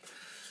cup of cake?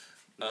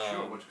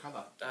 Sure, which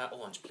color?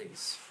 Orange,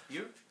 please.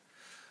 You?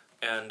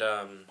 And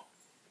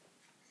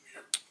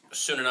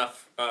soon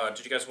enough,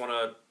 did you guys want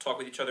to talk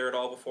with each other at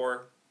all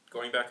before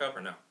going back up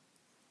or no?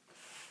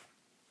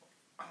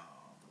 I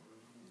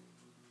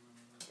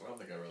don't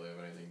think I really have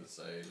anything to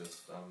say.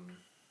 Just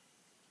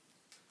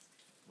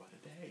What a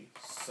day.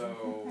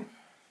 so.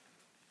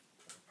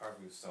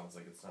 Arvus sounds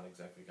like it's not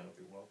exactly going to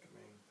be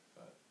welcoming,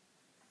 but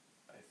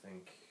I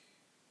think,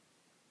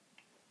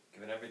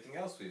 given everything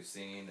else we've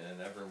seen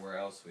and everywhere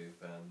else we've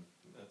been,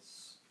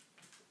 that's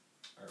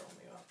our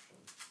only option.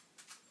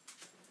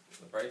 On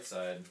the bright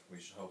side, we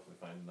should hopefully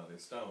find another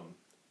stone.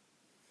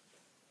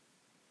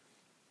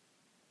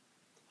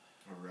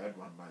 A red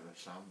one by the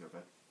sound of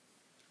it.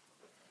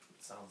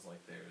 It sounds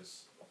like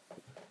there's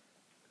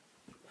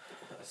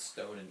a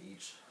stone in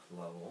each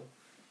level.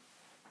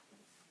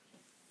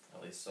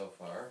 At least so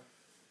far.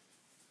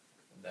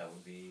 And that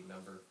would be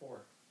number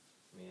 4.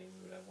 Meaning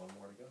we would have one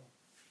more to go.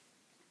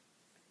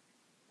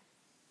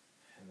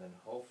 And then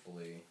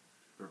hopefully...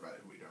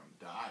 Provided we don't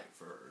die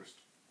first.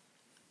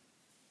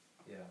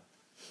 Yeah.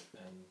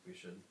 And we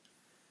should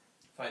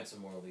find some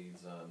more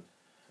leads on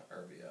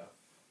RBF.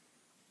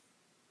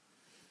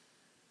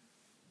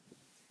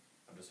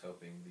 I'm just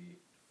hoping the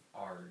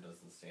R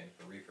doesn't stand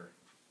for Reaper.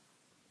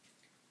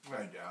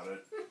 I doubt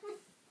it.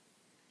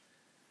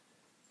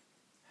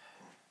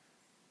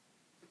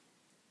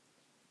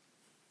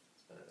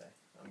 It's been a day.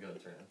 I'm gonna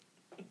turn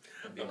in.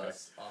 It'll be Okay.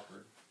 less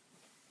awkward.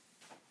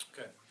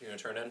 Okay, you're gonna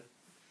turn in.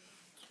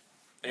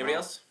 Anybody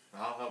else?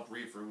 I'll help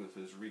Reefer with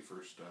his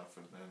reefer stuff,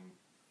 and then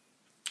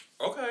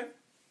Okay.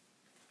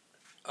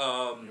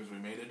 because we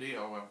made a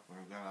deal,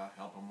 we're gonna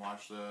help him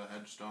watch the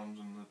headstones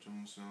and the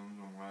tombstones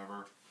and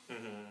whatever.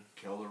 Mm-hmm.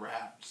 Kill the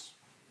rats.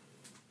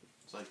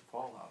 It's like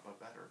Fallout, but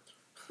better.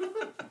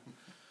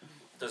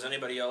 Does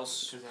anybody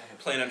else 'Cause I have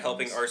plan on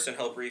helping plans. Arson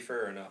help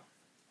Reefer or no?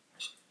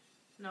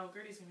 No,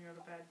 Gertie's gonna go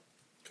to bed.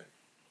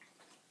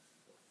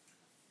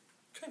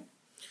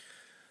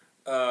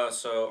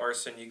 So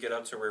Arson, you get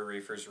up to where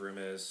Reefer's room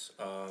is,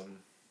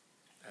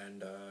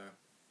 and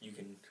you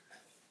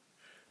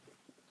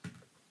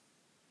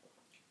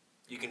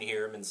can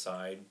hear him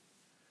inside,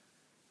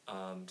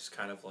 just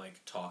kind of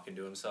like talking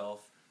to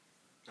himself.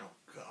 Oh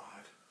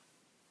God.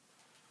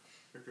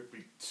 There could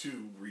be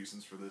 2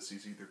 reasons for this.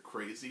 He's either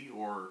crazy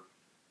or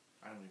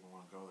I don't even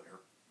want to go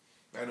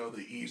there. I know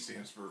the E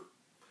stands for.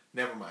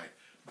 Never mind.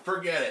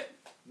 Forget it.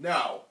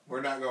 No,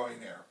 we're not going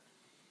there.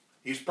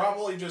 He's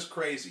probably just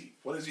crazy.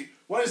 What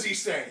is he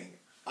saying?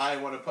 I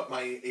want to put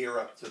my ear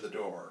up to the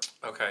door.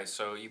 Okay,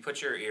 so you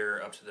put your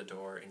ear up to the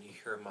door and you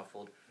hear a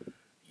muffled,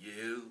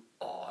 "You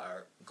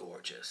are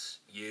gorgeous.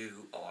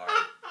 You are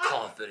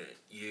confident.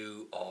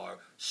 You are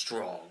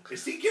strong.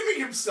 Is he giving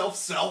himself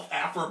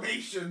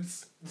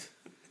self-affirmations?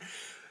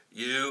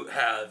 You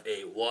have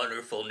a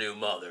wonderful new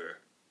mother.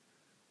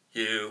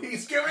 You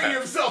He's giving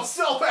himself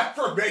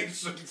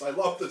self-affirmations. I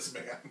love this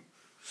man.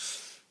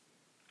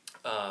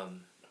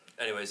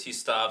 Anyways, he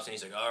stops and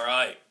he's like, "All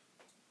right,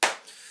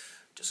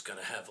 just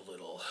gonna have a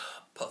little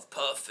puff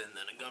puff and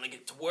then I'm gonna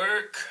get to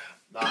work."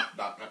 Knock,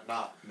 knock, knock,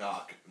 knock,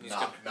 knock, He's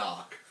knock, knock.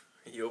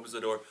 opens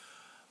the door.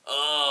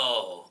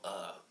 Oh,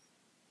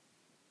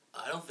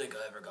 I don't think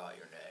I ever got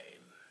your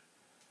name.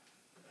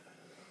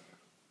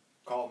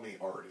 Call me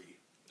Artie.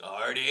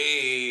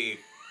 Artie.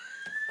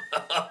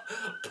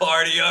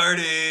 Party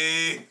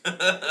Artie. Party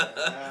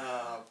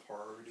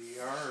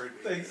Artie.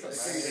 Thanks,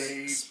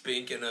 mate.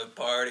 Speaking of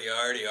party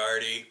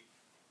Artie.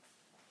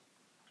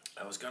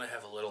 I was gonna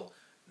have a little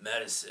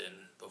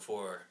medicine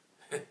before,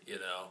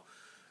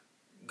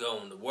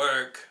 going to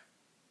work.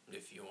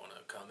 If you wanna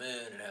come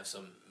in and have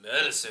some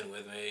medicine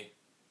with me.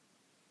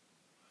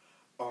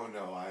 Oh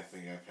no, I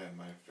think I've had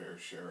my fair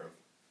share of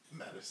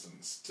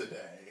medicines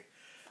today.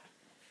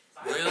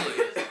 Really?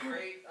 It's a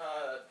great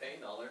pain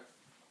nuller.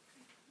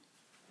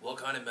 What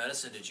kind of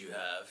medicine did you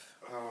have?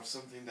 Oh,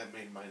 something that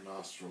made my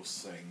nostrils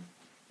sing.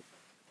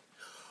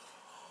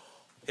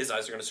 His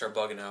eyes are gonna start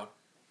bugging out.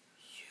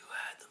 You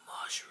had the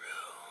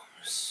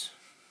mushrooms.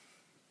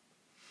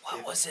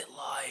 What was it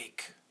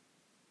like?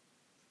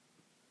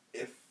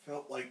 It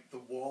felt like the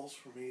walls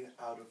were made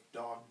out of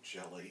dog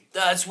jelly.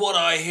 That's what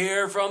I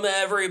hear from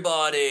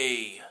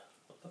everybody.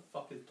 What the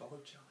fuck is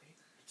dog jelly?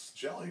 It's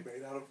jelly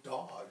made out of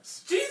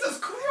dogs. Jesus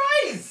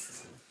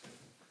Christ!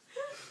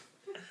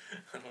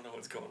 I don't know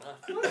what's going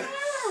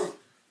on.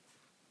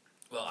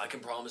 Well, I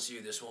can promise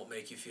you this won't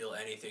make you feel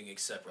anything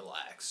except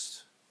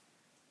relaxed.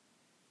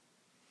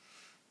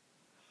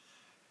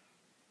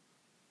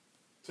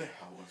 To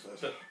hell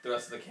with The, it. the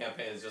rest of the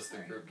campaign is just the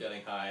group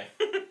getting high.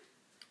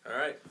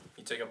 Alright,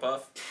 you take a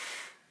puff.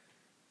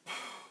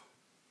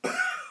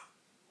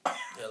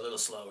 Yeah, a little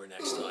slower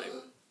next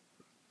time.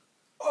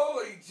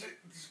 Holy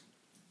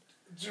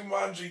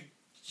Jumanji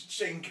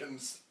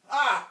Jenkins.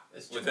 Ah!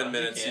 It's Within Jumanji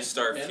minutes, you can't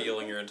start win.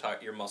 feeling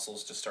your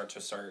muscles just start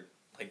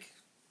like,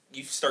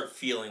 you start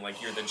feeling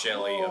like you're the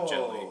jelly of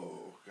jelly.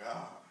 Oh,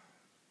 God.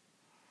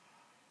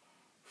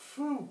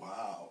 Phew,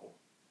 wow.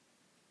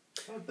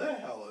 What the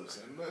hell is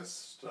in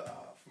this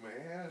stuff,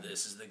 man?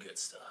 This is the good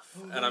stuff.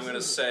 And I'm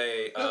gonna say,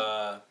 next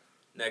I'm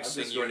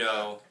thing just you going to-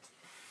 know,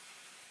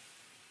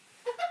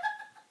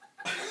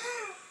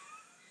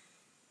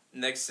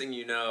 next thing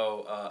you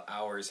know,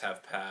 hours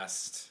have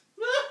passed.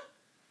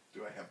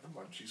 Do I have the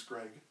munchies,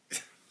 Greg?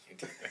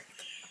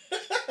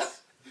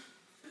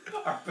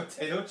 Are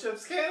potato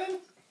chips canon?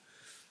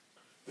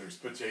 There's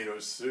potato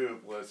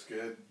soup. Let's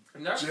get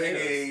Not Jiggy.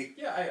 potatoes.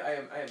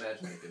 Yeah, I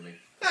imagine they could make.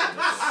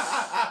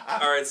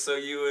 All right, so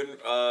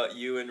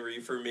you and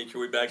Reefer make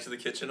your way back to the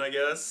kitchen, I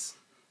guess.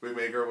 We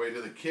make our way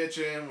to the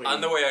kitchen. We,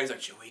 On the way out, he's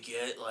like, should we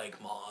get,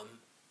 Mom?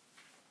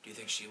 Do you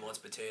think she wants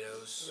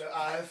potatoes?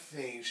 I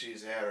think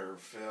she's had her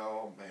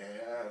fill,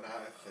 man.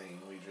 I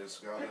think we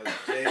just gotta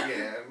dig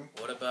in.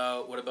 What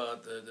about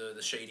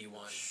the shady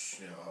one?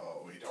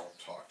 No, we don't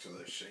talk to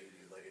the shady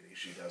lady.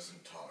 She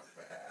doesn't talk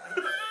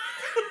bad.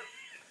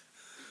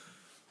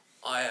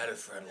 I had a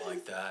friend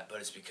like that, but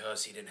it's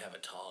because he didn't have a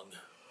tongue.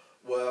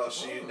 Well,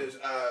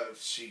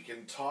 she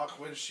can talk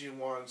when she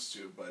wants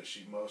to, but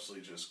she mostly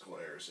just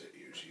glares at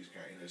you. She's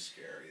kind of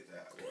scary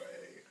that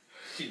way.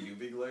 You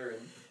be glaring.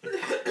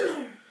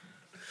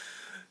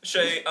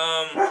 Shay,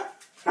 And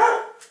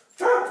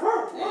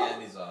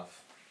he's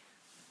off.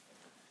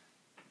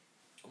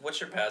 what's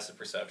your passive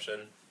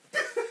perception?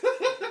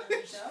 Let me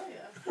tell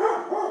ya.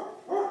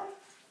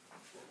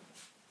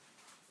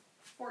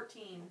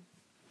 14.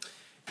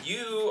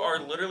 You are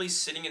literally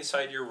sitting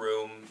inside your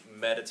room,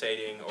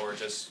 meditating, or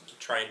just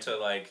trying to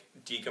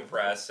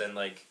decompress and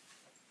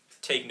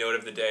take note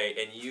of the day,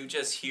 and you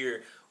just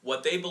hear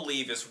what they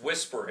believe is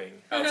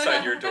whispering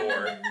outside your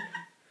door.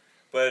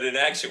 But in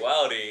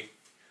actuality,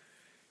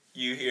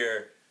 you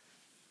hear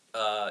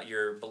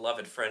your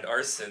beloved friend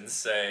Arson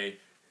say,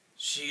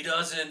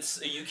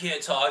 you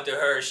can't talk to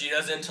her, she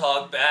doesn't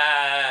talk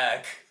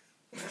back.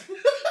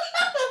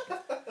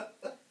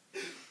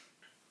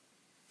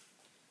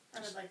 I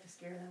would like to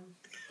scare them.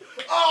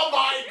 Oh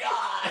my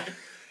God!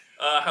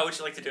 How would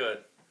you like to do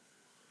it?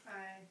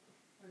 I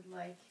would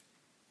like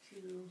to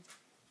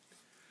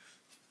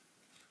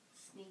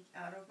sneak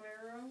out of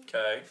my room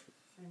Okay.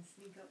 and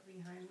sneak up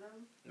behind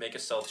them. Make a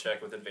stealth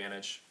check with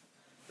advantage.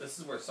 This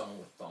is where someone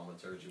with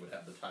thaumaturgy would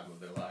have the time of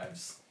their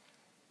lives.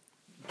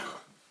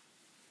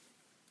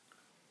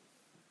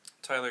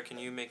 Tyler, can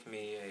you make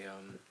me a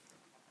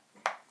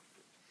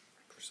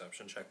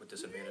perception check with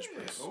disadvantage,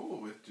 please? Oh,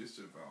 with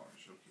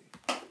disadvantage. Okay.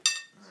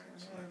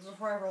 Alright, so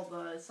Before I roll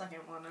the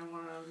second one, I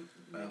want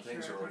to make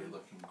things sure are I already can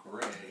looking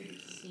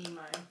great. see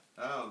my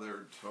Oh,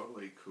 they're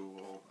totally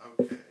cool.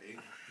 Okay.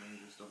 Let me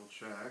just double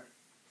check.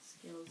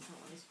 skills. Don't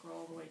want to scroll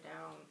all the way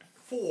down.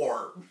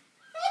 4.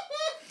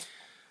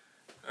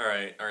 All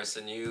right,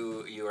 Arson,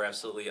 you are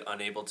absolutely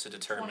unable to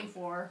determine.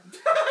 24.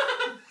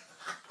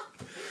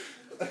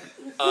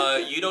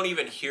 You don't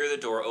even hear the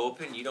door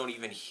open. You don't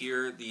even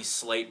hear the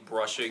slight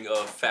brushing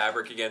of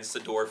fabric against the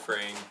door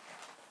frame.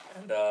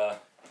 And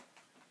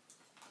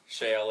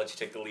Shay, I'll let you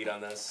take the lead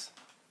on this.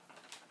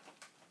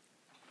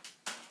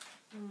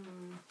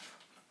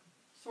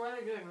 So what are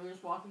they doing? We're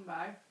just walking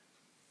by?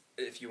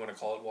 If you want to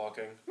call it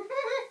walking.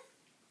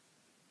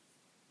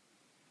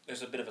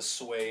 There's a bit of a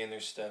sway in their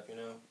step, you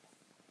know?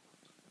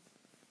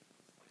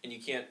 And and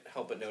you can't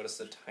help but notice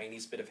the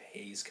tiniest bit of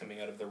haze coming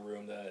out of the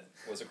room that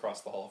was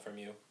across the hall from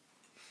you.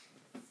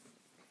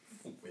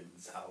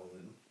 Wind's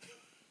howling.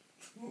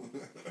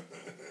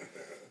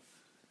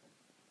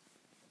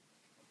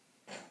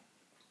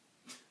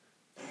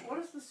 What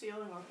does the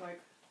ceiling look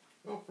like?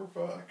 Oh, for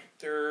fuck.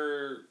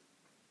 They're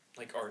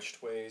like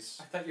arched ways.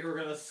 I thought you were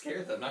gonna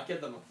scare them, not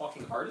give them a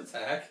fucking heart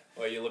attack.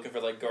 Well, you looking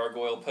for like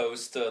gargoyle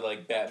posts to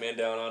like Batman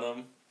down on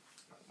them?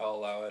 I'll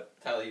allow it.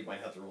 Tyler, you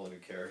might have to roll a new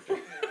character.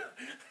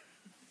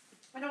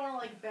 I don't want to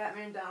like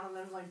Batman down and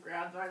then like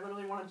grab them. I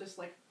literally want to just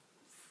like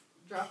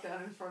drop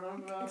down in front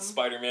of them.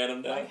 Spider-Man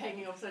him down. Like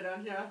hanging upside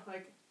down, yeah.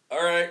 Like.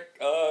 All right.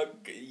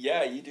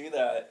 Yeah, you do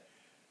that.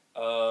 Do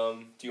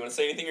you want to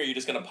say anything, or are you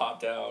just gonna pop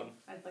down?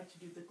 I'd like to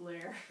do the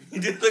glare. You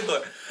do the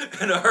glare,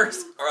 and our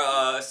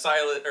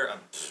silent or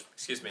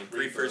excuse me,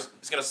 Reaper's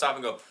is gonna stop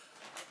and go.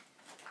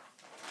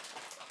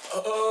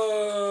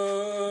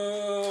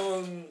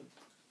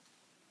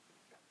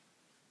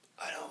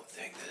 I don't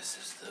think this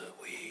is the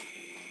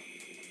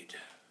weed.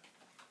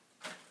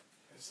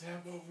 Is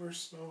that what we're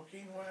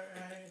smoking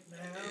right now?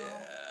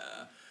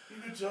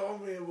 Yeah. You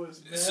told me it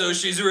was. So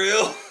she's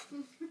real.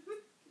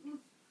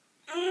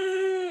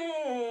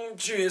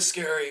 She is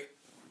scary.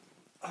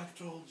 I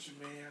told you,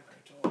 man.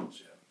 I told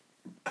you.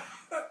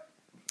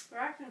 They're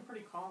acting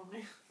pretty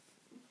calmly.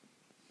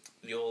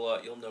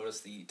 You'll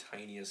notice the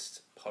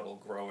tiniest puddle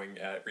growing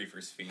at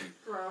Reaper's feet.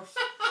 Gross.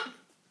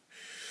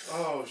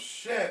 Oh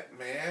shit,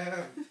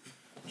 man.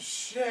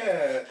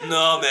 Shit.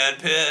 No, man,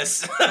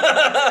 piss.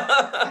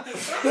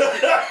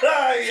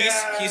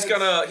 He's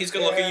gonna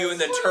look at you and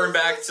then turn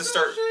back to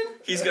start.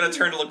 He's gonna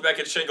turn to look back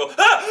at Shay and go,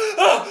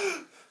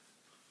 ah!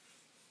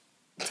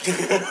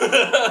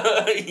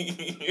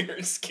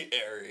 You're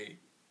scary.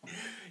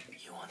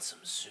 You want some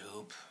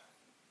soup?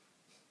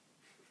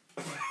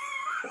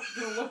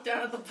 Gonna look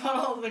down at the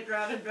puddle on the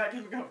ground and back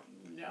and go,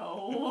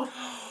 no.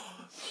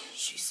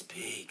 She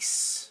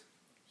speaks.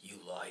 You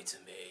lie to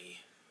me.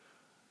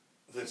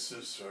 This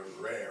is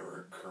a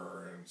rare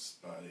occurrence,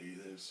 buddy.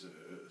 This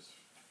is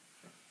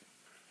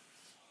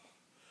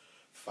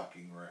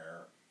fucking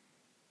rare.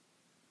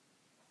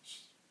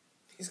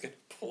 He's gonna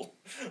pull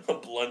a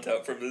blunt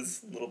out from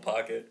his little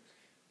pocket.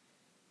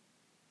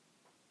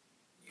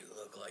 You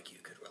look like you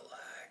could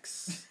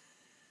relax.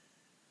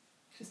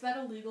 Is that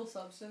a legal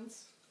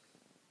substance?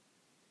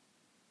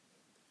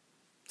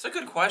 It's a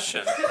good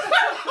question.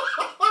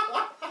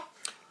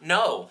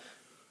 No.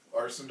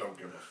 Arson don't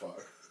give a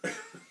fuck.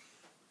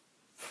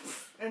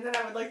 And then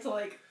I would like to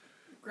like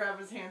grab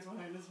his hands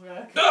behind his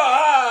back.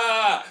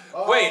 Ah!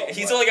 Oh, Wait,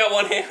 he's only got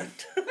one hand.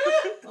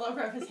 I'll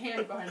grab his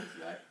hand behind his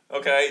back.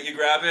 Okay, you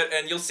grab it,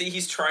 and you'll see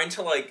he's trying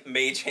to like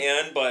mage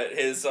hand, but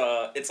his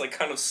it's like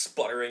kind of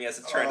sputtering as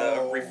it's trying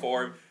to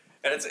reform,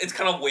 and it's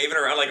kind of waving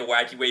around like a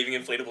wacky waving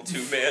inflatable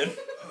tube man.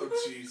 Oh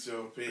jeez,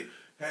 OP.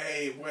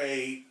 Hey,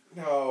 wait,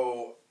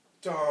 no,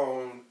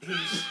 don't.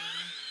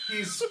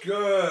 He's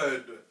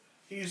good.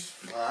 He's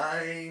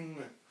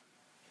fine.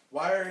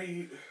 Why are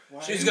you?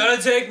 Why She's are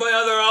gonna take my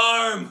other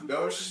arm!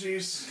 No,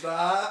 she's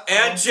not.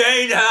 Aunt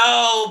Jane,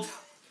 help!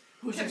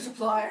 Who's your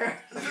supplier?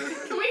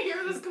 Can we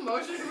hear this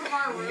commotion from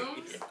our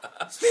rooms?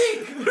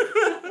 Speak!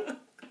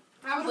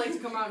 I would like to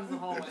come out into the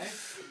hallway.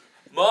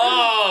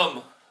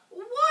 Mom!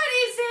 What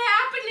is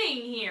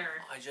happening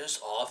here? I just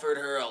offered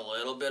her a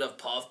little bit of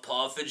puff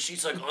puff, and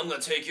she's like, I'm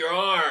gonna take your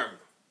arm.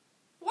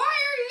 Why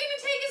are you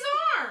gonna take his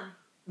arm?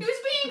 He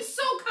was being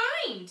so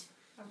kind.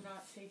 I'm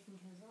not taking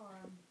his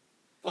arm.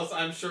 Plus,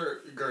 I'm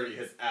sure Gertie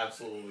has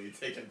absolutely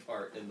taken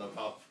part in the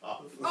pop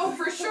pop. Oh,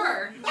 for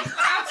sure.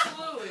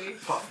 Absolutely.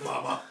 Puff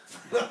Mama.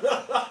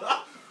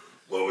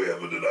 What we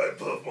having tonight,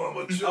 Puff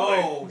Mama? Chili?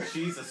 Oh,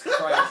 Jesus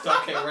Christ.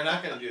 Okay, we're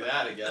not going to do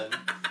that again.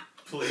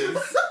 Please.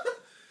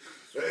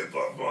 Hey,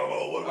 Puff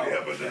Mama, what we Oh,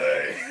 having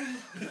today?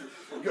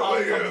 Come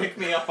Come here. pick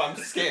me up, I'm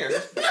scared.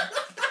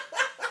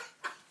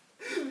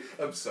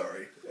 I'm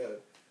sorry.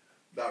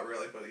 Not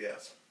really, but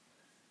yes.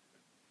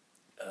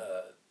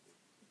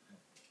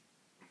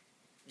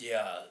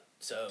 Yeah,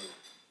 so,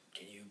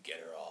 can you get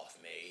her off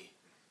me?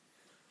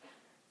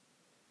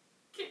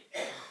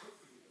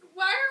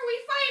 Why are we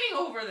fighting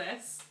over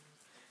this?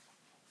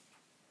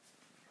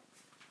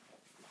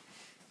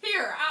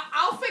 Here,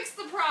 I'll fix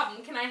the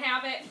problem. Can I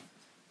have it?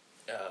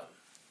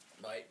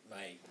 My,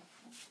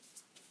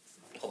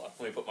 Hold on,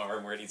 let me put my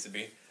arm where it needs to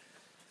be.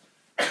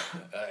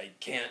 I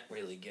can't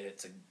really get it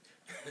to...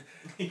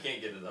 He can't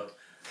get it up.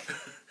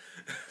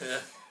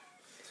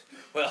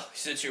 Well,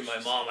 since you're my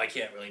mom, I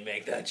can't really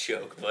make that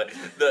joke, but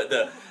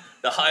the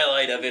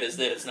highlight of it is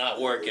that it's not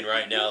working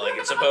right now like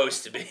it's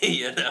supposed to be,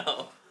 you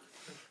know?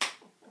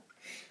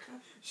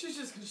 She's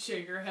just gonna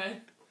shake her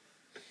head.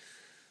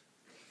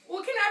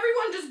 Well, can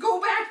everyone just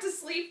go back to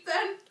sleep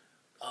then?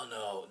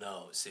 Oh,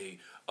 no, see,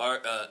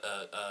 Artie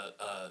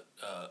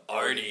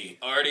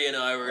and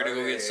I were gonna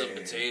go get some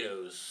Artie.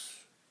 potatoes.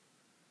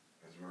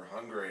 Because we're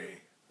hungry.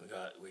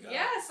 We got...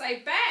 Yes,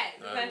 I bet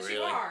I'm that really,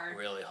 you are.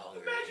 really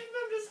hungry. Imagine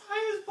them just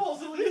high as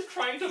balls and just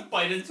trying to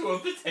bite into a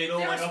potato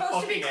They're like a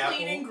supposed to be fucking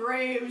cleaning apple.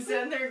 graves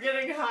and they're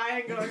getting high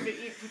and going to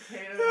eat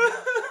potatoes.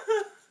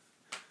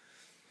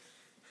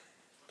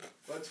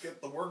 let's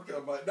get the work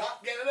done, but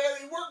not getting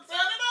any work done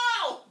at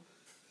all.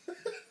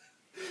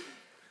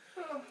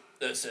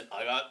 Listen,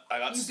 I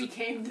got You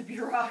became the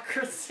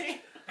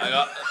bureaucracy.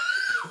 I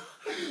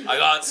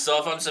got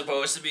stuff I'm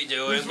supposed to be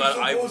doing, but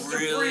I Supposed to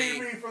really, free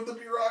me from the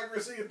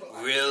bureaucracy. But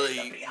I really,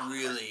 hate the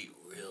bureaucracy.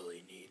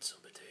 really need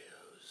some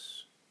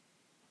potatoes.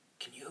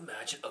 Can you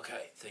imagine?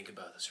 Okay, think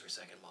about this for a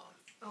second,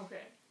 Mom.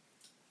 Okay.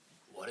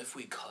 What if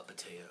we cut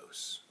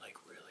potatoes like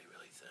really,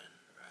 really thin,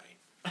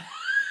 right?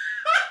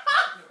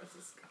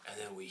 And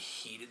then we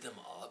heated them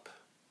up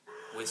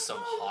with some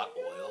hot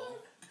oil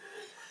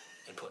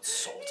and put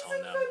salt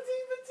on them.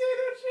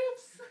 potato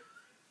chips.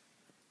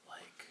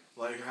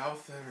 Like, How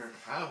thin?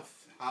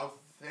 How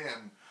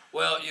thin?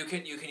 well, you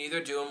can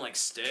either do them like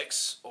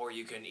sticks or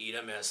you can eat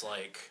them as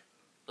like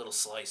little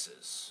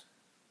slices.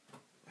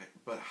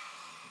 But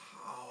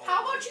how?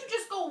 How about you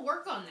just go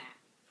work on that?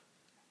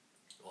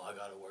 Well, I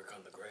gotta work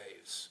on the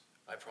graves.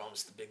 I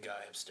promised the big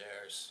guy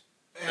upstairs.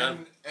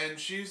 And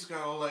she's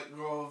gotta let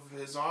go of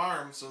his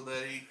arm so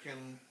that he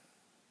can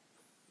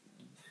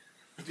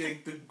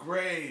dig the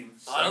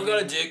graves. I don't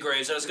gotta dig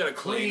graves. I just gotta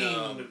clean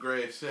the them.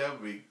 graves. That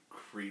would be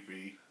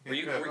creepy.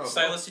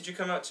 Silas, did you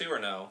come out too or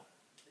no?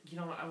 You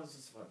know what? I was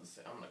just about to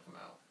say I'm gonna come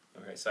out,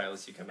 Okay,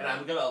 Silas, you come and out.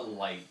 I'm gonna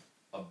light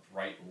a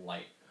bright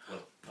light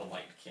with the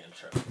light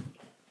cantrip.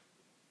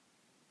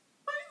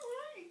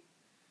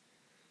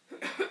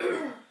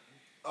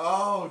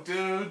 Oh,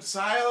 dude,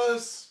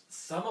 Silas.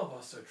 Some of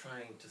us are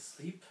trying to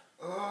sleep.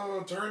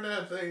 Oh, turn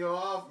that thing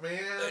off, man.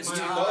 It's My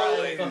too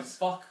eyes. The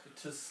fuck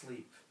to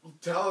sleep.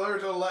 Tell her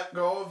to let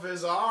go of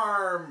his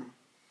arm.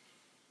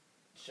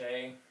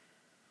 Shay.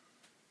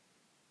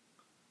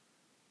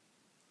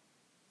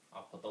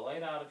 I'll put the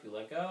light out if you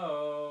let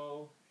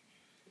go.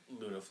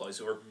 Luna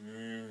flies over.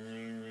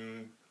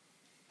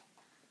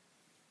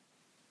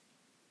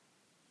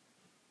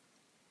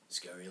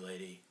 Scary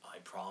lady, I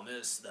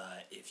promise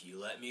that if you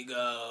let me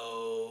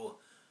go,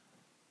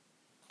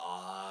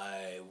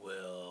 I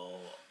will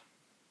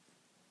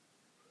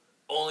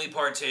only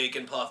partake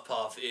in Puff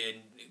Puff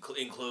in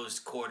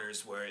enclosed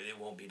quarters where it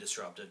won't be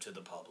disruptive to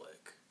the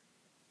public.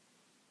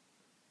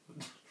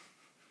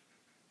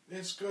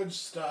 It's good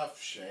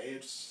stuff, Shay.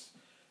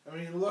 I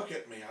mean, look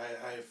at me.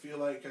 I feel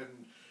like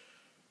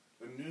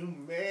a new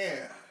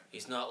man.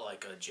 He's not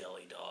like a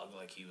jelly dog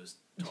like he was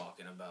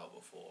talking about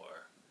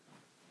before.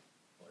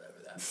 Whatever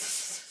that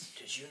is.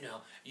 Did you know?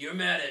 You're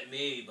mad at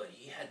me, but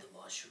he had the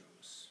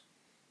mushrooms.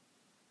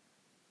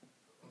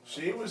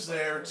 She was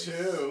there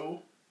too.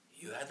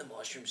 You had the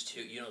mushrooms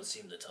too? You don't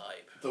seem the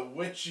type. The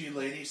witchy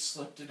lady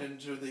slipped it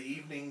into the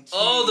evening tea.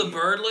 Oh, the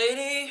bird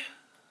lady?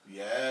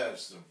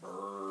 Yes, the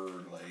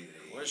bird lady.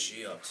 What's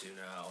she up to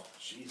now?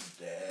 She's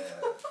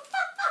dead.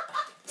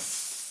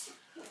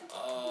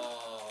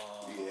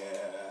 Oh.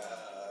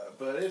 Yeah,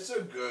 but it's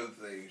a good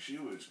thing. She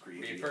was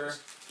creepy. Reaper? as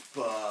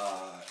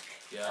fuck.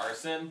 Yeah.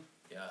 Arson?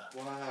 Yeah.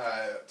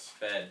 What?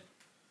 Bed.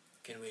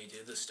 Can we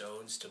do the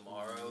stones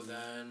tomorrow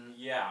then?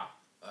 Yeah.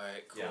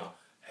 Alright, cool. Yeah.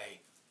 Hey,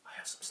 I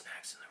have some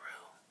snacks in the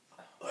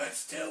room.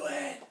 Let's do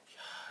it.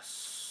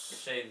 Yes.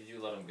 Shay, did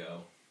you let him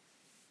go?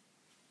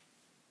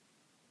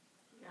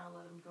 Yeah, I'll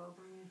let him go.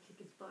 But I'm gonna kick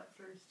his butt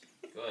first.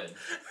 Good.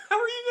 How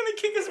are you gonna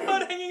kick his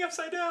butt hanging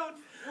upside down?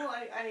 Well,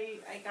 I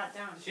got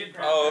down. She to had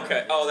grab Oh, him.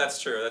 okay. Oh,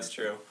 that's true. That's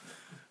true.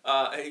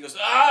 And he goes,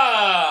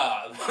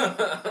 ah!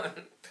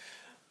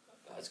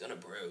 That's gonna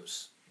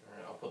bruise.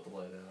 Alright, I'll put the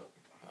light out.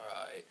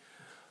 Alright.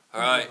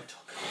 Alright.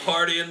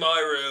 Party in my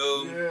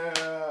room.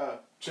 Yeah.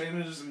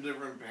 Change it in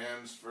different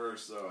pans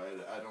first, though.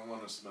 I don't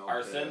want to smell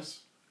Arson?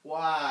 piss.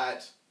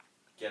 What?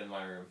 Get in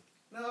my room.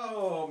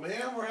 No,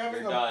 man. We're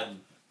having You're a... done.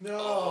 No.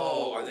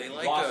 Oh, are they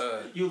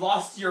like You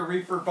lost your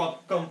Reaper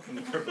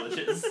Gumpkin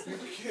privileges. You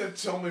can't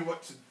tell me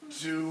what to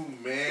do,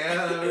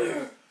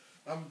 man.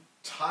 I'm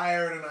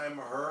tired and I'm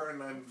hurt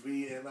and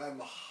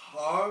I'm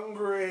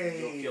hungry.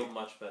 You'll feel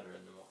much better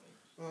in the morning.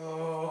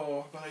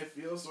 Oh, but I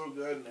feel so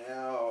good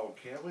now.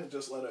 Can't we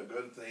just let a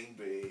good thing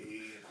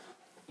be?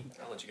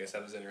 I'll let you guys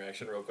have this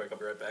interaction real quick. I'll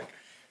be right back.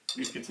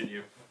 Please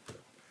continue.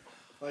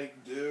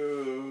 Like,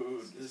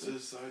 dude, this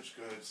is such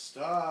good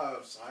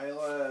stuff,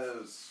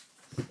 Silas.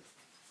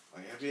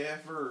 Like, have you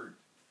ever...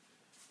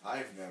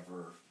 I've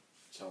never,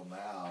 till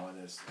now, and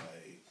it's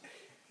like...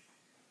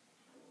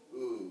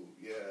 Ooh,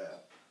 yeah.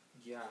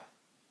 Yeah.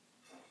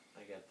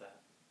 I get that.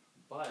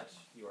 But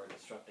you are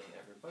disrupting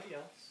everybody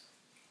else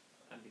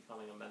and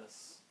becoming a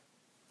menace.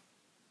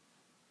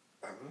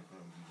 I'm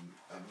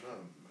not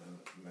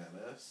a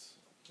menace.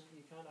 Yeah,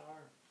 you kind of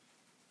are.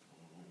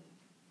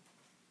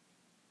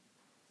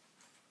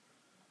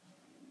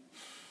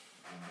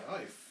 Now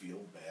I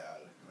feel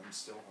bad. I'm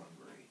still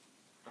hungry.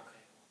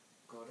 Okay,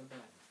 go to bed.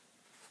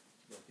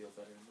 You'll feel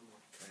better in the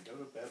morning. Can I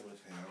go to bed with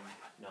him,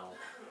 No.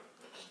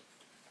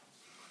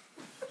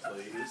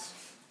 please?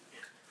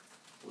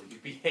 Will you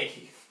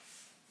behave?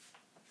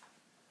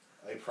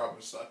 I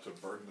promise not to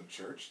burn the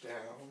church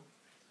down.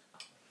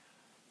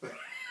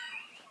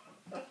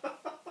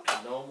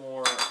 No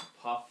more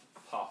puff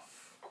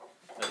puff,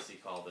 as he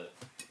called it,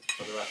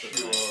 for the rest of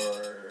the night.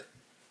 Sure.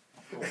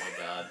 Oh my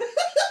god.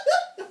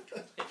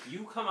 If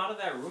you come out of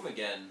that room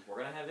again, we're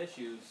gonna have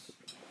issues.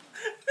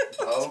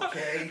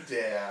 Okay,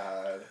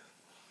 Dad.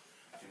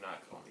 Do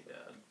not call me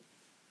Dad.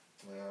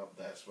 Well,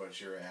 that's what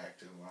you're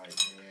acting like,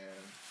 man.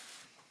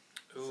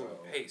 Ooh, So-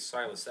 hey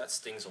Silas, that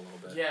stings a little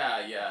bit.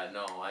 Yeah,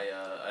 no,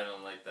 I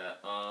don't like that.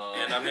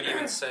 And I'm gonna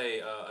even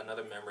say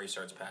another memory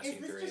starts passing Is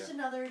this through just you.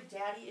 another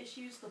daddy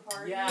issues, the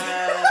party?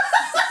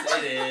 Yes,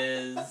 it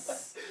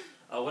is.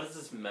 What is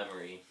this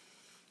memory?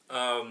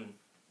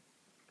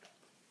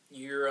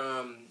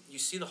 You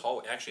see the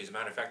hallway. Actually, as a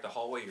matter of fact, the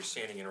hallway you're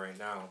standing in right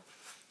now.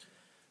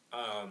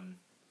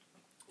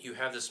 You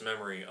have this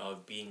memory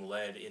of being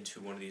led into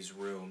one of these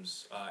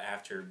rooms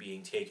after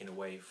being taken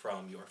away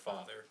from your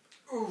father.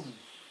 Ooh.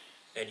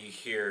 And you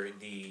hear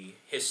the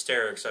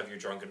hysterics of your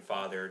drunken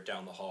father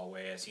down the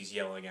hallway as he's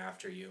yelling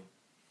after you.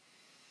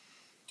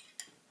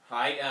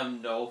 I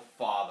am no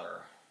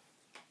father,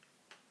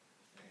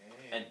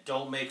 Hey. and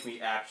don't make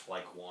me act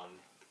like one.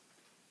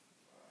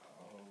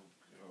 Oh,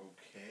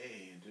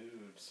 okay,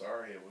 dude.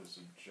 Sorry, it was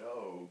a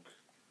joke.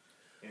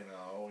 You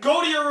know.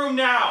 Go to your room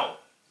now!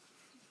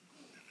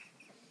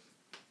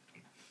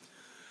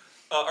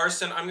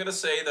 Arston, I'm gonna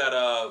say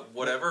that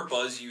whatever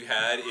buzz you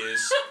had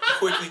is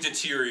quickly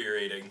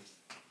deteriorating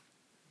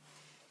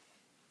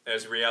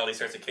as reality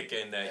starts to kick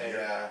in. That Hey,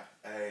 you're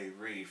hey,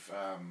 Reef.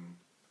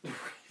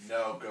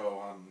 No, go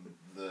on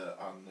the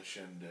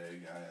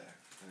shindig.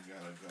 I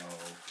gotta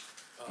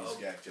go.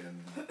 He's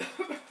acting.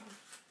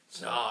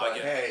 No, I But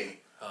get. hey,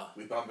 Huh.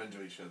 we bump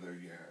into each other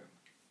again.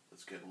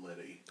 Let's get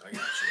litty. I got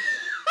you.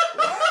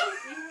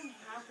 What's even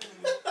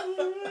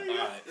happening?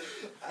 Alright.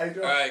 I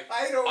don't. Alright.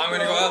 I don't. I'm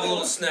gonna know. go have a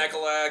little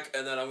snack-a-lack,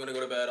 and then I'm gonna go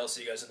to bed. I'll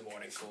see you guys in the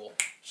morning. Cool.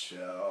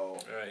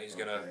 Chill. Alright, he's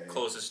gonna Okay.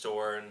 close his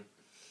door, and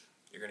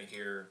you're gonna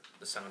hear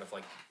the sound of,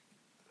 like,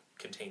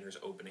 containers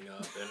opening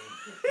up, and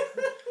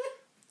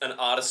an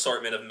odd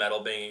assortment of metal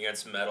banging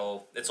against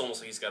metal. It's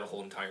almost like he's got a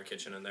whole entire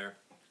kitchen in there.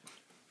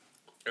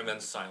 And then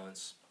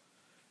silence.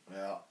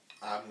 Well,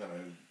 I'm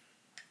gonna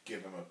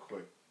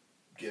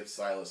give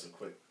Silas a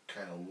quick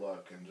kind of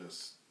look and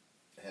just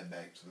head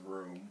back to the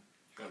room.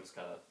 I'm just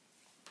kind of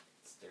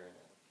staring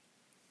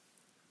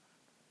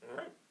at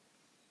Alright.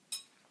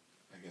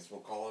 I guess we'll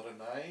call it a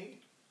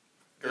night.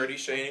 Gertie,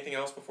 Shay, anything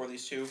else before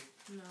these two?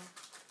 No.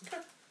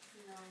 Okay.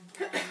 No.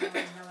 Now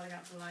that I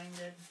got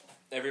blinded.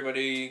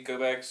 Everybody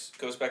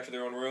goes back to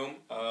their own room.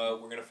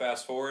 We're gonna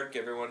fast forward.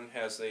 Everyone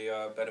has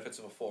the benefits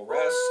of a full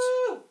rest,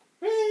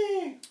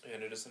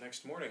 and it is the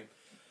next morning.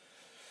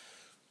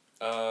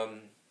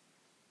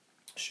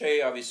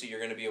 Shay, obviously you're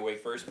gonna be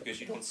awake first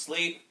because you don't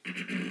sleep.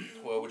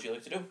 What would you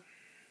like to do? I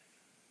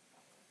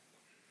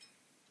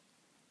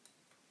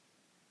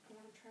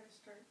want to try to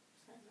start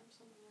setting up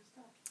some of my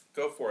stuff.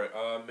 Go for it.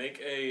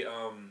 Make a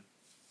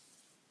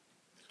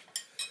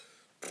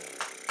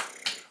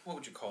what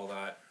would you call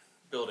that?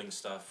 Building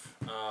stuff.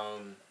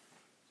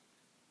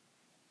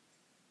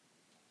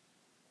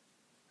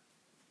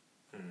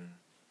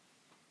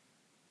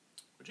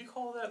 Would you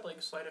call that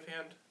like sleight of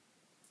hand?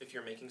 If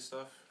you're making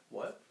stuff?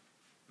 What?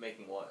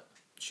 Making what?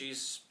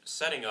 She's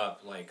setting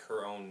up like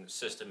her own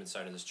system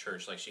inside of this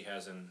church, like she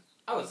has in.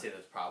 I would say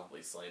that's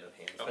probably sleight of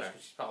hand, especially Okay.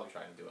 she's probably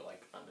trying to do it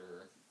like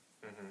under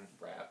Mm-hmm.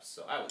 wraps.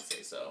 So I would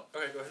say so,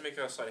 Okay, go ahead and make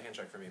a sleight of hand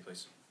check for me,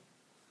 please.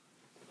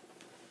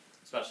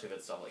 especially if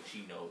it's stuff like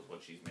she knows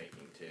what she's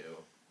making too.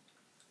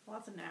 Well,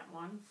 that's a nat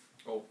one.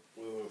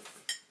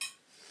 Oof.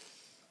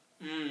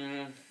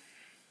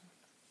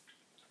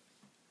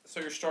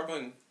 So you're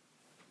struggling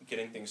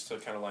getting things to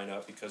kind of line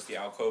up because the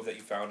alcove that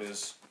you found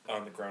is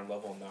on the ground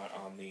level, not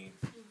on the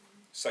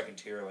second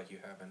tier like you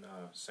have in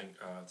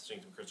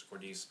Sanctum Christ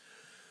Cordis.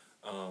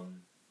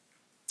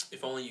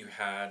 If only you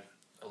had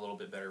a little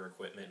bit better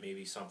equipment,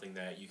 maybe something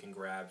that you can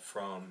grab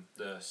from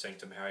the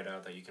Sanctum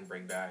hideout that you can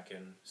bring back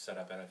and set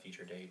up at a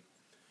future date.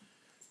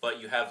 But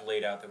you have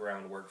laid out the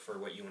groundwork for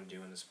what you want to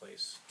do in this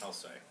place, I'll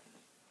say.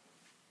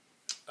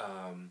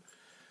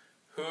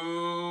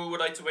 Who would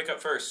like to wake up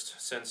first,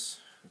 since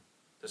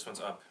this one's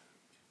up?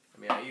 I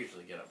mean, I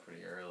usually get up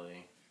pretty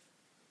early.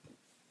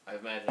 I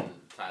imagine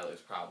Tyler's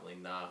probably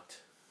not.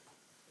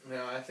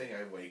 No, I think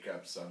I wake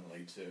up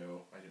suddenly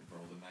too. I didn't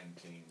roll the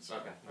 19. So.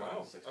 Okay.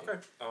 Wow. 16. Okay.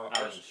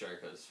 I wasn't sure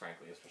because,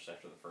 frankly, especially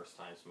after the first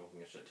time smoking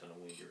a shit ton of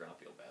weed, you're gonna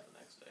feel bad the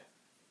next day.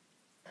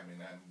 I mean,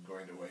 I'm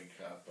going to wake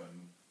up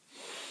and.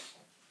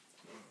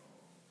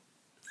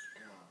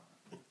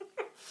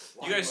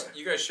 Oh, God.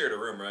 You guys shared a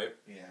room, right?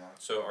 Yeah.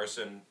 So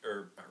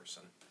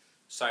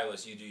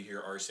Silas, you do hear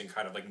Arson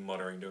kind of like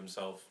muttering to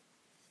himself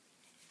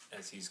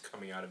as he's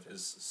coming out of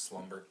his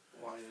slumber.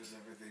 Why does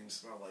everything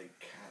smell like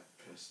cat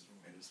piss and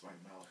why does my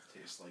mouth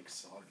taste like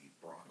soggy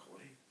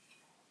broccoli?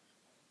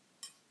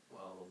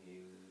 Well,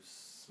 you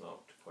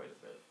smoked quite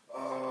a bit.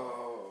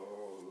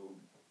 Oh,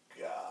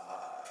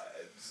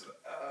 God.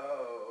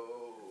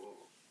 Oh.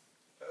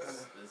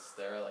 Is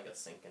there like a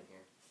sink in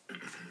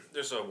here?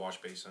 There's a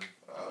wash basin.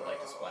 I would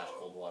like to splash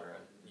cold water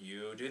in.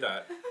 You do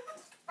that.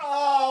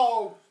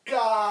 Oh,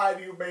 God,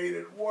 you made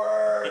it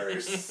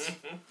worse.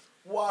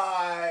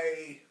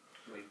 Why?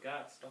 We've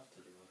got stuff to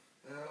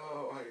do.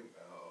 Oh, I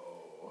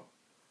know.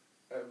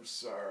 I'm I'm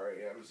sorry.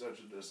 I'm such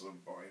a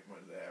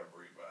disappointment to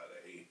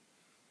everybody.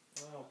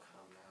 Oh,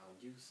 come now.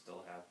 You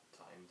still have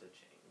time to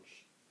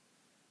change.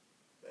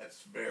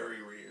 That's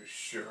very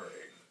reassuring.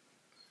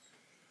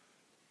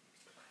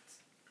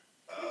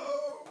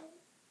 Oh.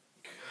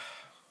 God.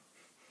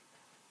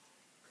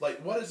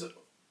 Like, what is it?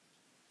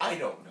 I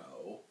don't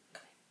know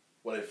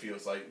what it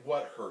feels like.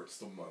 What hurts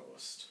the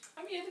most?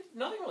 I mean,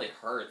 nothing really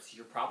hurts.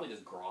 You're probably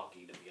just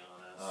groggy, to be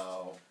honest.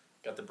 Oh.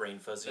 Got the brain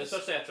fuzzies.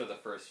 Especially after the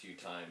first few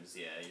times,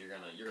 yeah, you're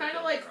gonna Kind of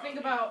feel like groggy. think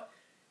about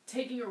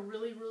taking a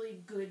really,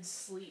 really good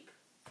sleep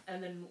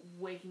and then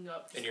waking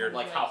up. And you're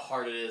like how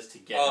hard it is to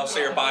get. Oh, into so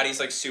your bed. body's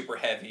like super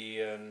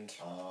heavy and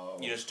Oh.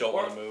 you just don't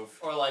want to move.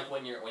 Or like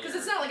when you're because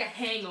it's not like a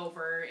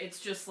hangover. It's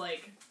just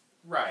like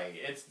right.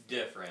 It's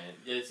different.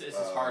 It's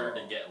just harder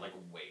to get like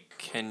awake.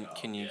 Can wake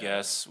up, you yeah.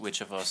 guess which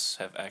of us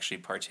have actually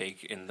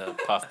partake in the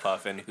puff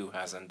puff and who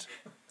hasn't?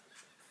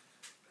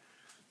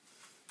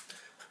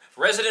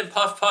 Resident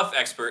puff puff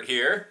expert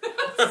here.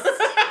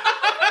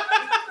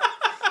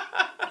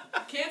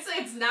 can't say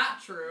it's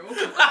not true.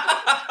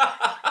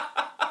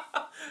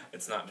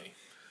 It's not me.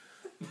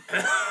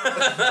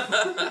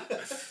 I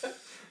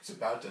was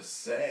about to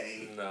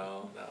say.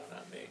 No,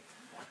 not me.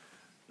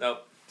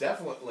 Nope.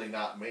 Definitely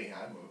not me.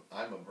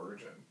 I'm a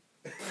virgin.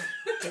 When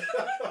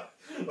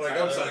it Tyler,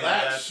 comes to yeah,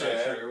 that that's so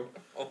shit. true.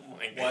 Oh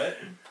my god.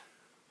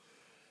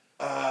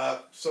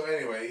 What? So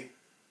anyway.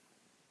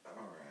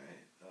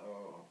 Alright.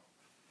 Oh.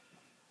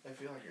 I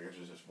feel like I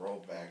should just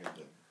roll back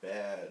into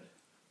bed.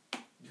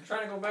 You're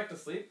trying to go back to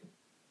sleep?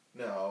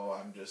 No,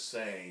 I'm just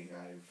saying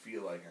I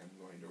feel like I'm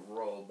going to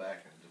roll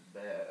back into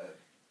bed.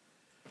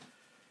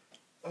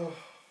 Oh,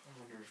 I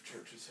wonder if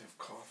churches have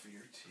coffee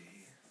or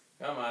tea.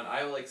 Come on,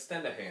 I will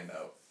extend a hand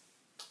out.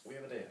 We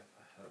have a day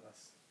ahead of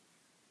us.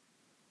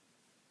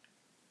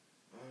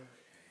 Okay.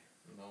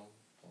 No.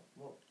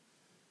 Well,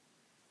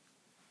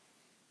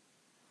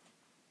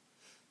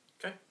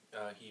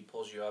 He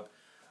pulls you up.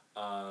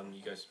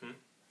 You guys,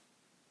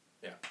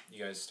 Yeah,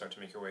 you guys start to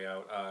make your way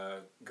out.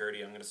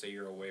 Gertie, I'm going to say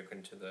you're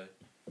awakened to the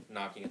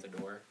knocking at the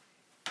door.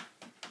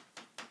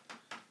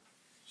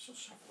 She'll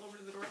shuffle over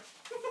to the door.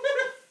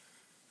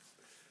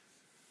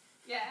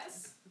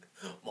 Yes.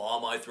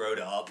 Mom, I throwed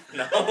up.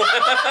 No.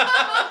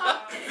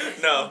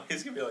 No,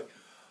 he's going to be like,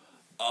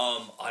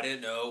 I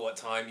didn't know what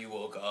time you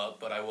woke up,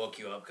 but I woke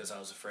you up because I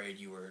was afraid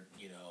you were,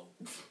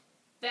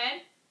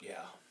 Dead?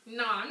 yeah,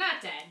 No, I'm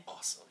not dead.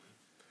 awesome.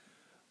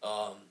 Do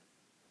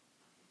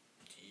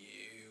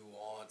you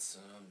want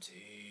some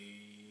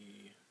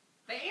tea?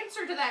 The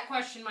answer to that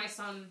question, my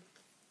son,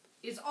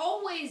 is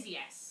always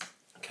yes.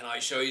 Can I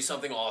show you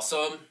something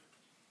awesome?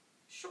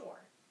 Sure.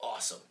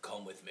 Awesome,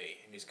 come with me.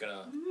 and he's going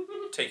to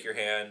take your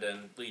hand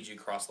and lead you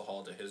across the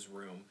hall to his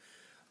room.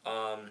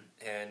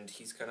 And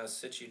he's going to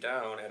sit you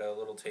down at a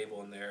little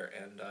table in there,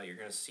 and you're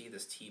going to see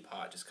this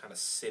teapot just kind of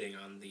sitting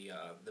on the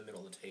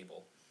middle of the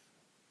table.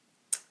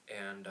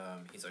 And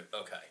he's like,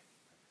 okay,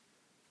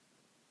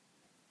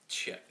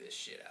 check this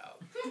shit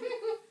out.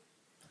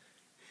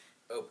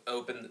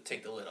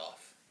 Take the lid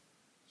off.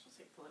 She'll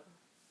take the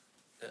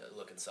lid.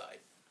 Look inside.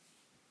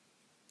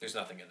 There's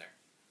nothing in there.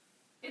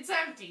 It's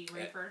empty,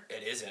 Reaper.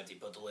 It is empty.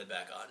 Put the lid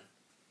back on.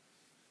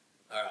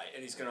 All right,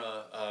 and he's going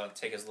to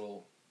take his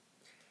little...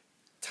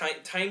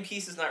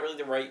 Timepiece is not really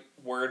the right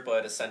word,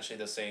 but essentially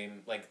the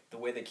same, like the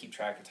way they keep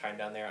track of time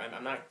down there.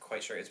 I'm not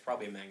quite sure. It's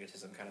probably a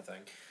magnetism kind of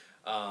thing.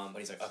 But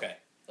he's like, okay,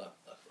 look.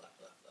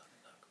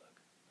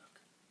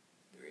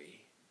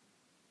 3,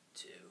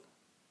 2,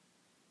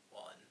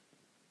 1.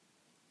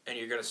 And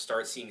you're going to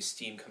start seeing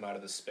steam come out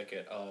of the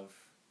spigot of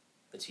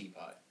the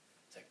teapot.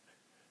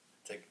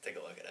 Take a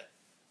look at it.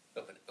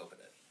 Open it.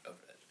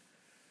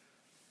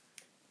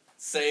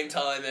 Same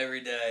time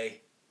every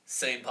day.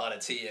 Same pot of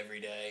tea every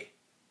day.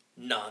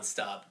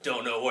 Non-stop.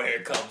 Don't know where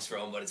it comes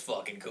from, but it's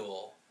fucking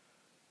cool.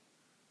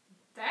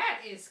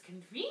 That is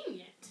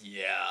convenient.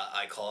 Yeah,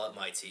 I call it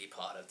my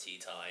teapot of tea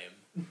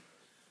time.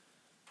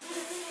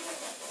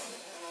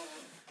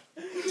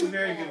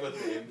 very good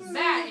with names.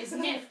 That is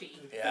nifty.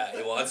 Yeah,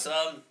 you want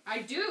some?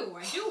 I do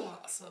want.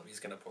 Awesome. He's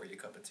going to pour you a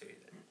cup of tea.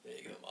 There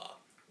you go, Mom.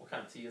 What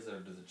kind of tea is there?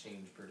 Does it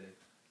change per day?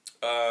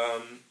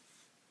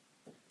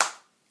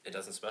 It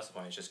doesn't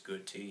specify. It's just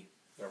good tea.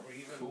 Are we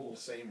even in the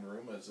same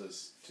room as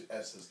his tea?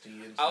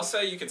 And I'll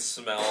stuff? say you can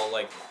smell,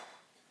 like...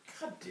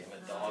 God damn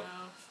it, I dog. don't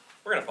know.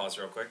 We're going to pause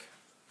real quick.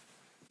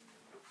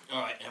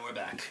 Alright, and we're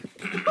back.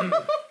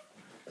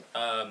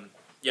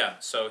 Yeah,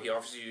 so he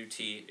offers you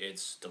tea.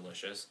 It's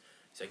delicious.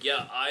 He's like,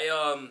 yeah, I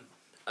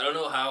don't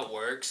know how it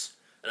works,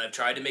 and I've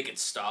tried to make it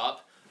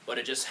stop, but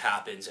it just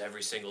happens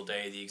every single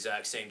day, the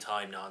exact same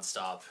time,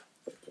 nonstop.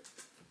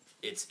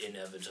 It's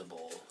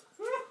inevitable.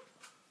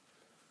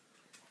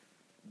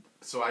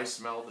 So I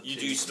smell the tea. You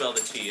do smell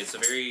the tea. It's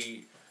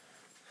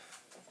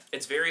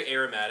very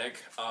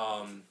aromatic.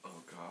 Oh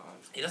God.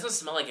 It doesn't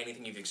smell like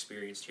anything you've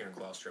experienced here in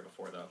Gloucester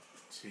before, though.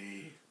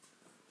 Tea.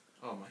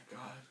 Oh my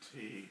God,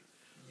 tea.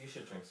 You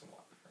should drink some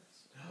water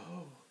first.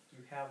 No.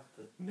 You have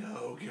the...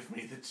 No, give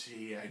me the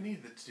tea. I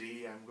need the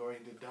tea. I'm going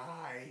to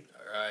die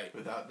All right.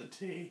 without the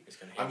tea. He's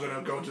gonna I'm hand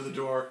going to go to the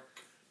door.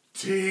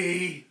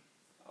 Tea.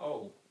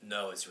 Oh.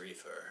 No, it's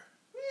Reefer.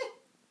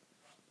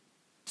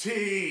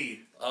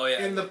 Tea. Oh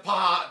yeah. In the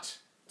pot.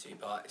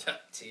 Teapot.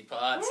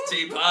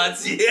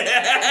 Teapots,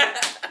 yeah!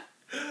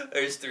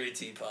 There's 3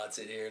 teapots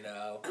in here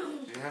now.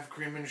 Do you have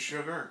cream and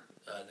sugar?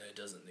 No, it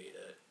doesn't need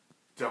it.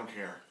 Don't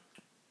care.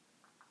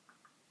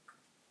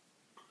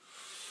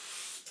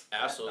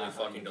 Absolutely Not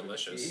how fucking you drink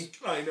delicious. tea.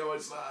 I know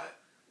it's not.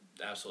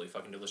 Absolutely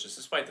fucking delicious,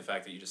 despite the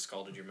fact that you just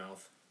scalded your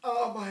mouth.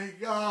 Oh my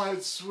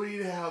God,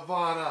 sweet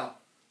Havana.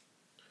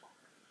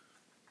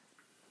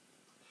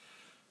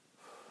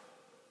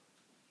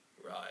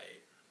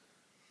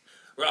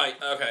 Right,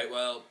 okay,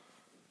 well,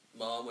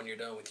 Mom, when you're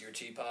done with your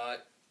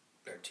teapot,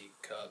 or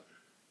teacup,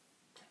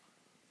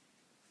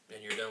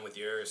 and you're done with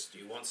yours, do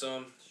you want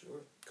some? Sure.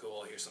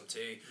 Cool, here's some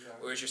tea. Yeah.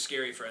 Where's your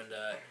scary friend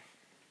at?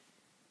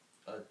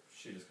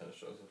 She just kind of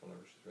shows up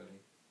whenever she's ready.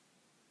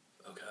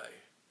 Okay.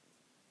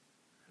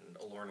 And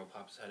Alorn will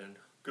pop his head in.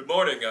 Good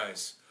morning,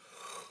 guys.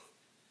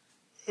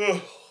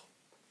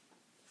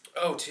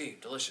 Oh, tea,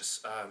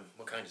 delicious.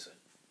 What kind is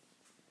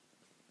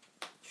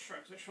it?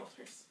 Shrugs her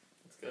shoulders.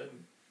 It's good.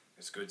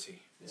 It's good tea.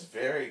 It's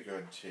very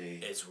good tea.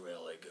 It's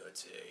really good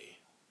tea.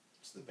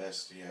 It's the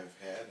best tea I've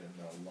had in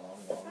a long,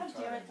 long God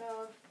damn time. it,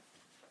 dog.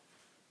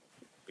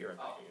 Be right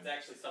back Oh, it's again.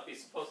 actually stuff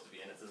he's supposed to be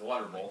in. It's his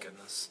water Oh my bowl.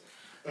 goodness.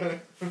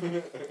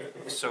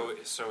 So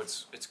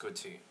it's good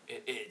tea.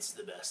 It's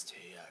the best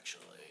tea,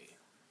 actually.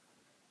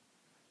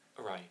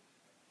 Right.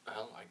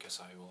 Well, I guess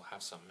I will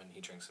have some, and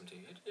he drinks some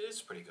tea. It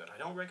is pretty good. I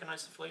don't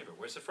recognize the flavor.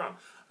 Where's it from?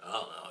 I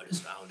don't know, I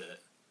just found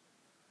it.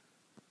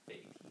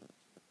 Baby.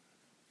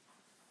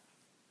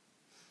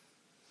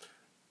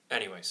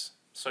 Anyways,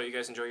 so you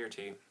guys enjoy your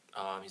tea.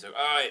 He's like,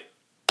 Alright.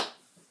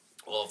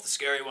 Well, if the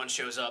scary one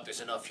shows up,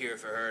 there's enough here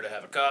for her to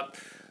have a cup.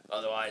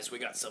 Otherwise, we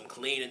got some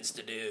cleanings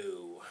to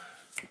do.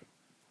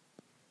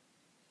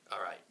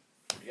 Alright.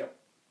 Yep.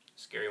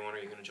 scary one, are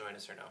you going to join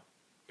us or no?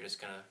 You're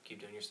just going to keep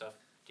doing your stuff?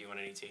 Do you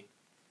want any tea?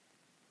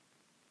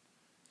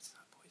 It's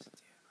not poison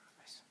tea,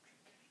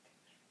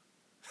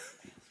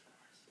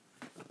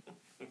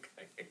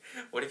 Okay.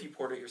 What if you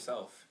poured it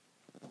yourself?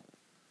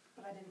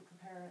 But I didn't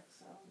prepare it,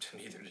 so.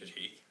 Neither did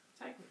he.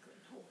 Technically,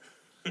 no.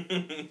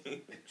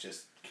 It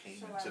just came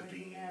So I into would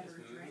being. never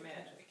drink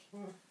Magic.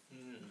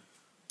 Hmm.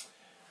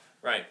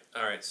 Right.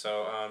 All right.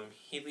 So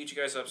he leads you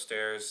guys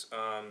upstairs.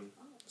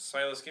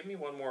 Silas, give me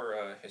one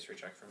more history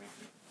check for me.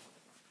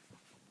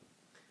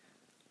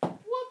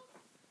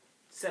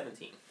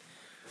 17.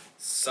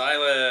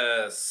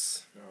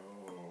 Silas.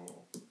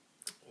 No.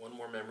 One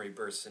more memory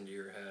bursts into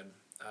your head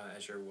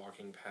as you're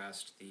walking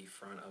past the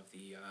front of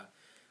the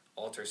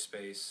altar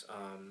space.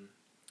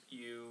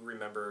 You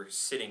remember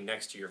sitting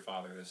next to your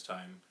father this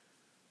time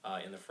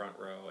in the front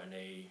row in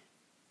a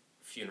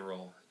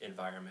funeral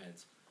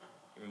environment.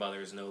 Your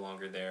mother is no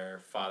longer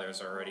there.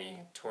 Father's already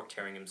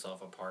tearing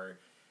himself apart.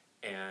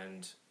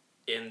 And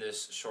in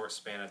this short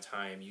span of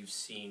time, you've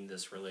seen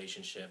this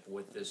relationship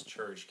with this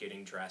church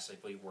getting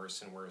drastically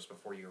worse and worse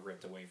before you're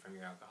ripped away from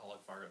your alcoholic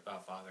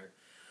father.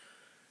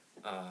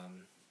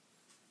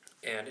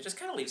 And it just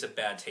kind of leaves a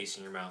bad taste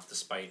in your mouth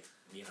despite,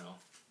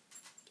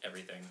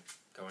 everything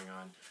going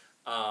on.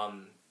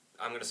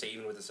 I'm going to say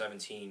even with the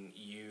 17,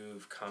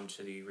 you've come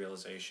to the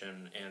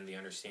realization and the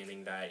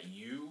understanding that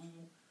you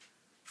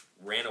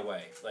ran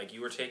away. Like,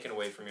 you were taken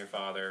away from your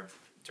father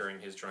during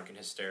his drunken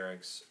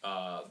hysterics,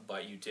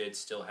 but you did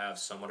still have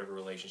somewhat of a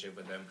relationship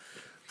with him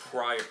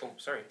prior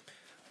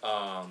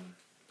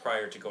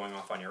to going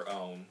off on your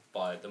own.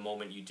 But the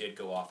moment you did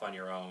go off on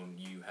your own,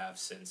 you have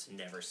since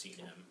never seen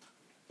him,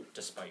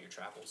 despite your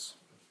travels.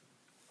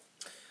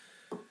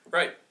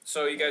 Right,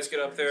 so you guys get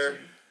up there.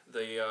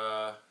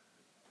 The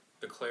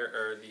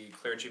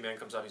clergyman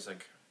comes up. He's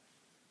like,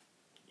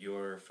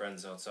 "Your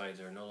friends outside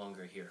are no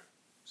longer here,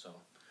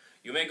 so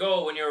you may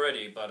go when you're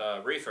ready.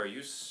 But Reefer,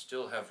 you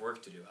still have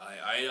work to do.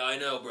 I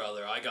know,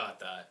 brother. I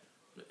got that.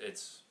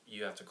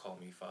 You have to call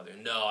me father.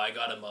 No, I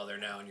got a mother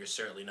now, and you're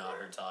certainly not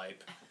her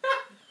type.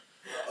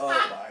 Oh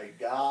my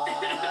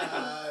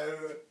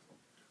God.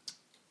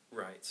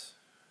 Right.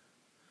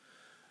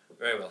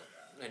 Very well.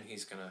 And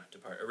he's gonna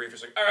depart.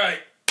 Reefer's like, all right,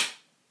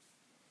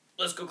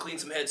 let's go clean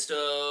some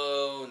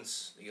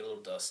headstones. They get a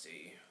little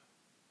dusty,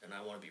 and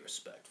I want to be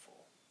respectful.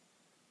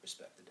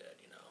 Respect the dead,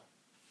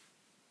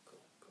 Cool.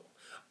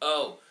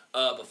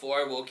 Oh, before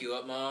I woke you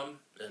up, Mom,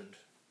 and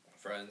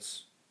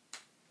friends,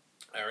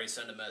 I already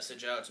sent a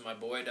message out to my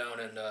boy down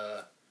in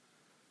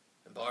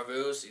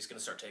Barvus. He's going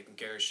to start taking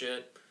care of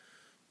shit.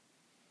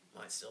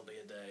 Might still be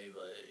a day,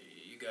 but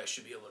you guys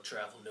should be able to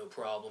travel no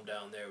problem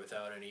down there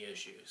without any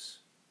issues.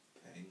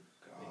 Thank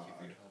God. Thank you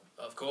for your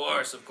help. Of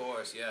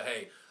course. Yeah,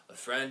 hey, a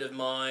friend of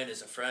mine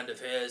is a friend of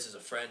his is a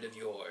friend of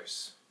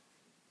yours.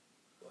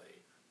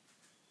 Wait.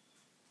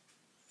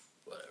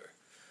 Whatever.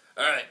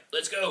 Alright,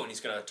 let's go. And he's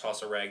gonna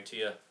toss a rag to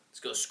you. Let's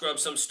go scrub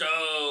some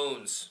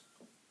stones.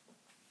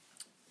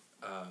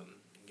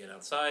 Get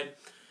outside.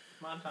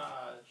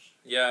 Montage.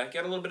 Yeah,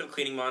 get a little bit of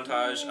cleaning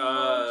montage.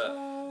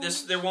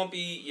 There won't be,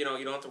 you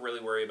don't have to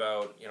really worry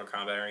about,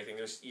 combat or anything.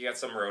 You got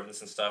some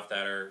rodents and stuff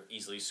that are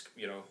easily,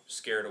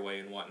 scared away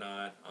and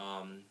whatnot.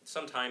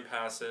 Some time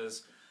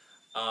passes.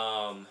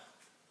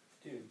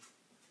 Dude.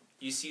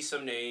 You see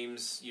some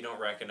names, you don't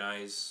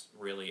recognize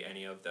really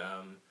any of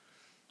them.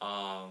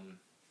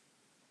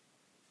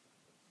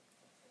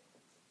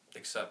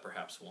 Except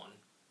perhaps one.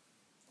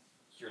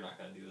 You're not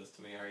gonna do this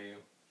to me, are you?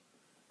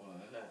 What?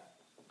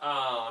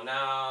 Oh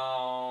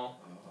no!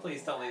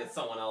 Please tell me it's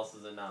someone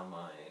else's and not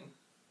mine.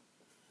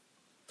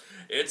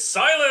 It's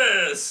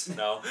Silas.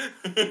 No,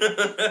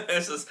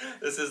 this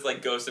is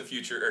like Ghost of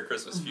Future or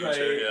Christmas Future.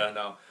 Right. Yeah,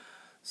 no,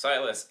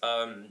 Silas.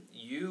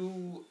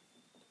 You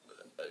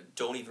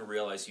don't even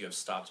realize you have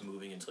stopped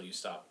moving until you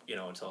stop.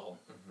 Until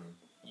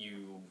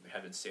you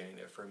have been standing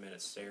there for a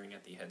minute, staring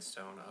at the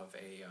headstone of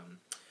a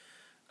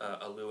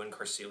Luin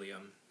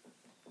Carcelium.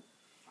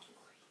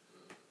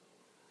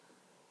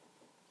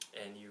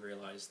 And you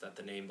realize that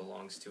the name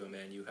belongs to a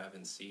man you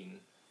haven't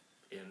seen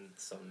in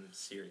some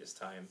serious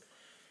time.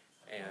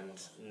 And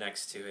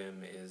next to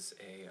him is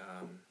a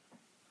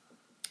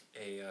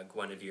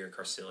Guinevere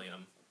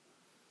Carcelium.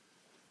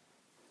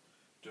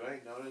 Do I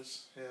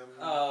notice him?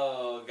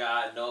 Oh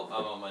god, nope,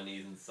 I'm on my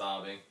knees and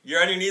sobbing.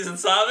 You're on your knees and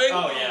sobbing?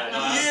 Oh yeah, no,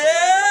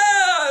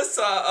 Yes!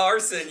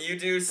 Arson, you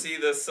do see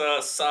this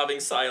sobbing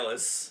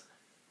Silas.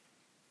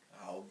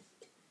 I'll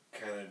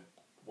kind of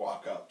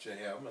walk up to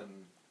him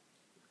and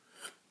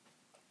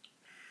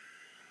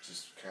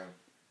just kind of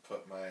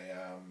put my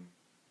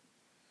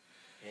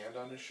hand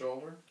on his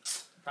shoulder.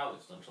 Probably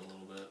flinch a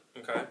little bit.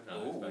 Okay. Not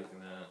Ooh. expecting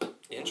that.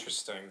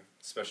 Interesting,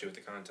 especially with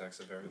the context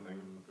of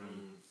everything.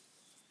 Mhm.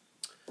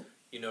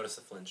 You notice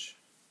a flinch.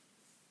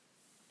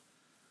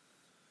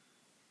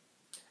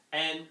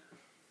 And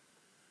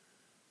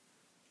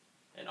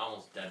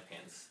almost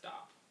deadpan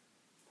stop.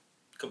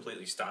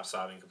 Completely stop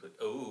sobbing.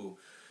 Ooh,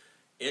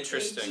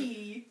 interesting.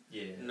 Edgy.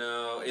 Yeah.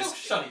 No, Don't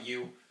shut it,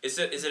 you. Is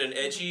it an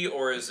edgy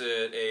or is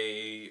it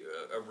a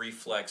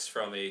reflex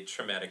from a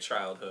traumatic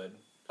childhood?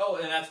 Oh,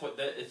 and that's what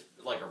it's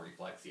like a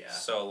reflex, yeah.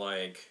 So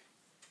like,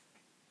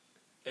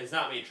 It's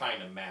not me trying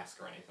to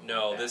mask or anything.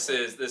 no, like that.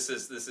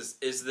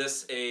 is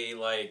this a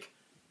like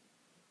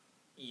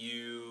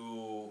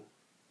you?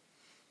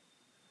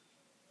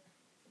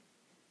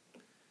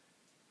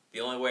 The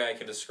only way I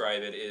can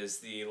describe it is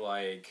the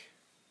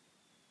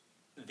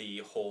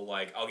whole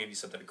like I'll give you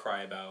something to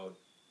cry about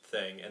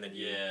thing, and then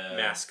you Yeah.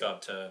 mask up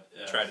to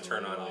try to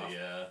turn on Absolutely,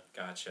 off. Yeah.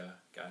 Gotcha.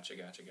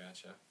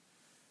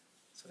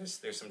 So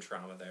there's some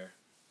trauma there.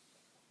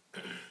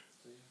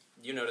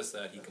 You notice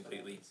that he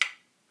completely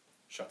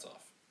shuts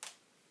off.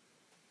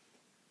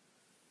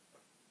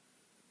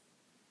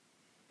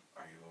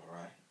 Are you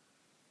alright?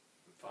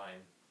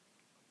 Fine.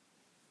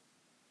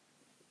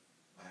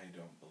 I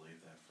don't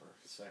believe that for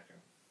a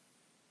second.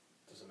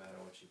 Doesn't matter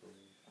what you believe.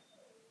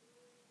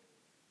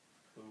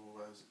 Who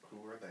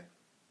were they?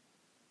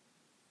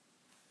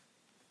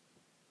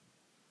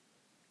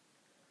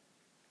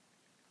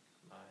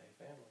 My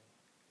family.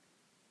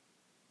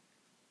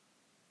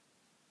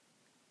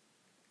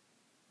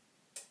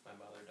 My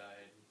mother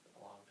died a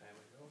long time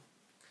ago.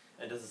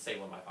 And does it say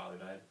when my father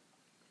died?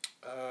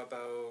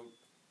 About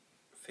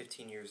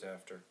 15 years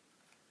after.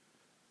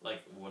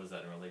 Like, what is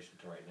that in relation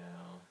to right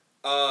now?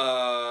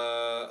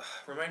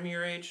 Remind me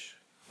your age?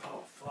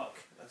 Oh, fuck.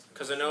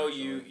 Because I know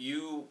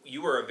you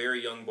were a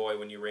very young boy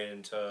when you ran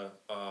into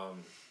I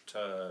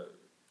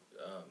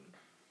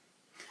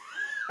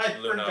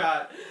Luna.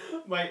 forgot.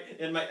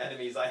 In my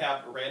enemies, I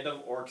have random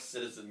orc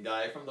citizen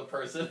guy from the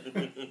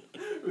person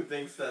who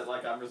thinks that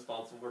like I'm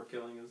responsible for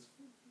killing his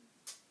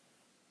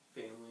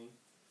family.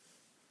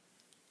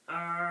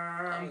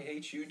 I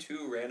hate you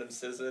too, random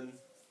citizen.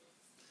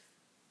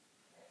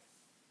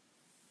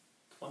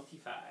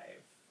 25.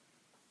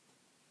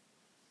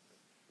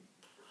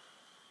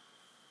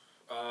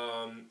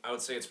 I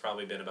would say it's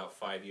probably been about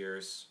 5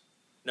 years.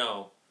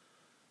 No.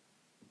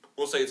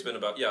 We'll say it's been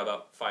about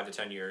 5 to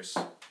 10 years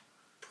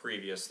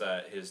previous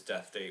that his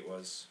death date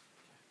was.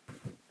 And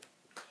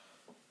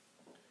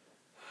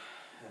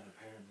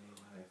apparently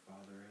my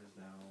father has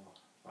now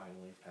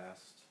finally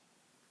passed.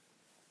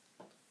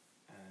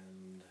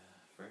 And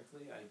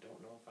frankly, I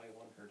don't know if I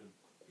want her to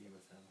be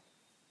with him.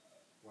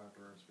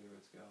 Wherever her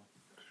spirits go.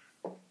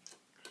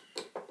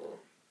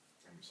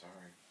 I'm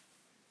sorry.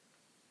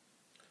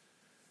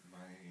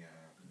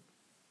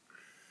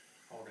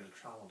 Oh, we're gonna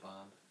trauma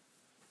bond.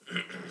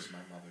 It was my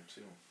mother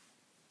too.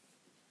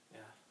 Yeah.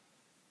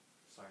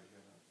 Sorry to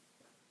hear that.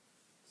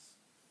 It's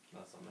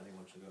not something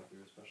anyone should go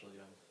through, especially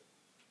young.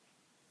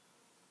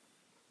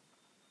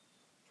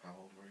 How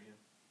old were you?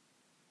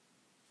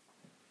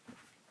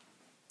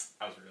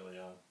 I was really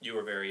young. You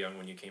were very young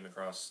when you came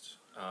across.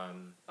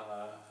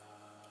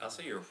 I'll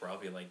say you were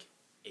probably like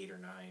 8 or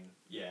 9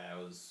 Yeah, I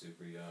was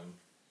super young.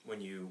 when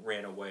you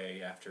ran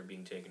away after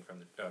being taken from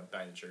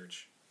by the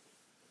church.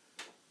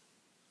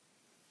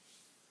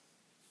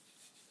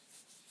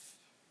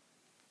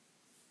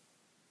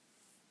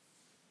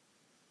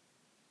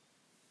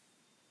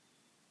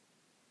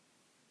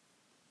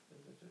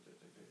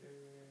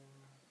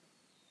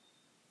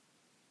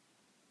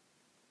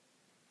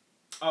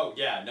 Oh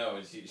yeah, no,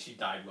 she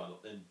died while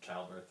in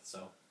childbirth,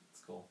 so it's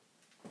cool.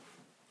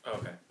 Oh,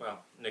 okay. Well,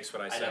 nix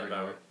what I I said never knew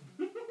about.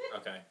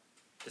 Okay.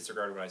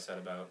 Disregard what I said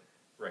about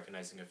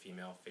recognizing a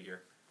female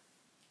figure.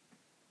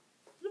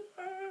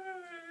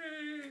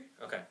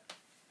 Okay.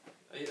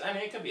 I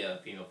mean, it could be a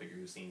female figure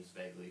who seems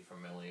vaguely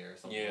familiar or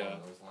something Yeah.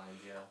 along those lines.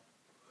 Yeah.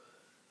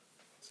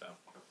 So.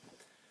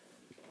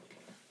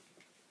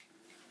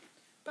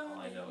 All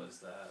I know is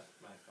that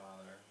my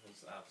father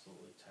was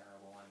absolutely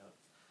terrible. I know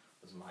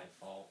it was my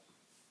fault.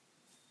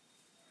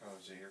 How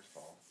was it your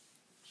fault?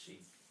 She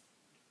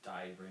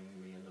died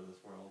bringing me into this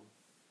world.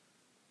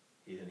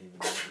 He didn't even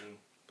know me,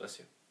 Bless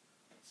you.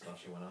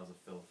 especially when I was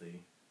a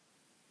filthy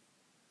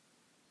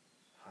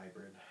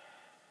hybrid.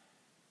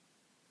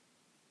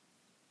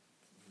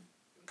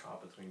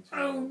 Caught between two.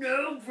 Oh worlds.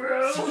 no,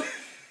 bro!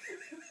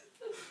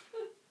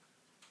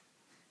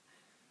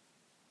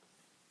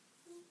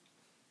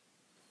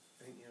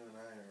 I think you and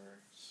I are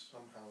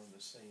somehow in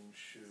the same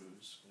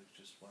shoes. We've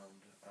just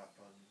wound up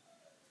on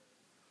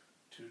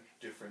two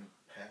different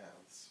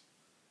paths.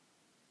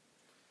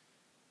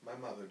 My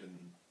mother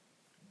didn't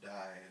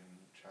die in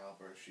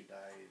childbirth. She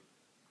died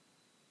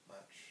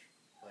much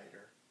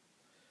later.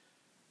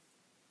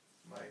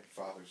 My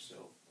father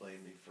still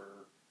blamed me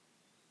for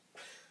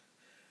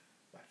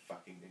my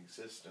fucking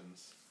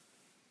existence.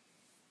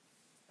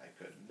 I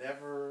could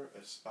never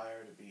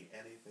aspire to be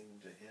anything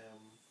to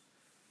him,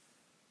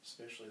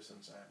 especially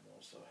since I'm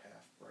also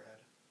half-bred.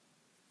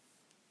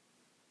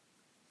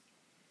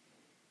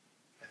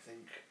 I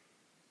think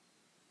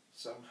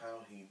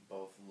somehow he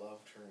both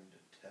loved her and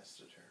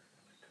detested her,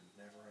 and I could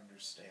never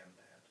understand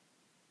that.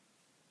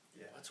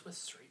 Yeah. What's with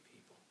straight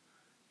people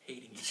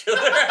hating each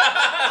other?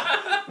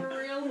 For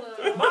real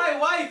though. My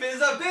wife is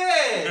a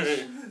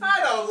bitch! I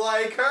don't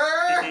like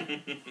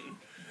her!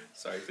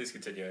 Sorry, please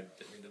continue. I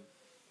didn't mean to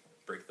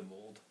break the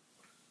mold.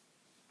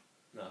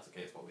 No, it's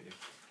okay, it's what we do.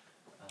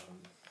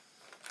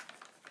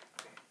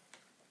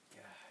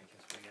 Yeah, I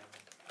guess we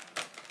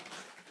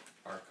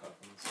are cut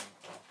from the same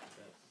cloth a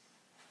bit.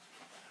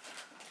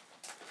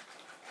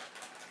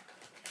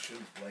 You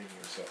shouldn't blame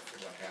yourself for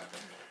what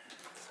happened.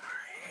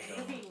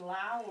 You're being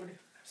loud.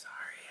 I'm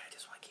sorry, I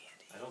just want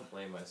candy. I don't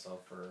blame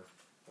myself for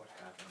what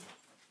happened.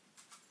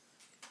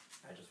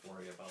 I just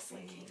worry about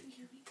being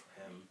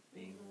him,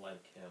 being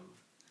like him.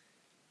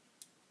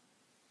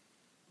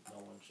 No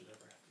one should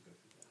ever have to go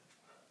through that.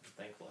 I'm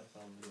thankful I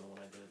found the one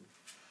I did.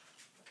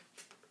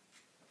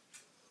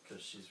 Because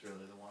she's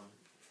really the one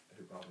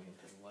who brought me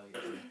into the light.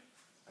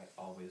 I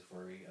always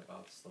worry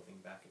about slipping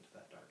back into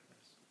that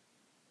darkness.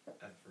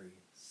 Every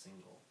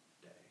single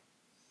day.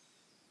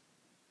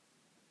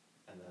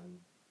 And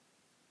then,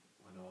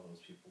 when all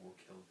those people were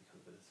killed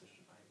because of a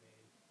decision I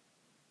made,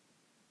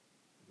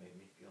 it made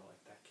me feel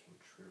like that came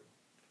true.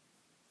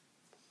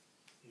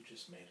 You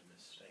just made a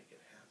mistake.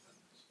 It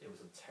happens. It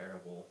was a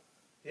terrible,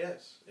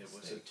 Yes, it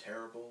was a Mistake.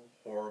 terrible,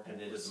 horrible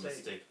and it is a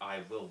mistake. mistake I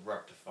will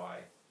rectify.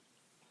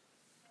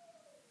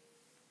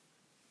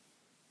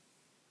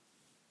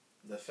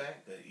 The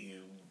fact that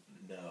you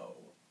know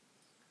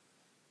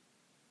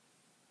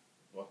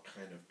what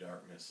kind of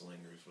darkness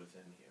lingers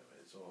within you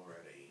is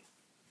already...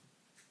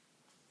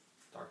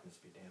 Darkness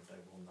be damned, I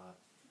will not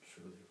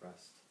truly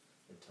rest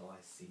until I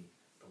see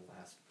the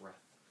last breath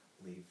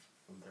leave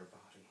from their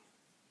body.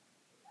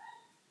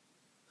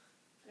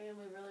 And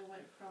we really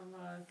went from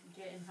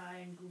getting high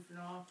and goofing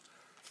off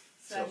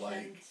So, session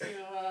like,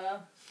 to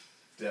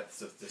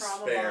depths of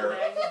trauma despair.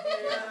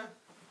 bonding. Yeah.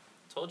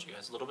 Told you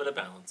guys, a little bit of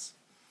balance.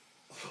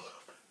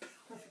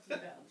 Perfectly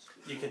balanced.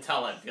 You can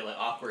tell I'm feeling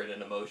awkward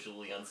and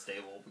emotionally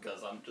unstable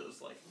because I'm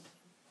just like,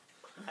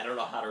 I don't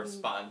know how to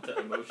respond to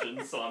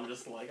emotions, so I'm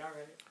just like,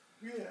 alright.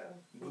 Yeah.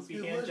 Goofy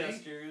You hand would.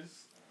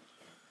 gestures.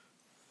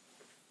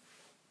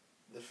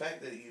 The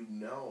fact that you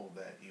know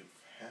that you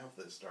have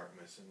this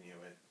darkness in you,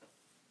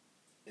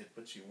 it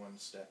puts you one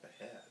step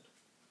ahead.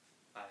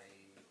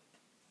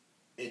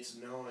 It's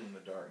knowing the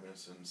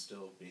darkness and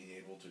still being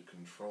able to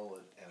control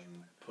it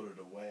and put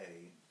it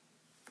away.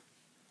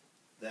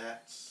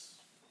 That's...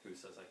 Who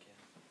says I can't?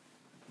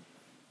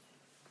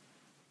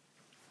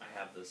 I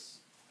have this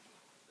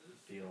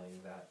feeling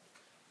that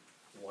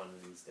one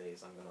of these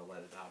days I'm gonna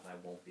let it out and I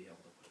won't be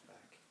able to put it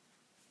back.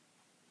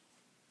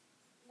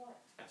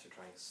 After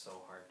trying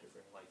so hard to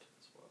bring light to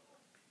this world.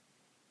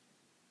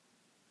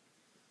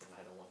 And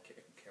I don't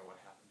care what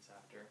happens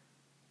after.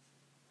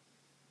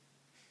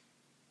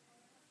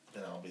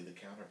 Then I'll be the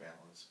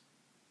counterbalance.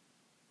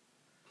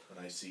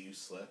 When I see you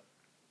slip,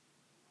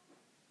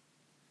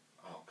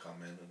 I'll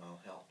come in and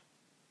I'll help.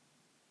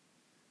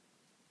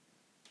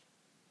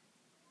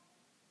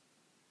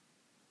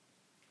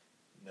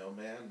 No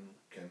man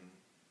can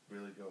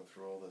really go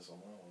through all this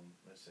alone,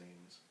 it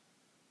seems.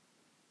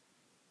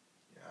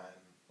 Yeah,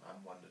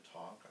 I'm one to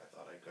talk. I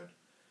thought I could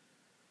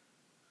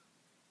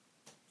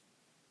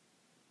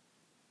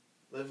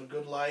live a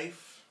good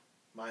life,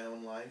 my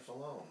own life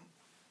alone.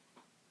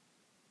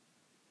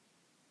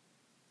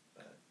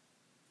 But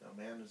no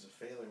man is a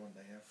failure when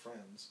they have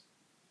friends.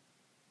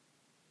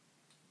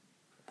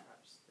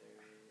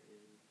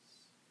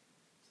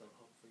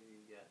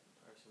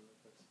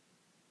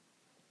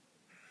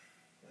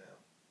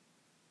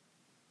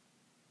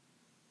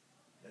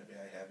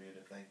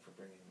 thank for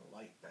bringing the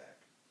light back.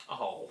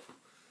 Oh.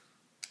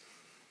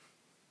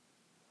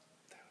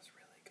 That was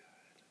really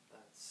good.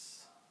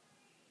 That's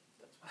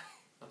why.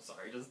 I'm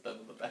sorry, just them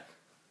in the back.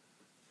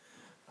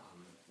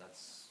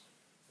 That's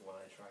what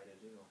I try to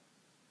do.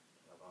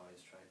 I've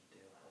always tried to do.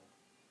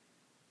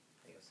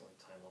 And I guess only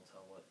time will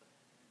tell what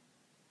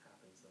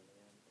happens in the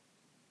end.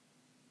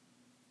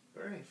 Are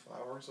there any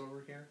flowers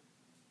over here?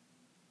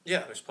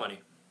 Yeah, there's plenty.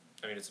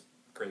 I mean, it's a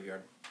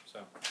graveyard, so.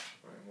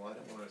 Alright, well, I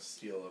don't want to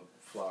steal a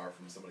flower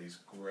from somebody's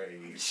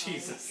grave.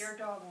 Jesus. Your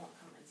dog won't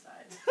come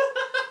inside.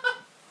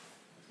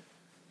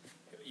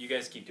 You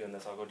guys keep doing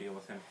this. I'll go deal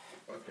with him.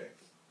 Okay.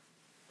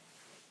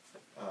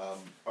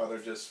 Are there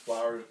just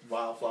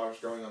wildflowers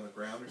growing on the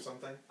ground or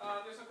something?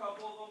 There's a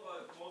couple of them,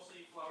 but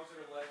mostly flowers that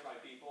are left by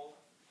people.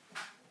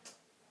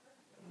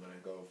 I'm gonna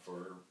go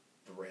for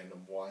the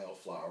random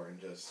wildflower and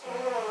just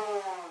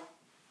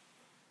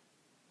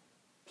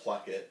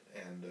pluck it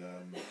and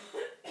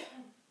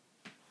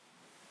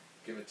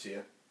give it to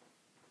you.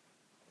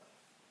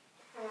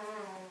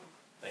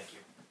 Thank you.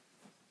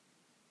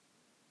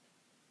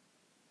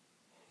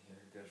 You're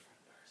a good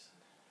friend, Arson.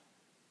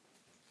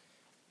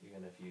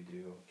 Even if you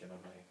do get on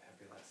my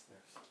happy last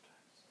nerve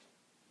sometimes.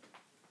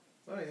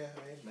 Oh yeah,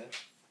 I admit,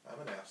 I'm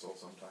an asshole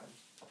sometimes.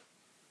 The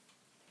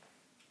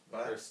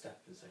But first step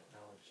is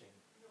acknowledging.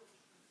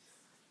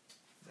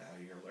 now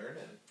you're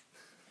learning.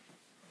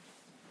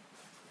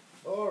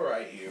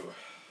 Alright, you.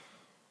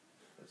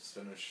 Let's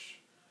finish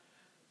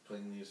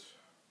putting these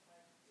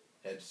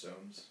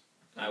headstones.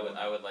 I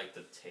would like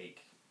to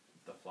take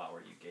the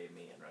flower you gave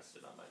me and rest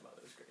it on my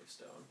mother's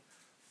gravestone.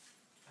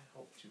 I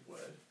hoped you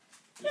would.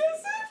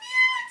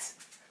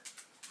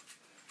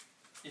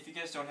 If you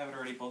guys don't have it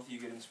already, both of you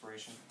get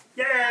inspiration.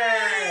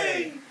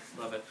 Yay!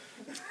 Love it.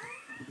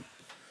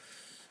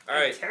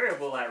 Alright.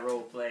 Terrible at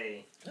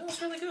roleplay. That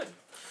was really good.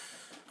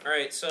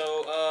 Alright,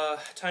 so,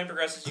 time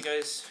progresses. You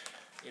guys,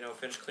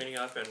 finish cleaning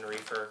up, and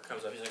Reefer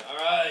comes up. He's like,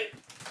 alright.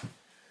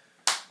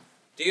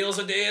 Deal's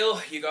a deal.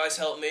 You guys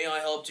helped me. I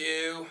helped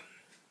you.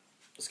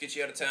 Let's get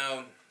you out of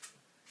town.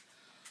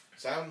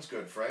 Sounds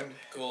good, friend.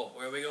 Cool.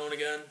 Where are we going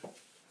again?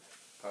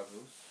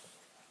 Pavus?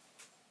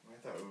 I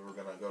thought we were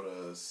gonna go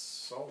to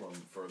Solom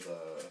for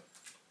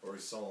or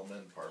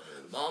Solomon part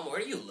is. Mom, where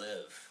do you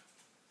live?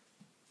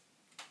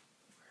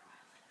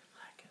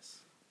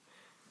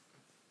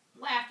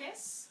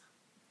 Lacus.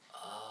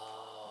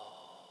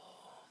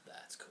 Oh,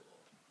 that's cool.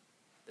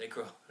 They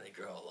grow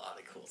a lot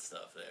of cool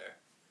stuff there.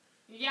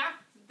 Yeah,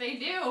 they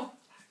do.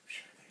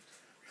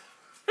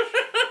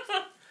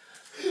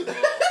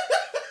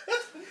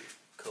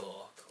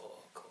 Cool.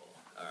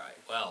 Alright,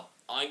 well,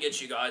 I can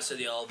get you guys to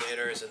the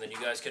elevators, and then you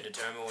guys can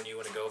determine when you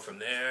want to go from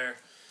there.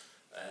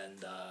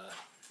 And,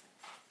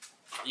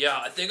 yeah,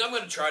 I think I'm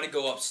going to try to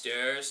go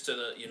upstairs to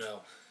the,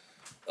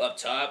 up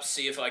top,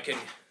 see if I can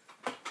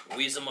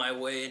weasel my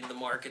way into the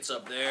markets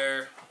up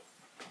there.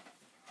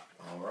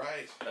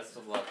 Alright. Best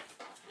of luck.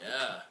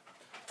 Yeah.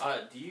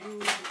 Do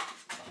you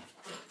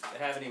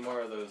have any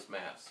more of those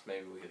maps?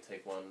 Maybe we could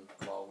take one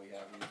while we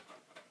have you.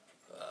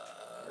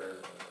 Or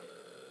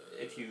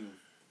if you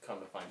come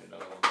to find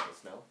another one, let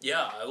us know.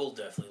 Yeah, I will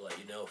definitely let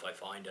you know if I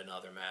find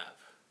another map.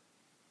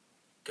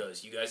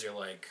 Because you guys are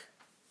like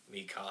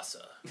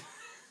Mikasa.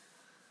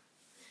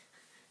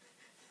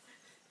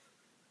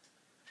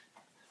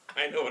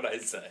 I know what I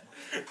said.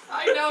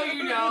 I know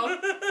you know.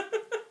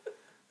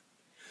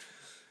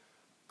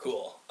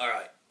 Cool.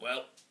 Alright,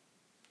 well.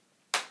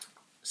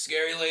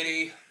 Scary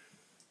lady.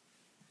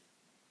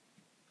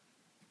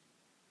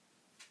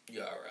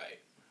 You're alright.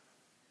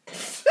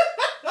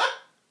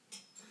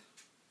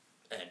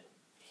 And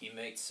he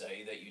may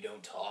say that you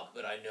don't talk,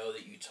 but I know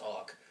that you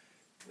talk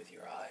with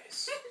your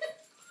eyes.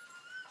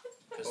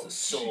 Because the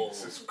soul...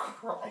 Jesus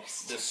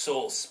Christ. The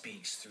soul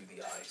speaks through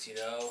the eyes,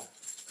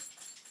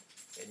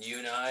 And you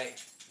and I,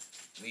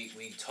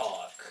 we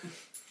talk.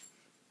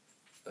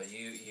 But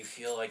you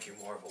feel like you're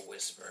more of a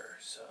whisper,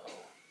 so...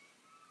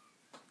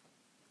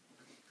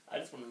 I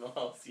just want to know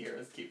how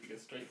Sierra's keeping a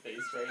straight face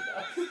right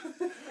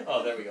now.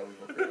 Oh, there we go.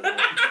 We will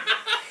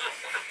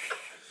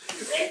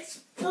It's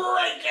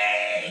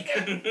breaking!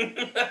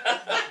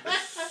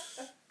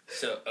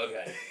 So,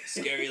 okay.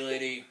 Scary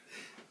lady.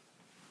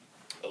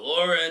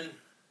 Lauren.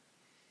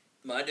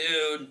 My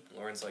dude.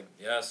 Lauren's like,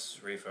 yes,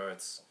 Reefer,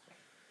 it's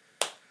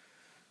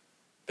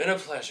been a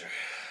pleasure.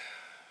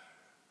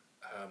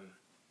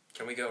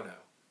 Can we go now?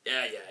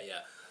 Yeah.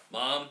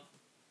 Mom?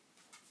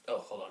 Oh,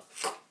 hold on.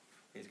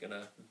 He's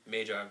gonna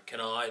mage arm. Can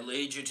I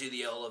lead you to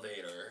the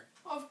elevator?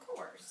 Of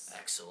course.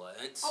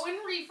 Excellent. Oh, and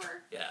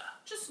Reefer, Yeah.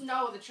 just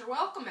know that you're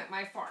welcome at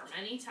my farm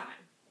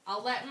anytime.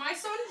 I'll let my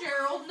son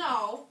Gerald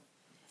know.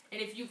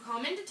 And if you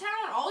come into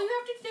town, all you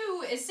have to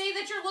do is say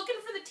that you're looking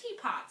for the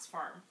Teapots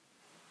farm.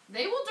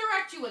 They will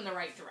direct you in the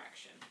right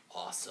direction.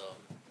 Awesome.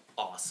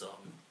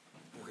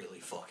 Really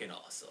fucking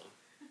awesome.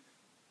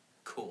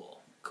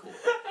 Cool.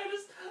 I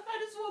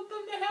just want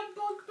them to have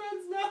bunk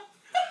beds now.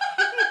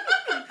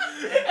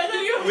 And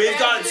then you We've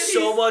got activities.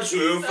 so much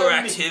room He's for a-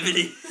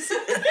 activities. He's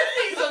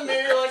a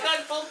mirror like I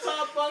full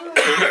top bunk.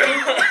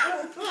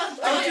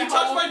 Don't you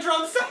touch my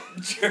drum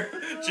set.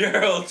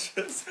 Gerald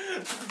just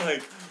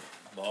like,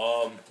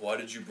 Mom, why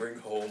did you bring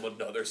home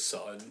another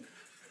son?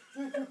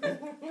 You're going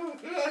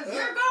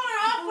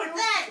off with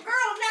that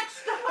girl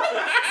next door.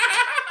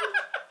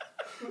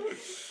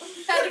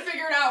 Had to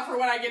figure it out for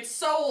when I get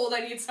so old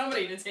I need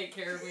somebody to take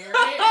care of me,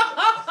 right?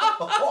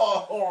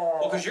 Well,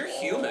 because you're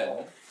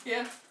human.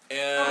 Yeah.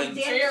 Oh, And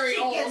damn, very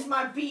she old. gets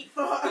my beat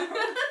for her.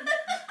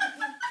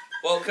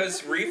 well,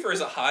 because Reefer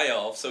is a high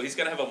elf, so he's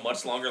gonna have a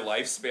much longer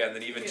lifespan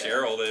than even Yeah.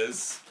 Gerald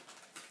is.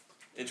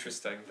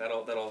 Interesting.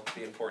 That'll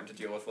be important to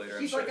deal with later.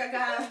 She's I'm like,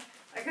 sure.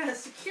 I gotta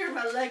secure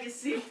my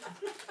legacy.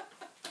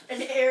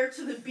 An heir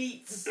to the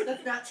beats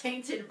that's not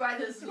tainted by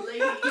this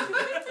lady.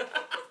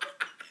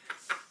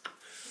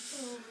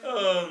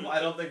 I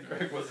don't think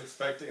Greg was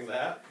expecting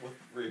that with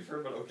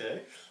Reefer, but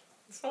okay.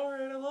 It's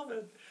alright, I love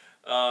it.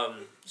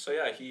 So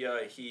yeah,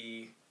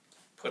 he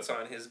puts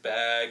on his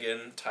bag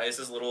and ties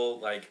his little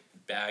like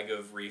bag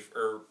of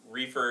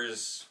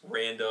Reefer's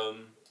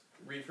random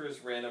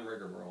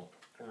rigmarole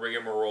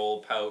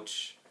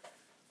pouch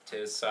to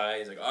his side.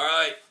 He's like,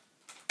 alright,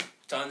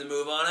 time to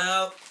move on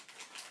out.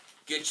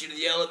 Get you to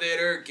the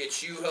elevator,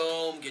 get you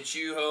home, get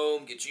you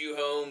home, get you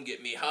home,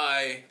 get me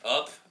high,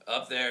 up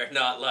there,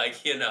 not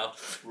like, you know.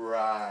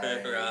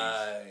 Right.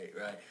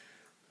 right.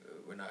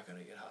 We're not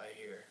gonna get high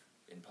here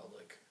in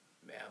public,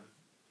 ma'am.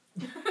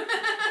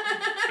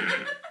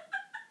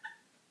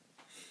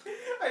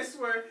 I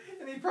swear,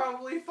 and he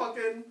probably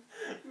fucking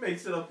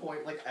makes it a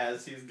point, like,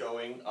 as he's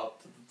going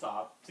up to the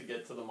top to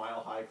get to the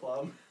Mile High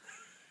Club.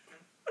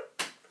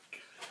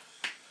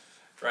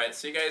 Right,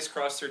 so you guys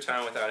cross through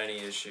town without any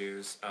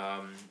issues.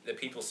 The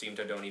people seem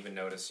to don't even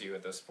notice you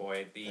at this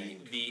point.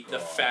 The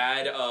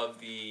fad of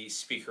the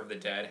Speaker of the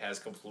Dead has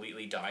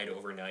completely died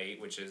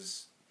overnight, which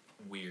is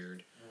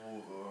weird.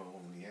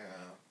 Oh, yeah.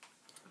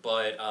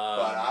 But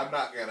I'm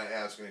not gonna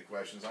ask any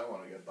questions. I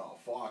want to get the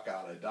fuck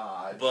out of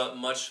Dodge. But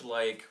much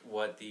like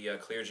what the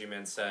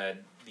clergyman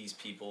said, these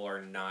people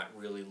are not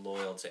really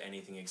loyal to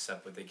anything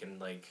except what they can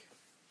like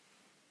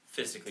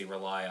physically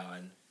rely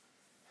on.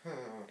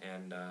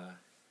 And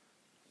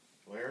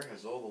where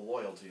has all the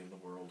loyalty in the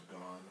world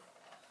gone?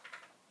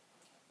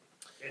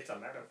 It's a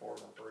metaphor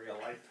for real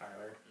life,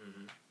 Tyler.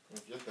 Mm-hmm.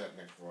 Get that,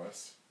 Nick, for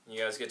us. You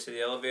guys get to the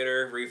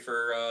elevator.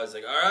 Reefer is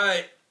like, all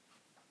right,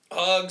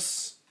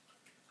 hugs.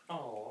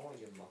 Oh, I want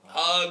to give him a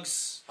hug.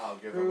 Hugs. I'll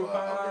give him a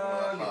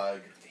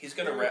hug. He's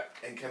gonna wrap.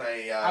 And can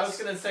I? I was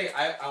gonna say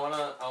I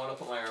wanna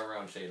put my arm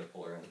around Shay to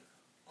pull her in.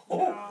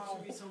 Oh,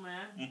 she'd be so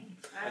mad.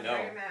 I'm know.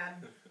 very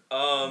mad.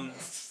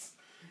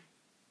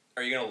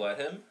 Are you gonna let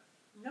him?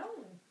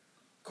 No.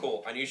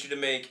 Cool. I need you to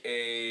make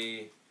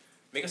a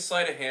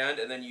sleight of hand,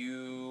 and then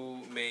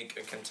you make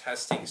a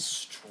contesting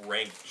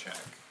strength check.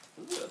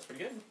 Ooh, that's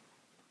pretty good.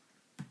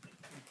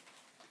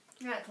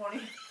 You're at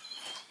 20.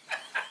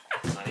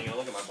 Not even gonna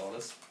look at my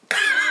bonus.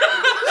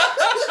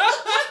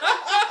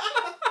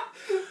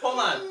 Hold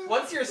on.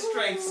 What's your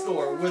strength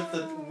score with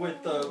the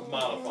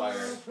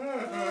modifier? It's a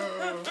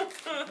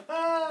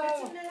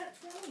net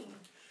 20.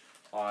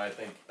 Oh, I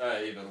think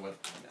even with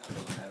it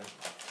doesn't matter.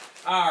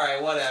 All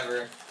right,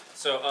 whatever.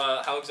 So,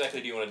 how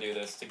exactly do you want to do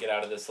this to get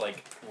out of this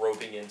like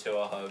roping into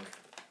a hug?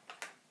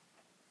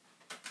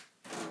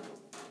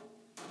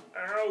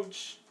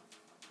 Ouch!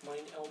 My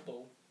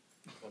elbow.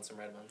 Want some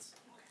red ones?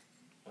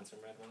 Want some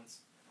red ones?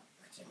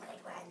 Want some red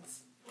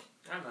ones?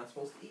 I'm not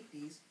supposed to eat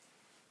these.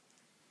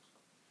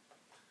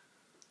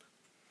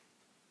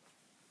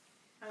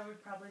 I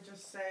would probably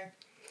just say,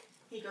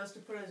 he goes to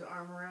put his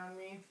arm around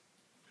me,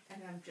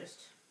 and I'm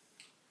just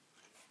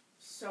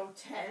so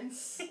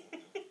tense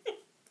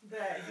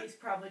that he's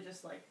probably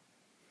just like,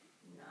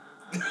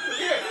 nah.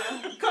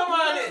 Come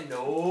on in.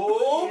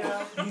 No.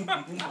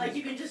 Yeah. Like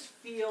you can just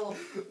feel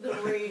the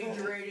rage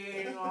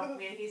radiating off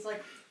me, and he's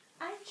like,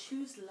 I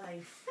choose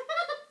life.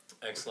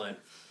 Excellent.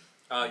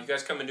 You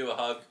guys come into a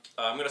hug.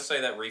 I'm gonna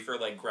say that Reefer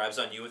like grabs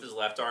on you with his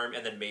left arm,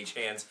 and then mage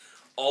hands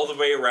all the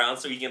way around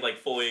so he can like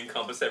fully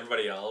encompass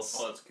everybody else.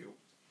 Oh, that's cute.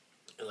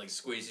 And like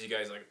squeezes you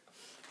guys like,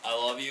 I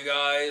love you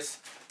guys.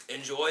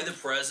 Enjoy the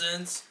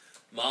presents.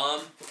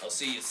 Mom, I'll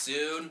see you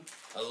soon.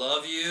 I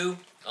love you.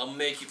 I'll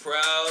make you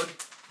proud.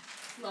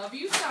 Love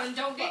you, son.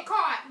 Don't get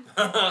caught.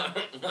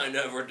 I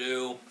never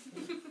do.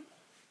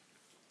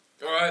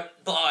 Alright,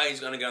 bye. He's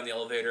gonna get on the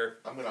elevator.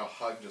 I'm gonna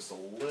hug just a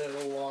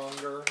little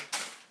longer,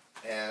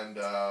 and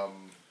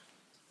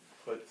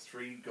put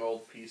 3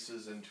 gold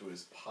pieces into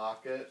his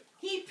pocket,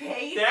 He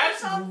paid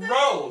That's for something?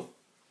 growth.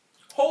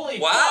 Holy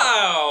fuck.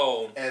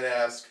 Wow! and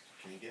ask,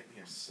 "Can you get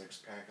me a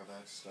 6-pack of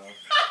that stuff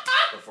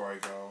before I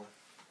go?"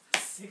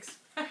 6.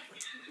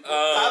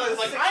 Tyler's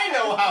like, I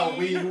know how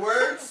weed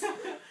works.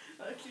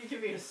 Can you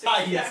give me a 6?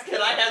 Ah, yes.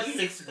 Can I have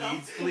 6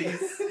 weeds, please?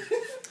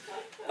 6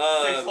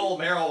 whole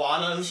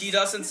marijuanas. He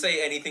doesn't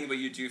say anything, but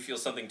you do feel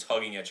something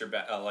tugging at your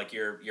like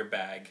your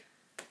bag.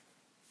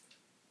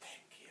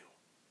 Thank you.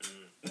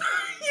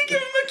 You give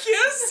him a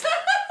kiss?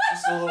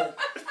 Just a little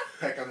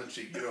peck on the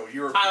cheek,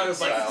 European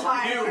Tyler's like,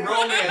 style. new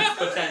romance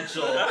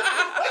potential.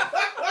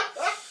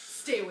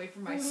 Stay away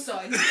from my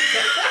son.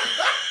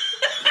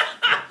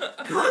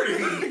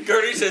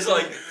 Gertie's just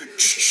like,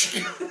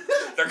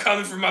 They're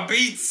coming for my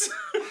beats.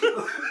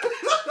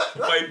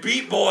 My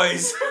beat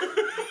boys.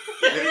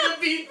 The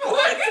beat boy.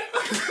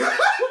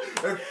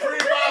 And free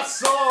my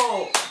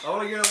soul! I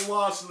want to get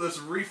lost in this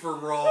reefer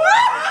roll.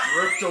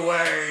 Drift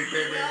away,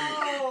 baby.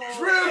 No.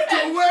 Drift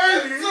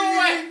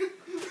away!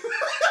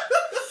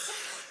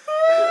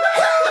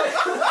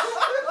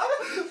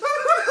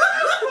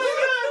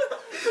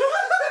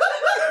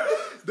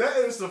 That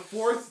is the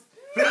fifth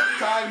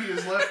time he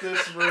has left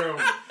this room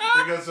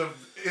because of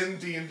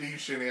D&D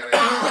shenanigans.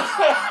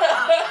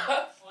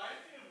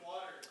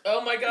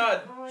 Oh my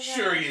god. Oh my God.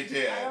 Sure you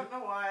did. I don't know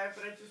why,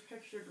 but I just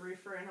pictured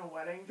Reefer in a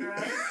wedding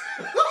dress.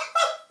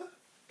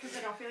 Because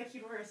I don't feel like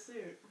he'd wear a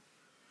suit.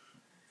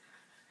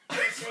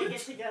 They get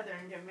together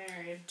and get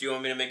married. Do you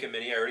want me to make a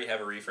mini? I already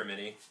have a reefer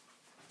mini.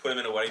 Put him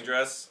in a wedding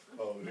dress.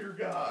 Oh dear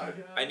God.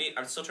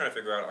 I'm still trying to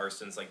figure out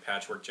Arston's like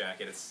patchwork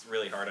jacket. It's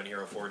really hard on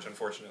Hero Forge,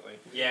 unfortunately.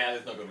 Yeah,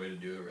 there's no good way to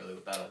do it really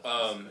without.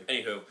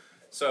 Anywho,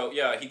 so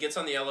yeah, he gets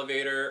on the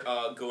elevator,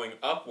 going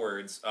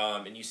upwards,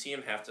 and you see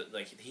him have to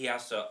he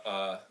has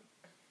to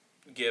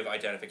give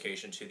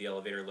identification to the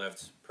elevator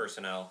lift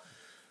personnel,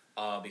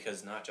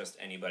 because not just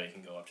anybody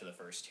can go up to the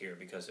first tier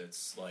because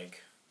it's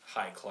like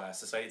high class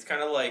society. It's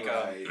kind of like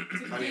Right.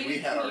 I mean, we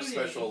had our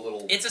special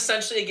little. it's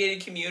essentially a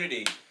gated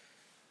community,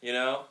 you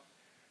know.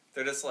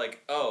 They're just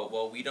like, oh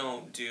well, we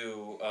don't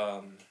do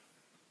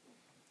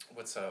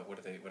what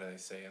do they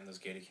say in those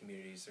gated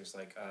communities? There's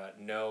like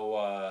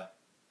no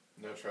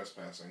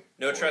trespassing.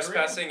 no Loitering?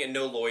 trespassing and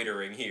no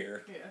loitering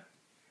here. Yeah.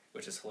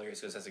 Which is hilarious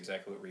because that's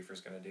exactly what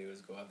Reefer's gonna do, is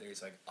go up there.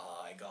 He's like,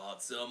 I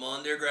got some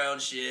underground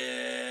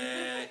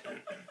shit.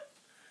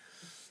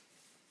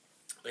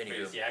 Wait,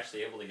 Anywho, is he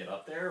actually able to get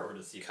up there, or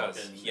does he because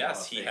fucking...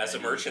 yes, he fake has a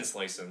ID? merchant's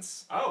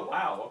license, Oh,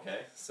 wow, okay.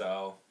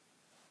 so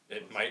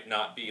it might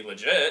not be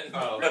legit.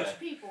 Oh, okay. Rich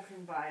people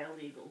can buy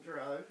illegal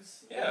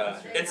drugs. Yeah,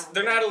 They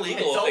they're not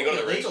illegal It's if they go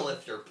only to the illegal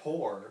if you're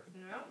poor.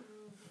 Yep.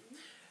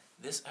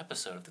 This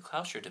episode of the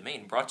Cloudshare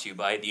Domain brought to you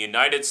by the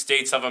United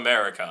States of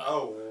America.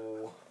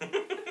 Oh.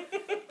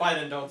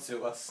 Biden, don't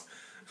sue us.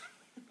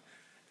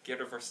 Get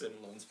rid of our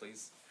student loans,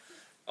 please.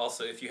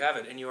 Also, if you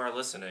haven't and you are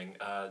listening,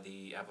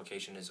 the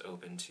application is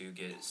open to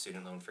get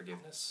student loan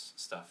forgiveness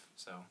stuff.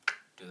 So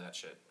do that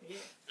shit.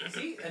 Yeah.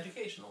 See?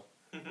 Educational.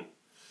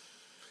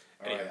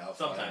 Alright, I'll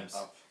Sometimes.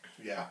 find-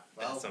 yeah.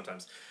 Well,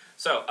 Sometimes.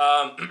 So,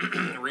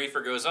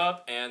 Reefer goes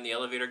up, and the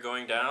elevator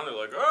going down. They're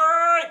like, "All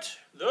right,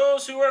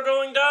 those who are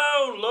going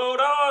down, load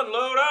on,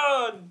 load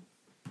on."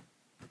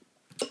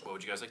 What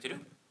would you guys like to do?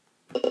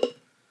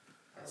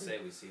 I'd say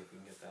we see if we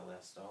can get that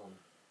last stone.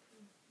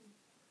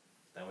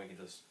 Then we can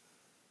just...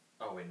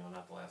 Oh, wait, no,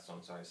 not the last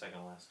stone. Sorry, second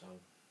to last stone.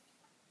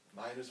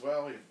 might as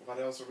well. What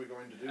else are we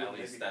going to do? At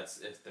least Maybe- that's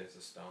if there's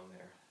a stone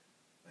there.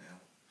 Yeah.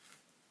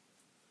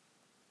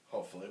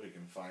 Hopefully we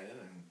can find it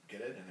and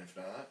get it, and if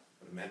not,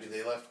 But maybe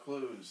they left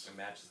clues. It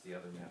matches the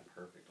other map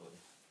perfectly.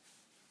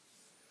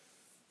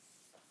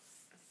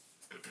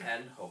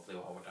 And hopefully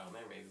while we're down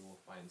there, maybe we'll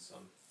find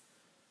some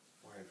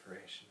more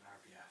information in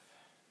RBF.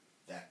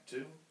 That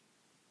too.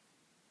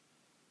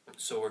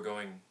 So we're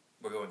going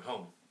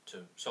home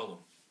to Solum.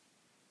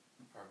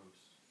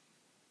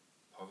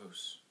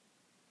 Parvus.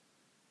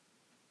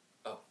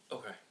 Oh,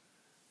 okay.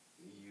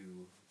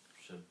 You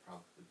should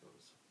probably go to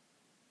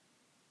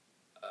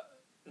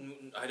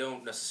I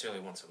don't necessarily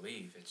want to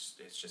leave. It's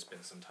just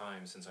been some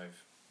time since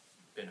I've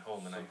been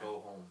home, and so I go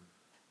home.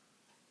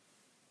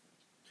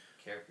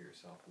 Care for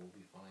yourself. We'll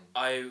be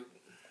fine.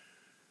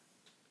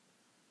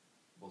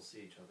 We'll see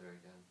each other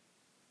again.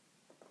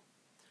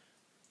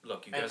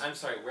 Look, you And guys. I'm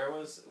sorry.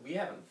 We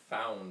haven't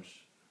found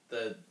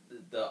the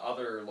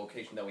other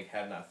location that we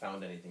have not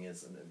found anything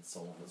is in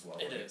Solon as well.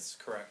 It right? is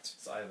correct.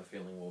 So I have a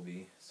feeling we'll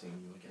be seeing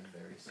you again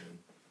very soon.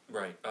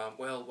 Right.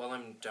 Well, while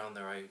I'm down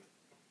there,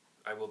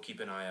 I will keep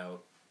an eye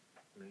out.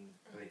 I mean,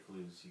 Any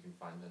clues you can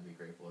find, I'd be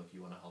grateful. If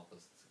you want to help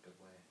us, it's a good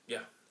way. yeah,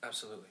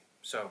 absolutely.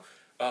 So,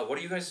 what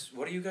are you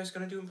guys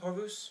gonna do in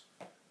Parvus?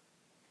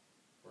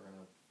 We're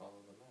gonna follow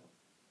the map.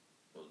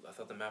 Well, I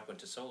thought the map went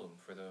to Solum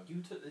for the.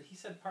 He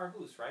said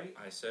Parvus, right?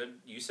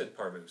 You said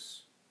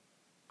Parvus.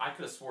 I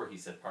could have swore he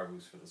said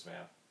Parvus for this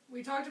map.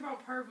 We talked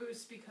about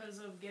Parvus because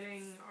of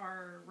getting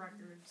our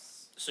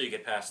records. So you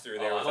get passed through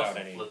there I without must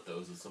have any. flipped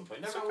those at some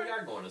point. It's No, okay. we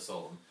are going to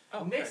Solum.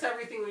 Oh, Mix okay.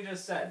 everything we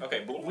just said.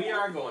 Okay. We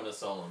are going to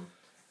Solum.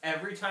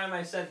 Every time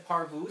I said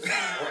Parvus,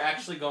 we're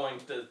actually going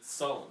to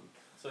Solum.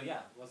 So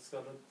yeah, let's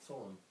go to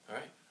Solum. All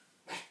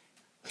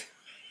right.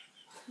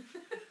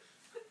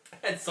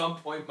 At some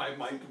point, my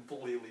mind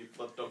completely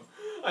flipped them.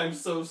 I'm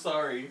so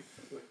sorry.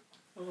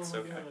 It's my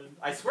okay. God.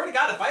 I swear to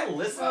God, if I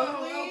listen,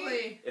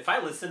 Lovely. if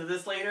I listen to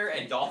this later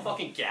and y'all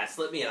fucking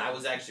gaslit me and I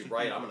was actually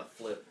right, I'm gonna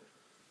flip.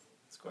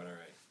 It's quite all right.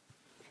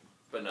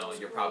 But no,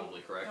 you're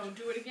probably correct. Don't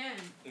do it again.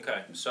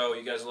 Okay, so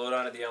you guys load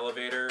onto the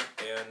elevator,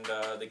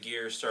 and the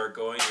gears start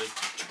going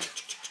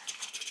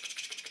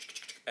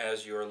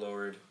as you're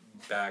lowered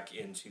back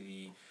into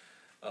the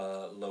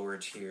lower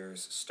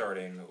tiers,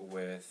 starting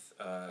with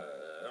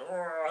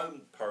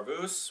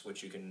Parvus,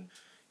 which you can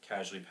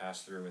casually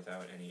pass through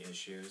without any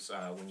issues.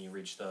 When you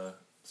reach the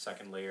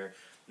second layer.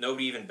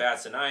 Nobody even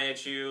bats an eye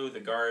at you. The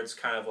guards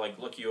kind of like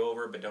look you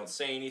over but don't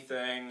say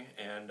anything,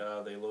 and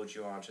they load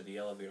you onto the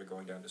elevator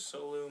going down to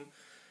Solum.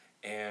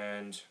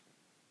 And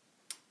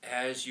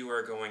as you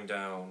are going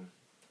down,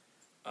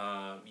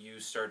 you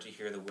start to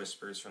hear the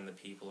whispers from the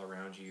people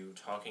around you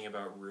talking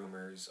about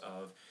rumors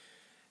of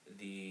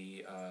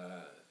the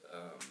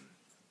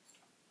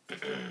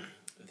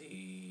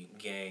the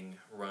gang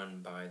run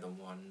by the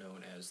one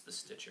known as the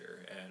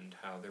Stitcher, and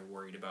how they're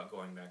worried about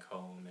going back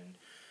home, and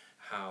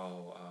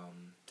how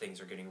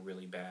things are getting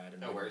really bad. And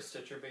Now, where's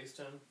Stitcher based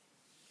in?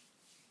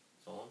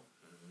 Solon?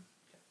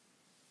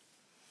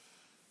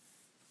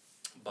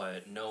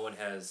 But no one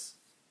has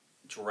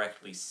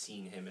directly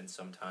seen him in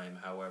some time.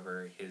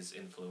 However, his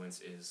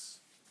influence is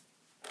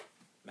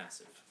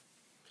massive.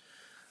 I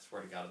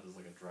swear to God, this is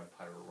like a Dread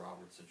Pirate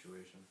Robert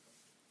situation.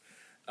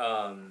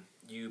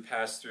 You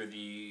pass through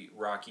the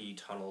rocky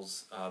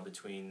tunnels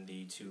between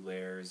the two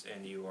layers,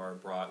 and you are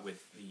brought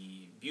with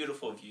the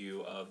beautiful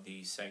view of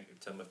the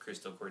Sanctum of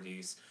Crystal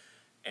Cordis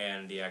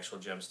and the actual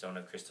gemstone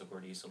of Crystal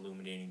Cordis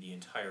illuminating the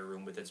entire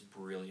room with its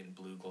brilliant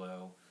blue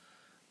glow.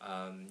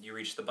 You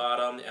reach the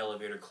bottom, the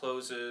elevator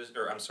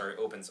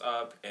opens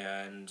up,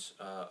 and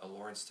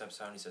Lawrence steps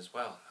out and he says,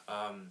 well,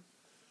 I'm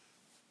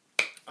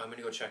going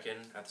to go check in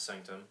at the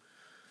Sanctum.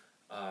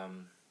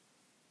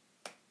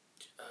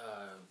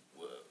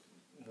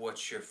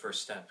 What's your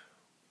first step?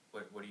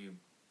 What are you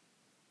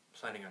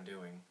planning on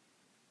doing?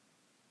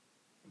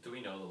 Do we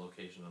know the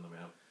location on the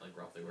map? Like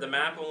roughly where The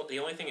map, the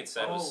only thing it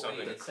said was Oh, something...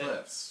 wait, The it said-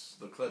 cliffs.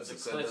 The cliffs. the It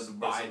said cliffs that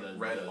by there was a the-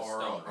 red the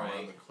aura stone, around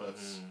right? the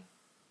cliffs. Mhm.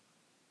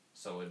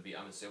 So it'd be,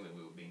 I'm assuming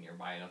we would be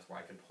nearby enough where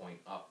I could point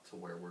up to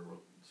where we're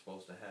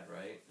supposed to head,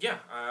 right? Yeah,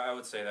 I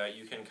would say that.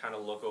 You can kind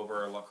of look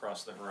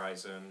across the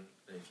horizon,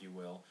 if you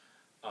will,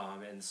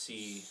 and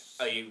see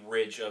a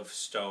ridge of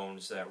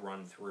stones that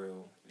run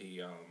through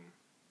the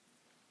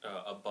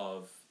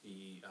above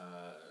the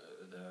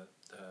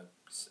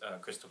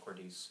Crystal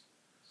Cordis.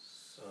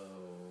 So,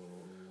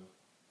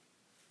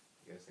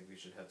 you guys think we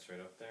should head straight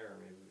up there, or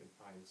maybe we can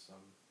find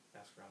some,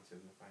 ask around, see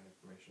if we can find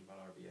information about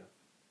RBF?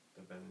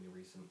 There have been any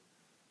recent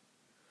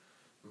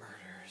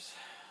murders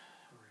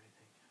or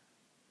anything?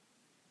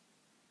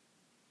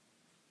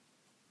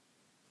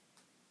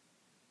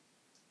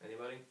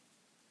 Anybody?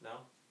 No?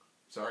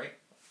 Sorry?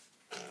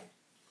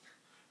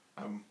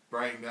 I'm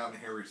writing down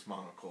Harry's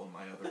monocle and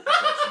my other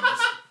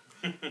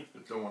possessions.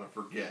 Don't want to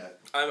forget.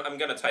 I'm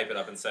going to type it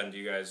up and send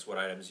you guys what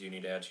items you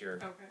need to add to your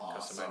Okay. custom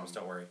Awesome. items.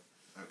 Don't worry.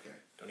 Okay.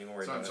 Don't even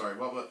worry So about I'm sorry.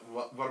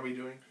 What are we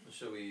doing?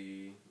 Should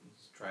we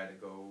try to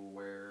go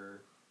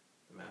where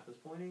the map is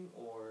pointing,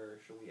 or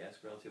should we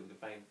ask around, see if we can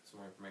find some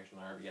more information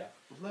on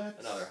RBF?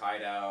 Another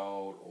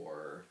hideout,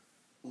 or...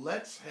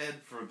 Let's head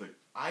for the...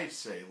 I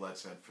say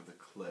let's head for the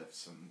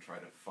cliffs and try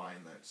to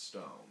find that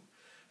stone.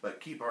 But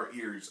keep our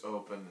ears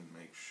open and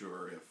make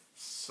sure if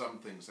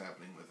something's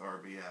happening with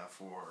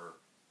RBF, or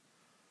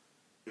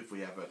if we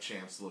have a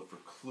chance to look for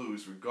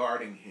clues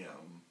regarding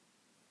him,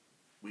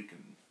 we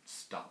can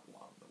stop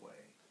along the way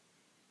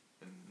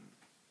and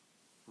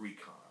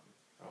recon.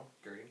 Oh,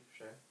 Gertie,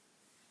 Shay?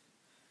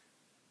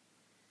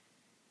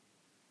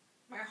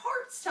 My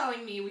heart's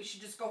telling me we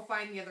should just go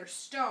find the other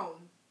stone.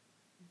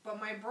 But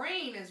my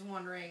brain is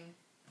wondering,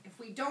 if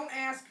we don't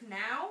ask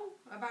now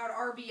about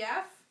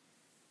RBF,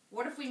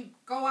 what if we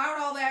go out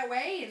all that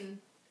way and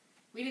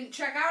we didn't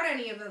check out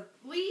any of the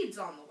leads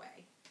on the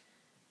way?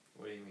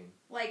 What do you mean?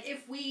 Like,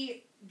 if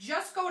we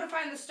just go to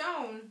find the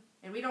stone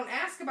and we don't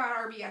ask about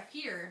RBF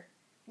here,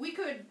 we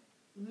could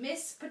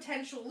miss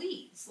potential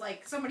leads.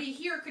 Like, somebody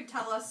here could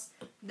tell us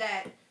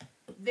that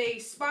they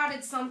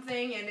spotted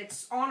something and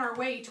it's on our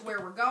way to where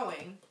we're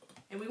going,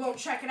 and we won't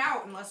check it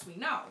out unless we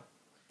know.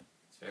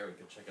 It's fair, we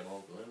could check it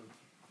all in.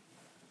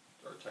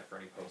 Or check for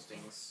any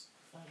postings.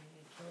 Finding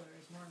a killer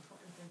is more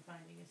important than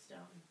finding a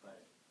stone, but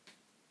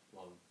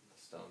Well, the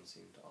stones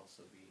seem to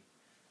also be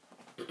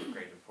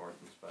great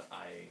importance, but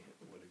I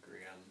would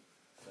agree on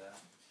that.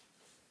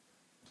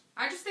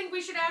 I just think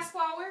we should ask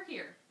while we're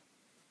here.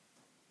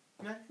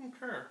 I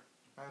concur.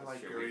 I That's like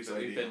true. Gary's We've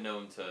idea. been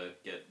known to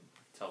get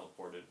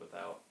teleported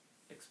without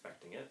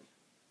expecting it.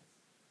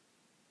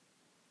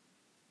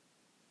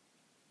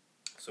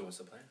 So what's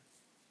the plan?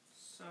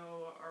 So,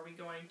 are we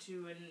going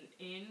to an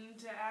inn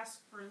to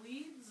ask for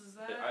leads? Is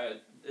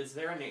that Is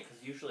there any, because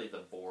usually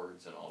the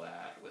boards and all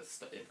that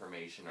with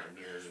information are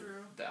near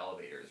True. the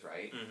elevators,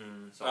 right?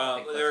 Mm-hmm. So I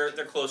think let's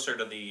they're closer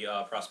to the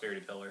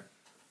Prosperity Pillar,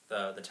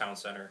 the town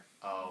center.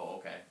 Oh,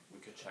 okay. We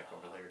could check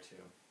over there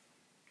too.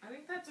 I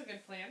think that's a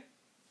good plan.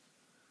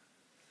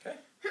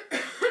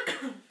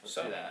 Let's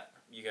So do that.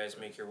 you guys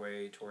make your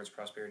way towards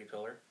Prosperity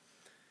Pillar.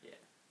 Yeah.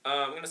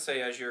 I'm gonna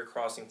say as you're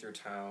crossing through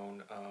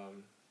town,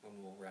 and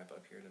we'll wrap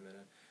up here in a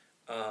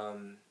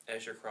minute.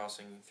 As you're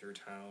crossing through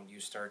town, you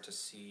start to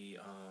see,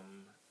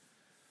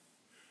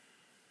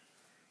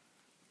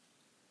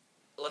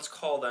 let's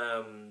call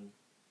them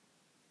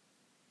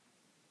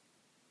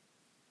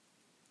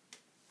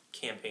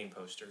campaign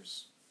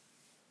posters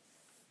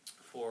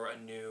for a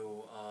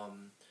new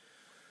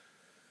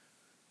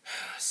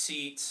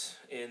seat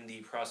in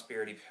the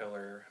Prosperity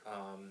Pillar,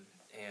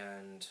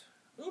 and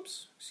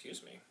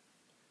excuse me.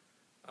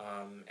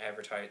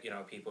 Advertise,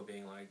 people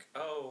being like,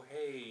 "Oh,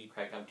 hey."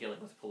 Craig, I'm dealing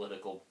with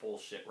political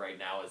bullshit right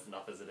now as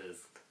enough as it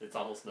is. It's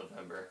almost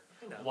November.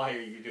 I know. Why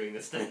are you doing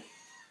this thing?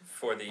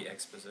 For the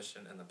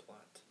exposition and the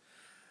plot.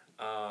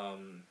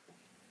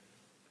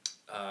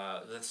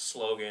 The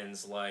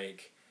slogans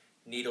like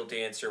 "Needle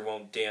Dancer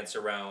won't dance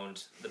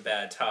around the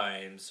bad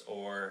times,"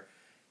 or,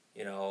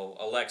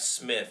 elect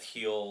Smith,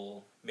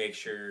 he'll make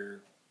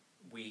sure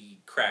we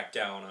crack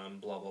down on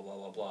blah blah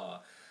blah blah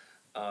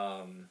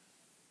blah.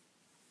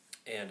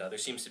 And there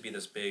seems to be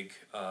this big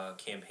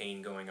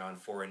campaign going on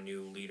for a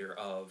new leader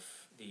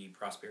of the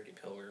Prosperity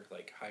Pillar,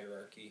 like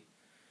hierarchy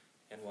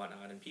and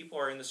whatnot. And people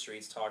are in the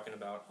streets talking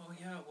about, oh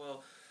yeah,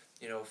 well,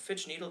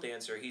 Fitch Needle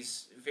Dancer,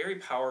 he's very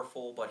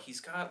powerful, but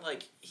he's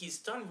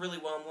done really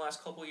well in the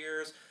last couple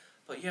years.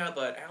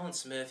 But Alan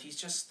Smith, he's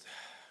just,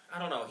 I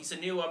don't know, he's a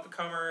new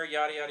up-and-comer,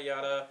 yada yada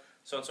yada,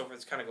 so on and so forth.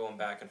 It's kind of going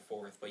back and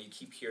forth, but you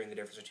keep hearing the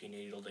difference between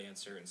Needle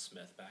Dancer and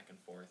Smith back and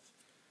forth.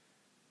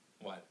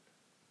 What?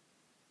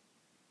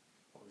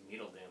 Well,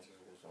 Needle Dancer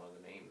was one of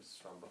the names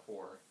from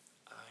before.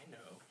 I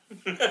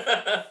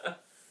know.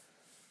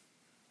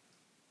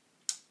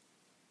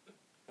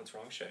 What's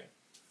wrong, Shay?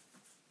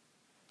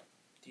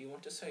 Do you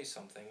want to say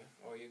something,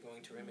 or are you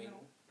going to remain?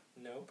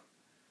 No. Nope.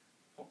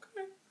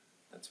 Okay,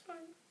 that's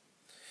fine.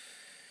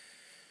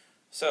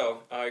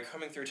 So, you're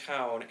coming through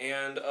town,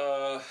 and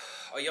a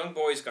young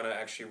boy's gonna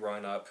actually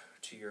run up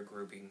to your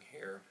grouping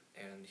here,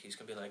 and he's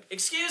gonna be like,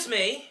 "Excuse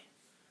me,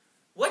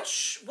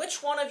 which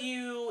one of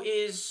you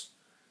is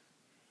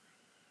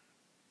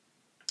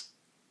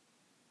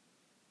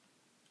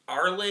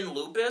Arlen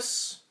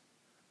Lupus?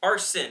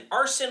 Arson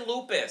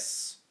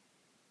Lupus.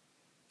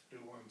 Who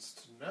wants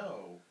to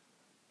know?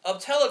 A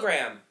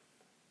telegram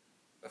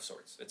of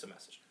sorts. It's a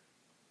message.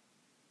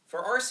 For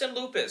Arson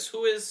Lupus,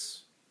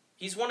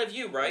 he's one of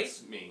you, right?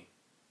 It's me.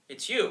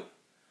 It's you.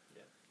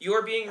 Yeah. You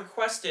are being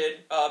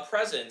requested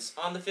presence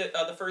on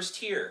the first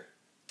tier.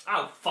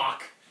 Oh,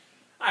 fuck.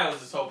 I was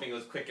just hoping it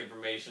was quick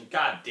information.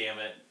 God damn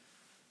it.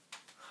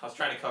 I was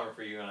trying to cover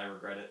for you and I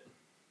regret it.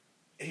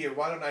 Here,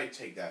 why don't I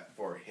take that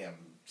for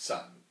him,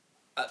 son?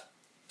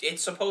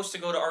 It's supposed to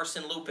go to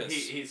Arson Lupus.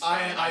 He's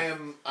fine. I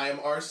am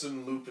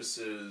Arson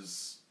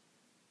Lupus's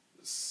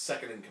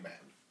second in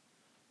command.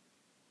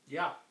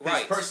 Yeah. His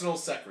Right. personal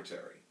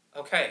secretary.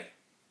 Okay.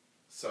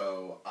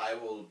 So I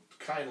will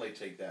kindly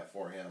take that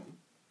for him.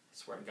 I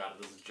swear to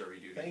God, this is jury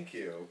duty. Thank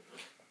you.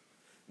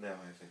 Now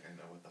I think I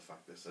know what the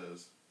fuck this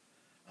is.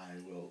 I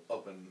will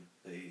open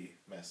the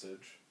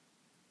message.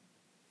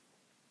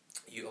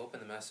 You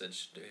open the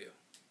message, do you?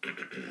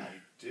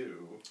 I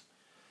do.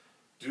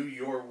 Do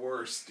your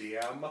worst,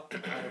 DM.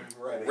 I'm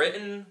ready.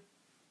 Written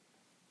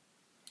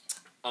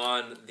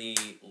on the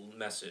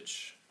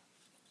message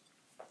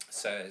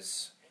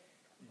says,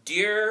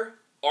 "Dear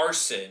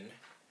Arson,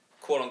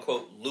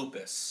 quote-unquote,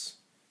 Lupus,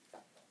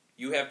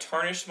 you have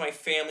tarnished my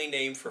family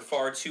name for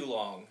far too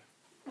long.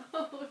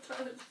 Oh,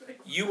 Tyler's face.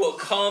 You will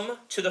come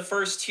to the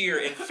first tier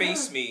and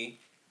face me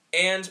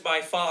and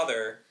my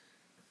father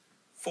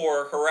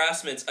for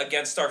harassment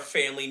against our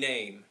family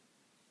name.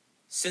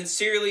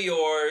 Sincerely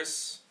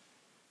yours,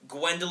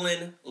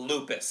 Gwendolyn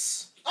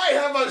Lupus." I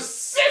have a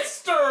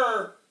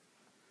sister!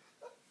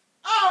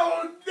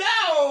 Oh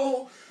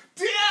no!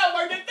 Damn,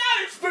 I did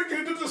not expect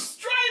you to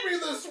destroy me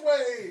this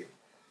way!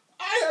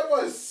 I have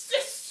a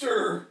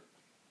sister!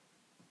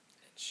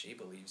 And she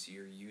believes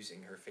you're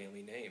using her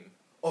family name.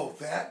 Oh,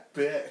 that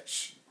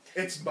bitch.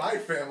 It's my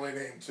family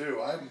name,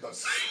 too. I'm the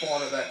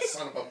spawn of that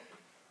son of a...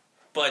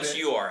 But Bitch.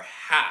 you are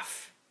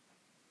half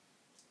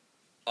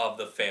of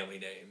the family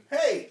name.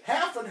 Hey,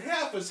 half and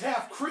half is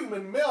half cream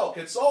and milk.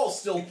 It's all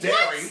still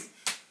dairy.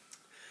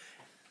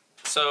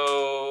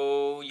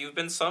 So, you've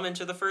been summoned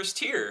to the first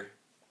tier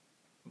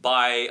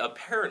by,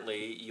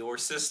 apparently, your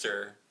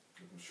sister.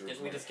 I'm sure Didn't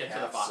it's we my just get to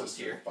the bottom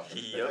half-sister, tier?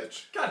 fucking Yep.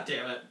 bitch. God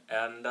damn it.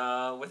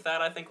 And with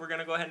that, I think we're going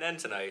to go ahead and end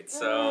tonight.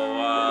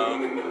 So,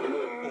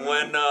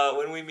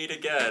 when we meet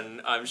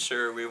again, I'm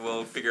sure we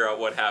will figure out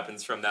what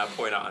happens from that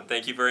point on.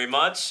 Thank you very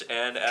much,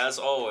 and as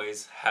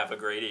always, have a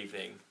great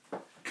evening.